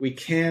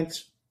can't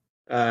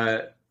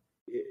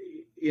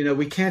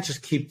we can't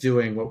just keep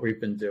doing what we've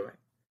been doing.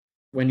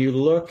 When you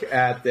look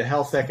at the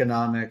health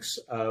economics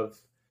of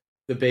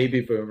the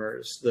baby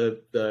boomers,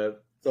 the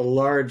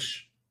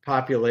large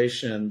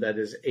population that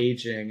is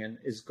aging and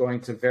is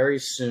going to very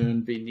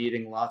soon be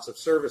needing lots of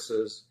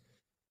services.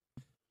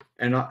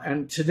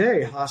 And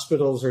today,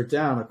 hospitals are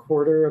down. A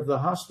quarter of the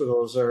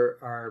hospitals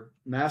are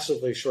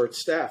massively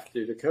short-staffed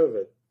due to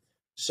COVID.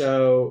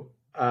 So,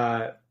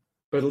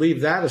 but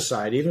leave that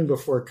aside. Even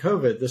before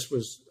COVID, this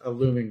was a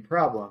looming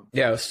problem.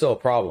 Yeah, it was still a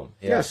problem.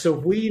 Yeah, so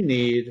we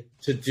need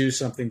to do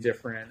something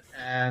different.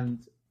 And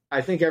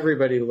I think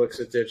everybody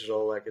looks at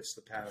digital like it's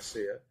the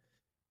panacea.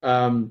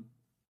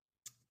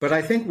 But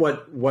I think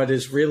what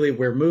is really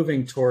we're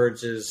moving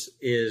towards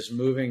is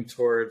moving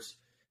towards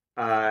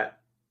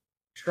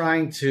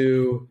trying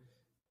to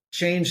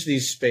change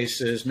these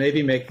spaces,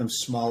 maybe make them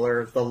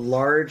smaller. The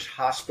large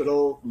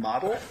hospital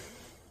model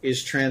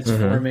is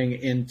transforming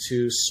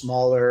into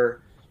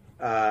smaller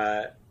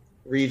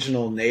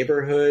regional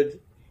neighborhood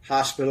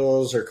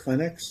hospitals or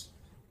clinics.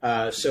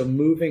 So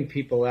moving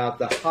people out,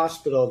 the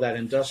hospital, that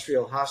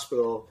industrial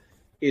hospital,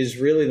 is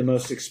really the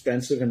most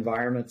expensive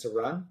environment to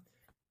run.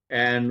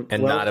 And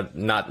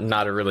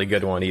not a really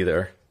good one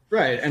either.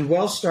 Right. And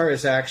Wellstar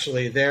is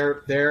actually,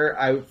 they're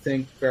I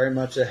think, very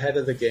much ahead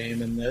of the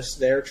game in this.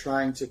 They're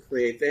trying to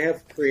they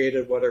have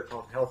created what are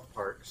called health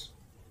parks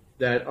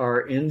that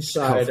are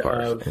inside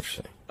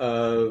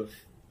of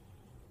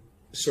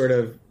sort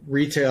of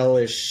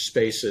retail-ish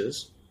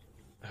spaces,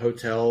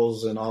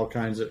 hotels and all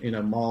kinds of,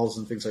 malls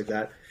and things like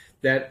that,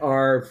 that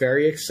are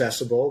very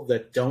accessible,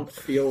 that don't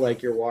feel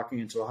like you're walking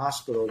into a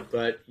hospital,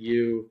 but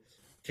you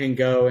can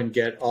go and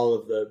get all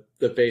of the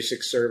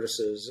basic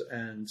services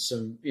and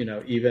some,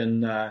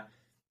 even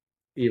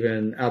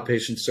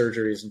outpatient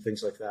surgeries and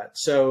things like that.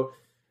 So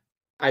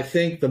I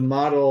think the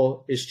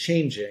model is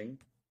changing.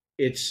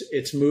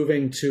 It's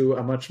moving to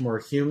a much more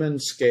human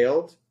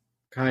scaled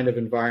kind of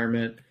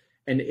environment.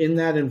 And in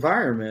that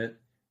environment,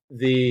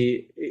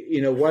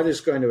 what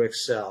is going to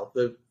excel?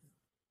 The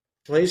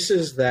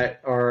places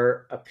that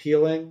are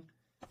appealing,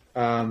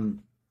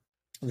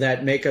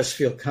 that make us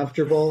feel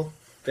comfortable,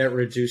 that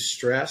reduce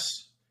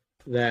stress,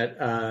 that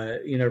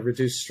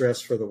reduce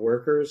stress for the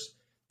workers.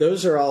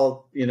 Those are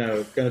all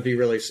going to be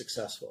really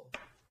successful.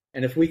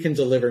 And if we can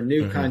deliver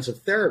new kinds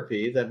of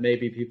therapy that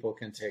maybe people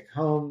can take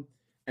home,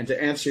 and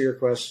to answer your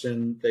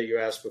question that you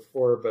asked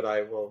before, but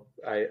I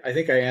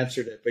think I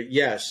answered it. But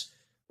yes,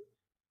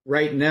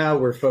 right now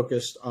we're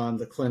focused on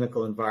the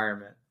clinical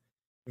environment.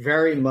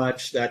 Very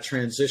much that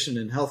transition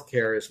in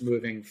healthcare is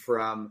moving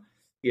from,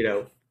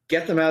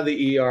 get them out of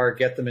the ER,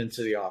 get them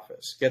into the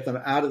office, get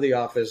them out of the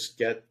office,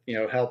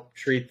 help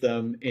treat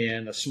them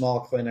in a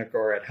small clinic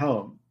or at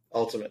home,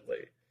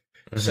 ultimately.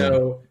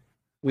 So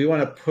we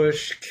want to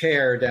push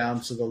care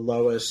down to the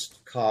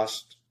lowest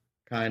cost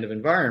kind of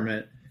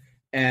environment.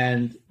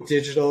 And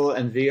digital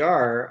and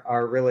VR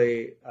are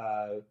really,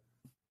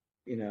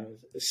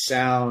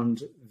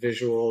 sound,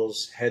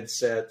 visuals,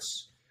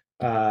 headsets,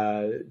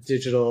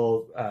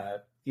 digital,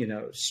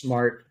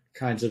 smart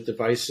kinds of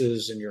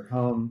devices in your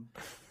home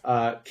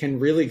can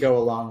really go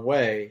a long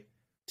way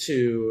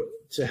to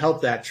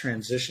help that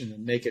transition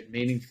and make it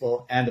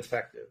meaningful and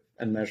effective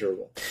and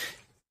measurable.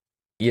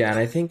 Yeah, and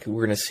I think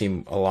we're going to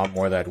see a lot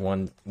more of that.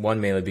 One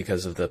mainly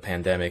because of the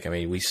pandemic. I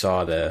mean, we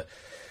saw the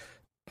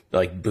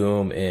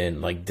boom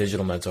in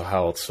digital mental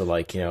health.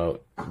 So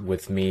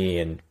with me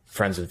and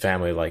friends and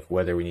family,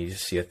 whether we need to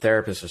see a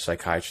therapist or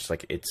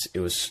psychiatrist,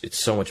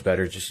 it's so much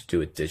better just to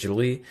do it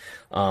digitally.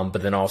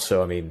 But then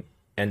also,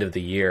 end of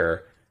the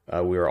year,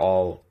 we were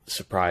all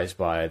surprised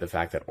by the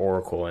fact that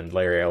Oracle and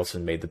Larry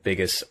Ellison made the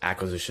biggest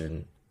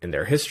acquisition in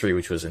their history,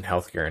 which was in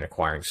healthcare and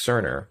acquiring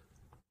Cerner.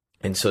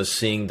 And so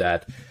seeing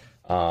that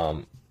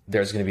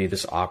there's going to be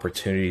this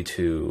opportunity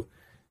to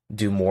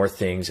do more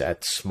things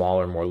at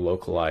smaller, more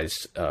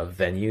localized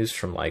venues,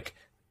 from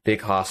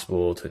big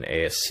hospital to an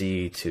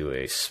ASC to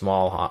a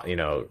small,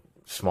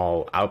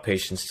 small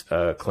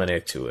outpatient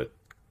clinic to an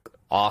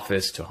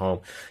office to home.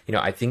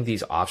 I think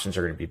these options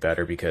are going to be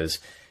better because,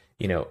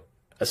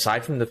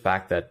 aside from the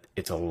fact that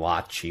it's a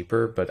lot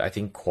cheaper, but I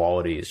think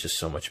quality is just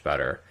so much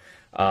better.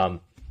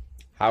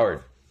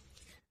 Howard,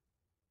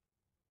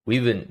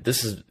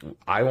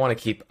 I want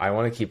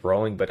to keep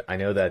rolling, but I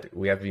know that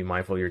we have to be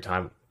mindful of your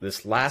time.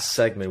 This last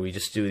segment, we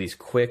just do these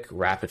quick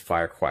rapid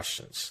fire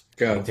questions.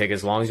 Go. You can take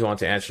as long as you want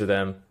to answer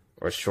them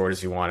or as short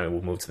as you want, and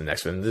we'll move to the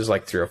next one. There's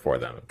like 3 or 4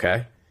 of them.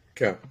 Okay.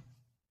 Go.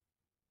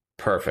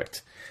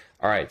 Perfect.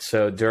 All right.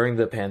 So during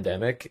the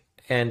pandemic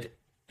and,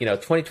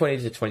 2020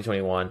 to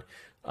 2021,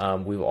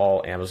 we've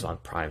all Amazon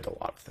primed a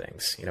lot of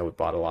things. We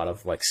bought a lot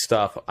of like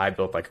stuff. I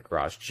built like a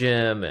garage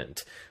gym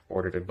and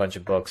ordered a bunch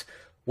of books.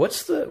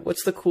 What's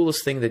the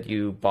coolest thing that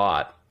you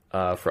bought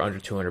for under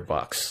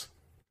 $200?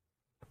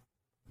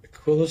 The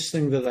coolest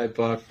thing that I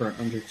bought for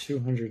under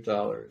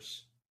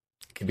 $200.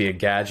 It could be a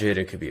gadget.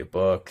 It could be a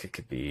book. It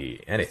could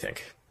be anything.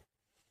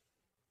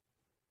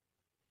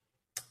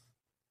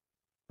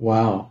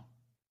 Wow.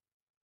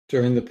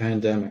 During the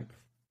pandemic.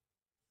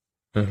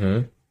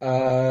 Mm-hmm.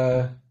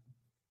 I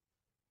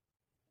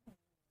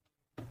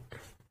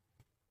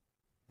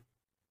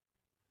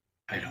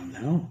don't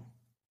know.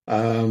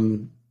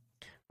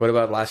 What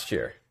about last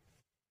year?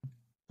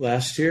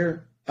 Last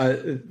year,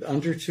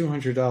 under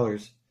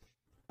 $200.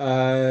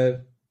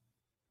 I'm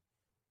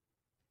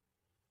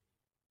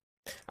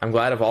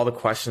glad of all the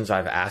questions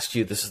I've asked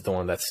you, this is the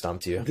one that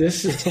stumped you.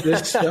 This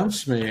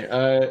stumps me.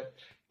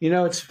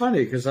 It's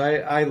funny because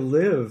I've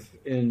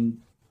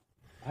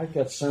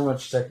got so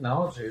much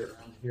technology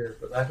around here,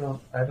 but I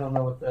don't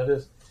know what that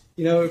is.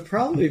 It would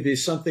probably be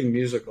something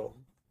musical.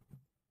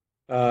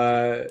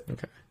 Okay.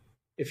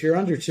 If you're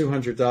under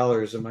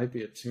 $200, it might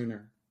be a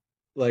tuner.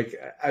 Like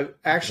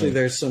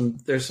there's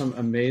some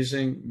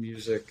amazing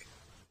music.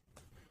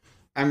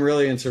 I'm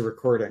really into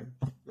recording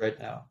right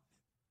now,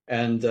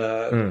 and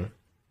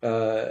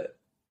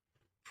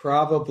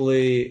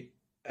probably,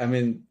 I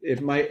mean,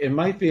 it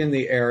might be in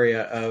the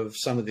area of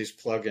some of these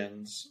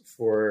plugins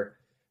for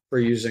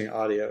using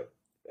audio,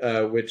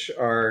 which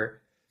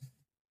are,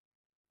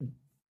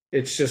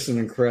 it's just an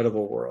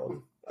incredible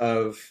world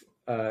of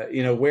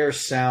where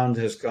sound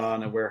has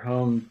gone and where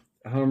home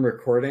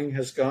recording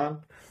has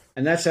gone.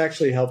 And that's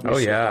actually helped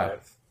me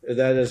survive. Yeah.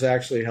 That has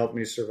actually helped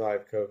me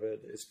survive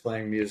COVID, is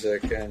playing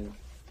music and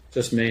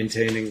just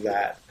maintaining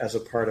that as a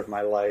part of my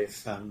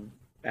life and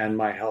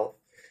my health.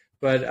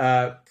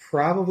 But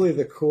probably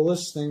the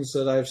coolest things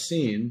that I've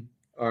seen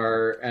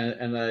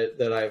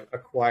that I've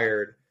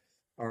acquired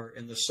are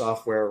in the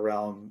software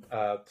realm,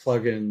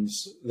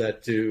 plugins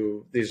that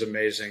do these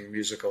amazing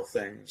musical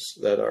things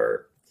that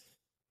are,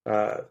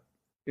 a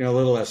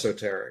little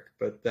esoteric,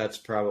 but that's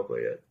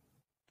probably it.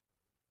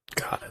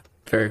 Got it.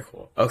 Very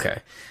cool.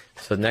 Okay.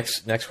 So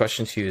next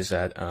question to you is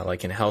that,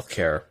 like in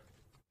healthcare,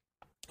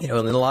 in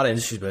a lot of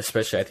industries, but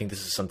especially I think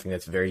this is something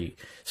that's very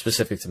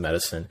specific to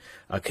medicine.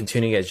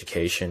 Continuing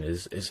education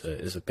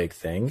is a big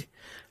thing.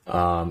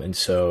 And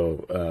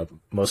so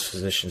most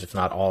physicians, if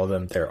not all of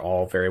them, they're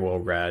all very well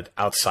read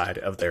outside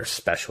of their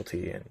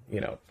specialty and,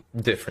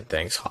 different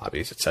things,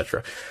 hobbies,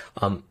 etc.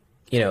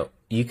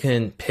 You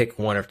can pick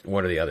one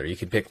or the other. You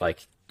can pick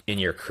like in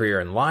your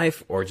career and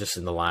life or just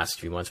in the last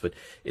few months, but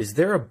is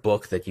there a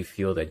book that you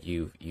feel that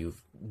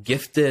you've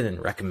gifted and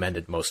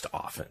recommended most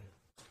often?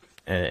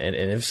 And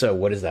if so,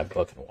 what is that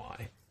book and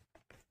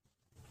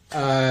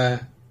why?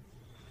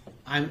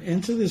 I'm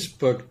into this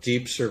book,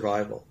 Deep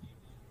Survival,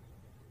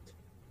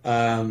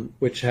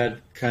 which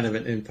had kind of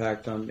an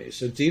impact on me.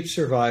 So Deep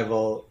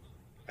Survival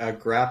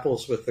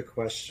grapples with the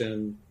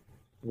question,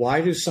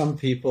 why do some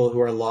people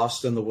who are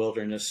lost in the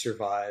wilderness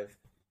survive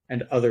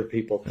and other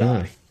people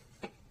die?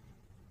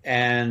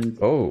 And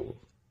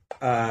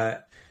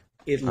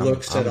it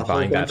looks at a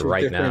whole bunch of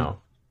different...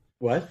 now.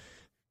 What?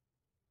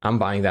 I'm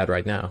buying that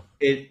right now.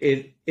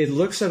 It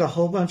looks at a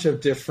whole bunch of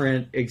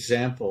different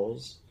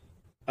examples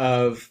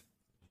of,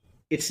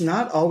 it's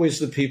not always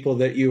the people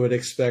that you would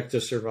expect to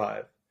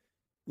survive.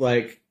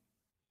 Like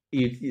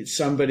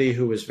somebody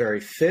who is very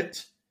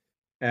fit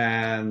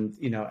and,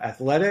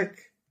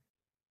 athletic,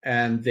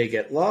 and they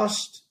get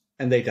lost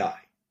and they die.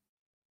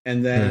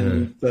 And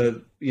then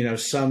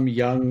some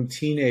young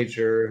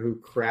teenager who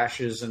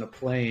crashes in a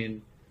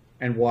plane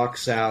and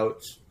walks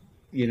out,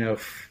 an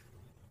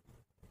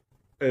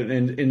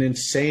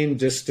insane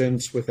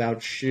distance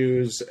without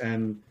shoes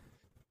and,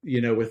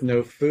 with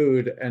no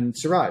food and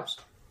survives.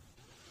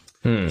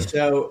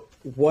 So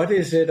what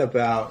is it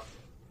about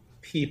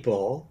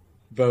people,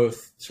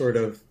 both sort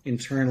of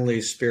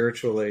internally,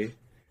 spiritually,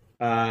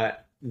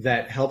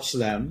 that helps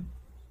them,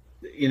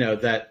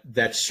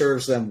 that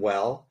serves them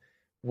well?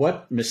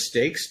 What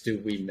mistakes do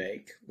we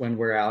make when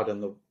we're out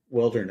in the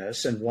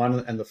wilderness? And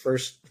the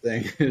first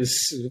thing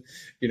is,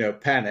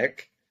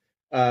 panic.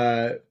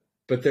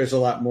 But there's a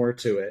lot more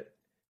to it.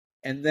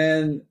 And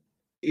then,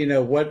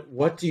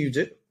 what do you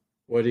do?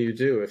 What do you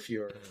do if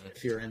you're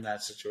in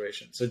that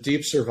situation? So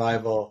Deep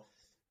Survival,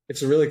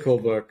 it's a really cool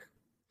book.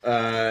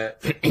 And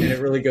it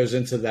really goes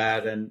into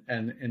that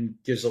and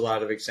gives a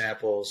lot of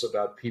examples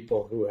about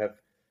people who have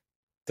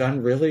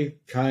done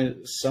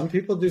some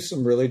people do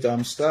some really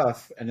dumb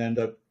stuff and end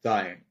up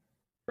dying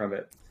from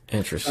it. Some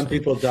Interesting.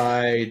 people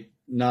die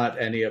not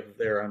any of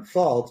their own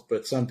fault,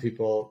 but some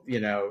people,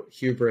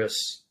 hubris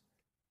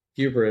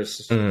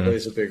Mm.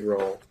 plays a big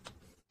role.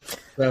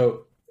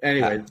 So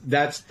anyway,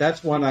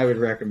 that's one I would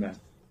recommend.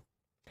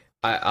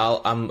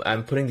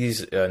 I'm putting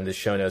these in the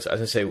show notes. I was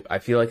gonna say I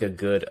feel like a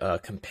good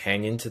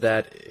companion to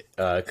that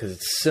because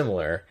it's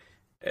similar,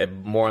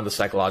 more on the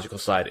psychological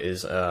side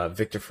is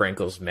Viktor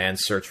Frankl's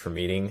Man's Search for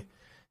Meaning.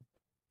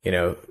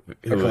 A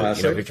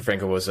classic. Viktor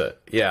Frankl was a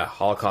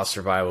Holocaust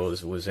survival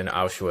was in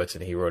Auschwitz,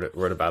 and he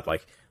wrote about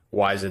like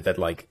why is it that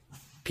like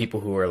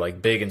people who are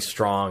like big and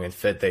strong and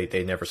fit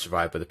they never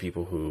survive, but the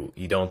people who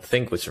you don't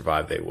think would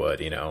survive they would,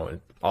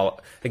 and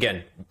all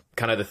again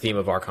kind of the theme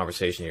of our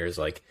conversation here is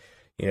like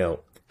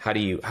how do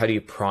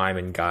you prime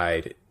and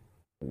guide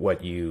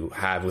what you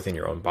have within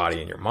your own body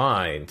and your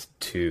mind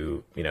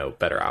to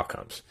better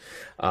outcomes.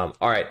 All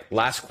right,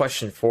 last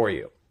question for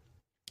you.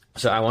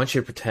 So I want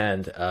you to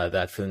pretend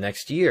that for the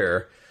next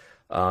year,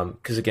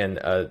 because again,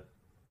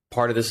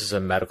 part of this is a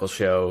medical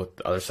show,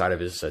 the other side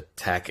of it is a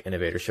tech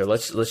innovator show.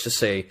 Let's just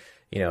say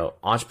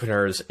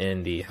entrepreneurs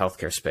in the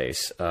healthcare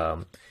space,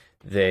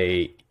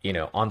 they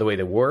on the way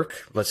to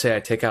work. Let's say I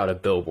take out a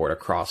billboard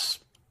across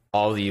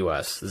all the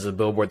U.S. This is a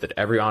billboard that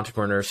every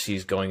entrepreneur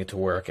sees going into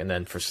work, and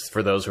then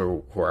for those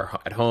who are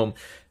at home,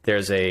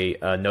 there's a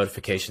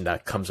notification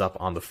that comes up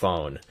on the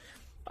phone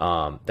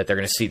that they're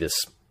going to see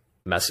this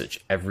message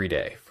every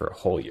day for a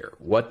whole year.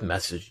 What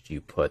message do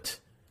you put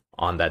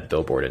on that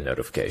billboard and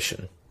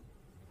notification?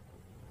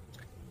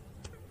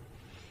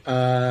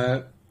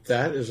 That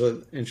is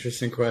an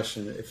interesting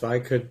question. If I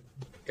could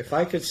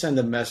send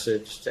a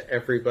message to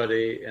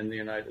everybody in the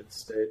United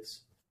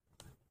States,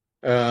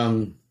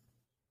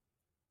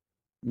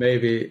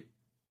 maybe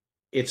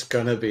it's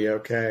gonna be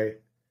okay.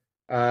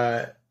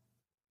 I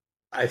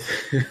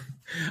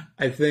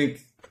I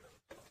think.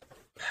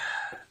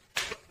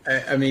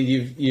 I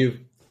mean, you've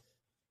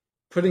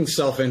putting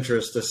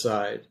self-interest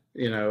aside,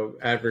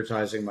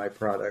 advertising my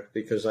product,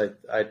 because I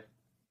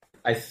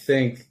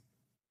think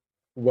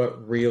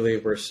what really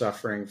we're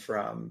suffering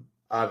from,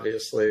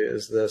 obviously,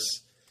 is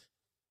this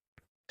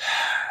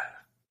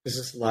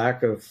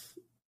lack of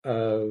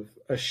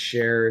a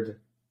shared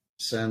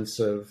sense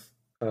of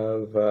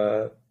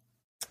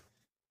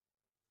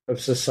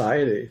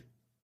society,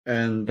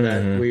 and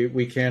that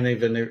we can't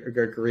even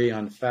agree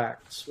on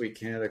facts. We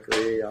can't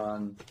agree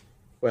on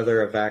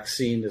whether a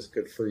vaccine is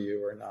good for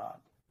you or not.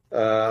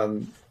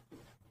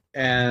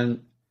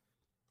 And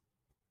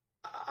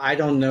I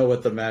don't know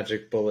what the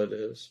magic bullet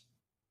is.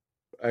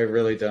 I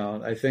really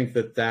don't. I think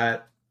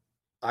that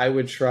I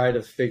would try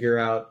to figure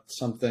out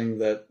something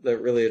that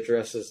really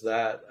addresses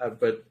that.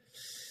 But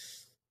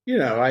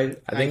I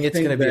think it's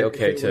going to be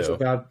okay too.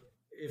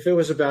 If it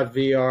was about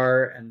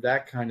VR and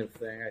that kind of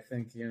thing, I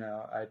think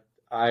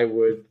I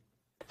would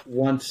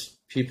want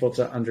people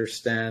to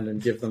understand and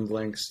give them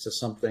links to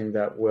something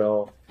that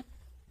will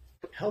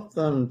help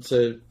them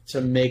to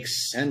make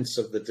sense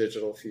of the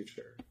digital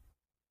future.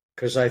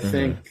 Because I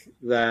think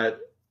that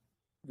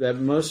there's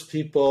a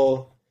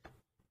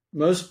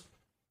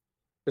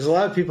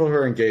lot of people who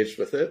are engaged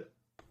with it.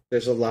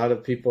 There's a lot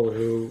of people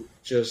who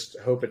just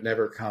hope it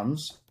never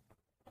comes.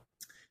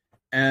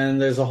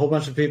 And there's a whole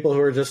bunch of people who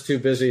are just too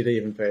busy to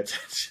even pay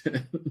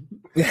attention.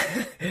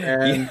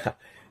 And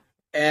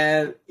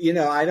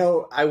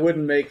I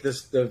wouldn't make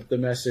this the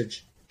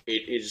message,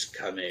 it is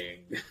coming.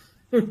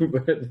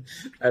 But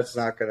that's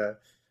not gonna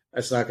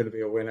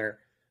be a winner.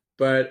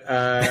 But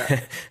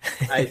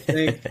I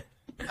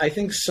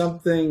think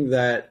something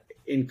that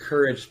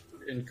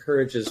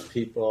encourages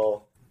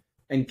people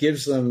and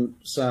gives them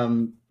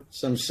some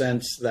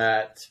sense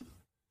that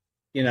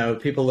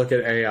people look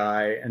at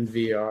AI and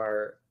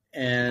VR,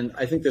 and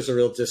I think there's a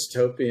real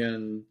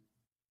dystopian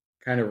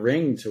kind of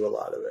ring to a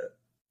lot of it.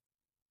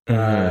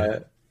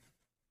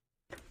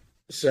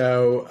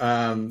 So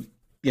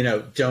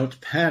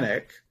don't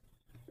panic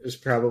is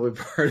probably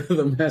part of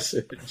the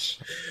message,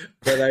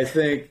 but I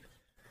think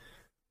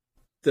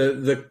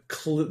the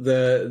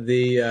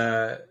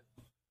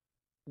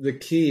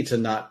key to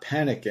not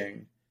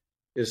panicking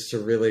is to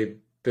really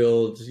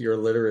build your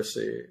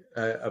literacy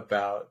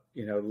about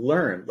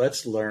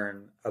let's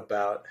learn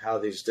about how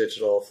these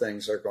digital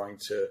things are going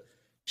to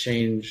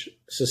change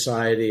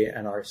society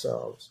and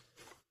ourselves,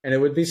 and it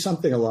would be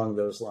something along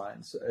those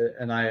lines.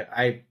 And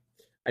I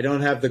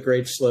don't have the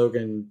great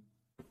slogan.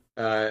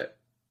 No,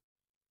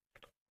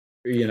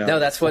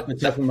 that's what. At the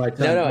tip of my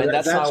tongue. No, and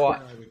that's not where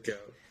I would go.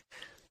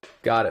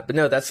 Got it. But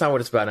no, that's not what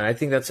it's about. And I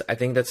think that's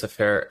a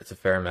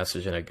fair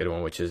message and a good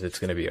one, which is it's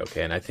going to be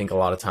okay. And I think a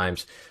lot of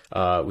times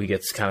we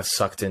get kind of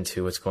sucked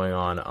into what's going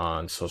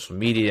on social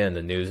media and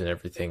the news and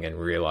everything, and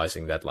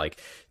realizing that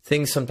like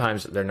things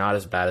sometimes they're not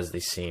as bad as they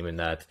seem, and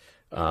that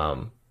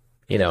I'm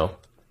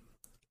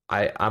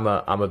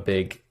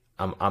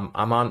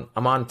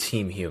on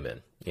team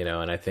human.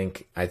 And I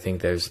think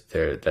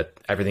that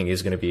everything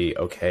is going to be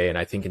okay. And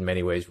I think in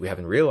many ways we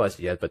haven't realized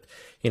it yet, but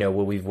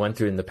what we've went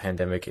through in the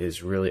pandemic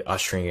is really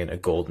ushering in a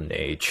golden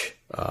age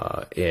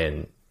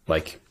in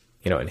like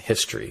in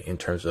history in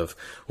terms of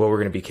what we're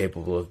going to be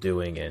capable of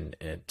doing in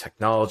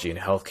technology and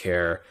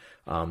healthcare,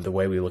 the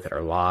way we look at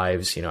our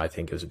lives. I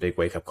think it was a big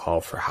wake up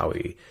call for how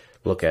we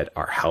look at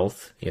our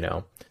health,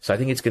 So I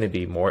think it's going to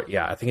be more,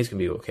 I think it's going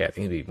to be okay. I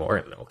think it'll be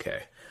more than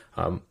okay.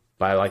 But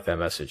I like that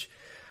message.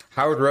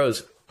 Howard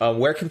Rose,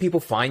 where can people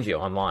find you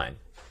online?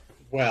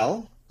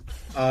 Well,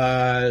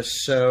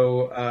 as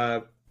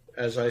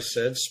I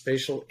said,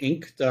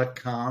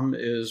 spatialinc.com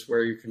is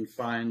where you can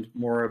find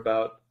more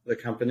about the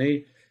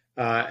company.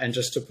 And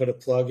just to put a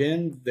plug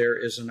in, there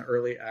is an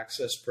early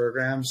access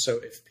program. So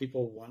if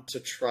people want to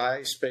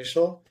try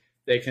Spatial,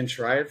 they can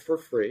try it for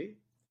free.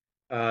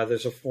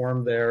 There's a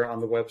form there on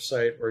the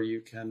website where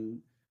you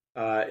can,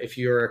 if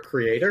you're a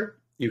creator,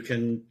 you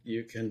can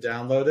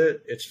download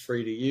it. It's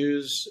free to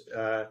use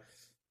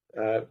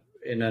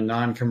in a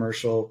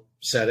non-commercial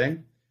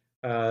setting.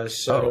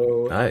 Nice.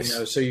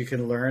 So you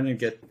can learn and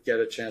get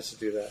a chance to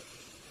do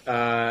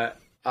that.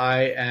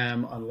 I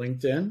am on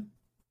LinkedIn,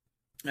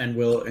 and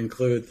will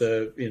include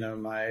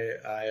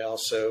I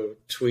also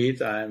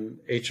tweet. I'm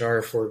HR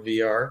for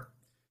VR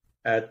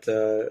at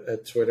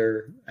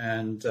Twitter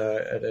and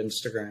at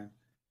Instagram.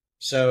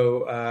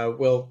 So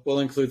we'll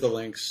include the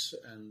links,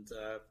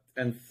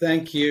 and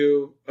thank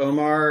you,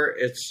 Omar.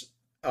 It's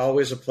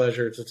always a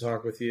pleasure to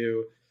talk with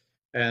you,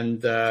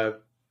 and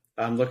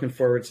I'm looking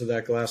forward to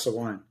that glass of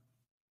wine.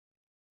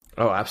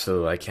 Oh,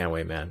 absolutely. I can't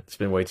wait, man. It's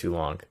been way too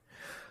long.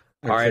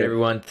 Okay. All right,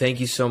 everyone. Thank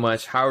you so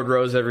much. Howard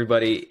Rose,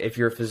 everybody. If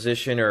you're a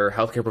physician or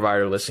healthcare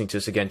provider listening to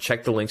us, again,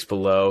 check the links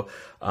below.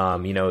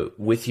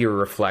 With your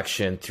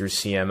reflection through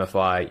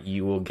CMFI,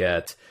 you will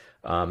get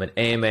an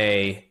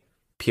AMA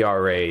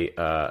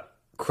PRA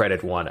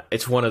credit one.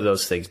 It's one of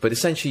those things. But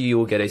essentially, you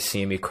will get a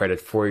CME credit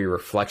for your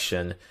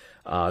reflection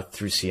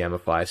through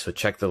CMFI. So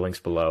check the links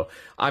below.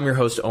 I'm your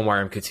host, Omar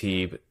M.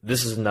 Khatib.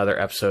 This is another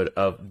episode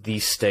of The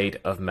State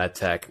of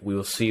MedTech. We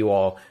will see you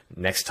all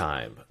next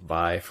time.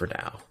 Bye for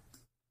now.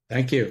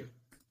 Thank you.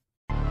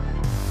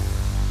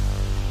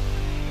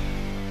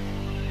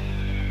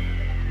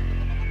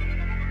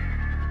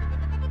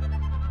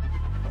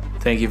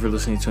 Thank you for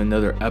listening to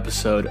another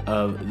episode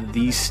of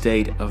The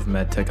State of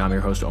MedTech. I'm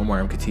your host, Omar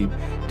M. Khatib.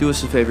 Do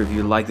us a favor, if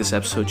you like this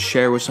episode,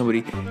 share with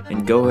somebody,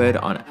 and go ahead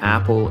on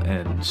Apple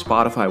and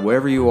Spotify,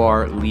 wherever you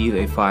are, leave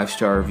a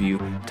 5-star review,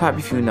 type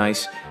a few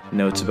nice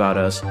notes about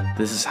us.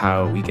 This is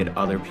how we get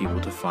other people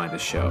to find the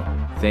show.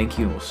 Thank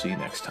you, and we'll see you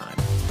next time.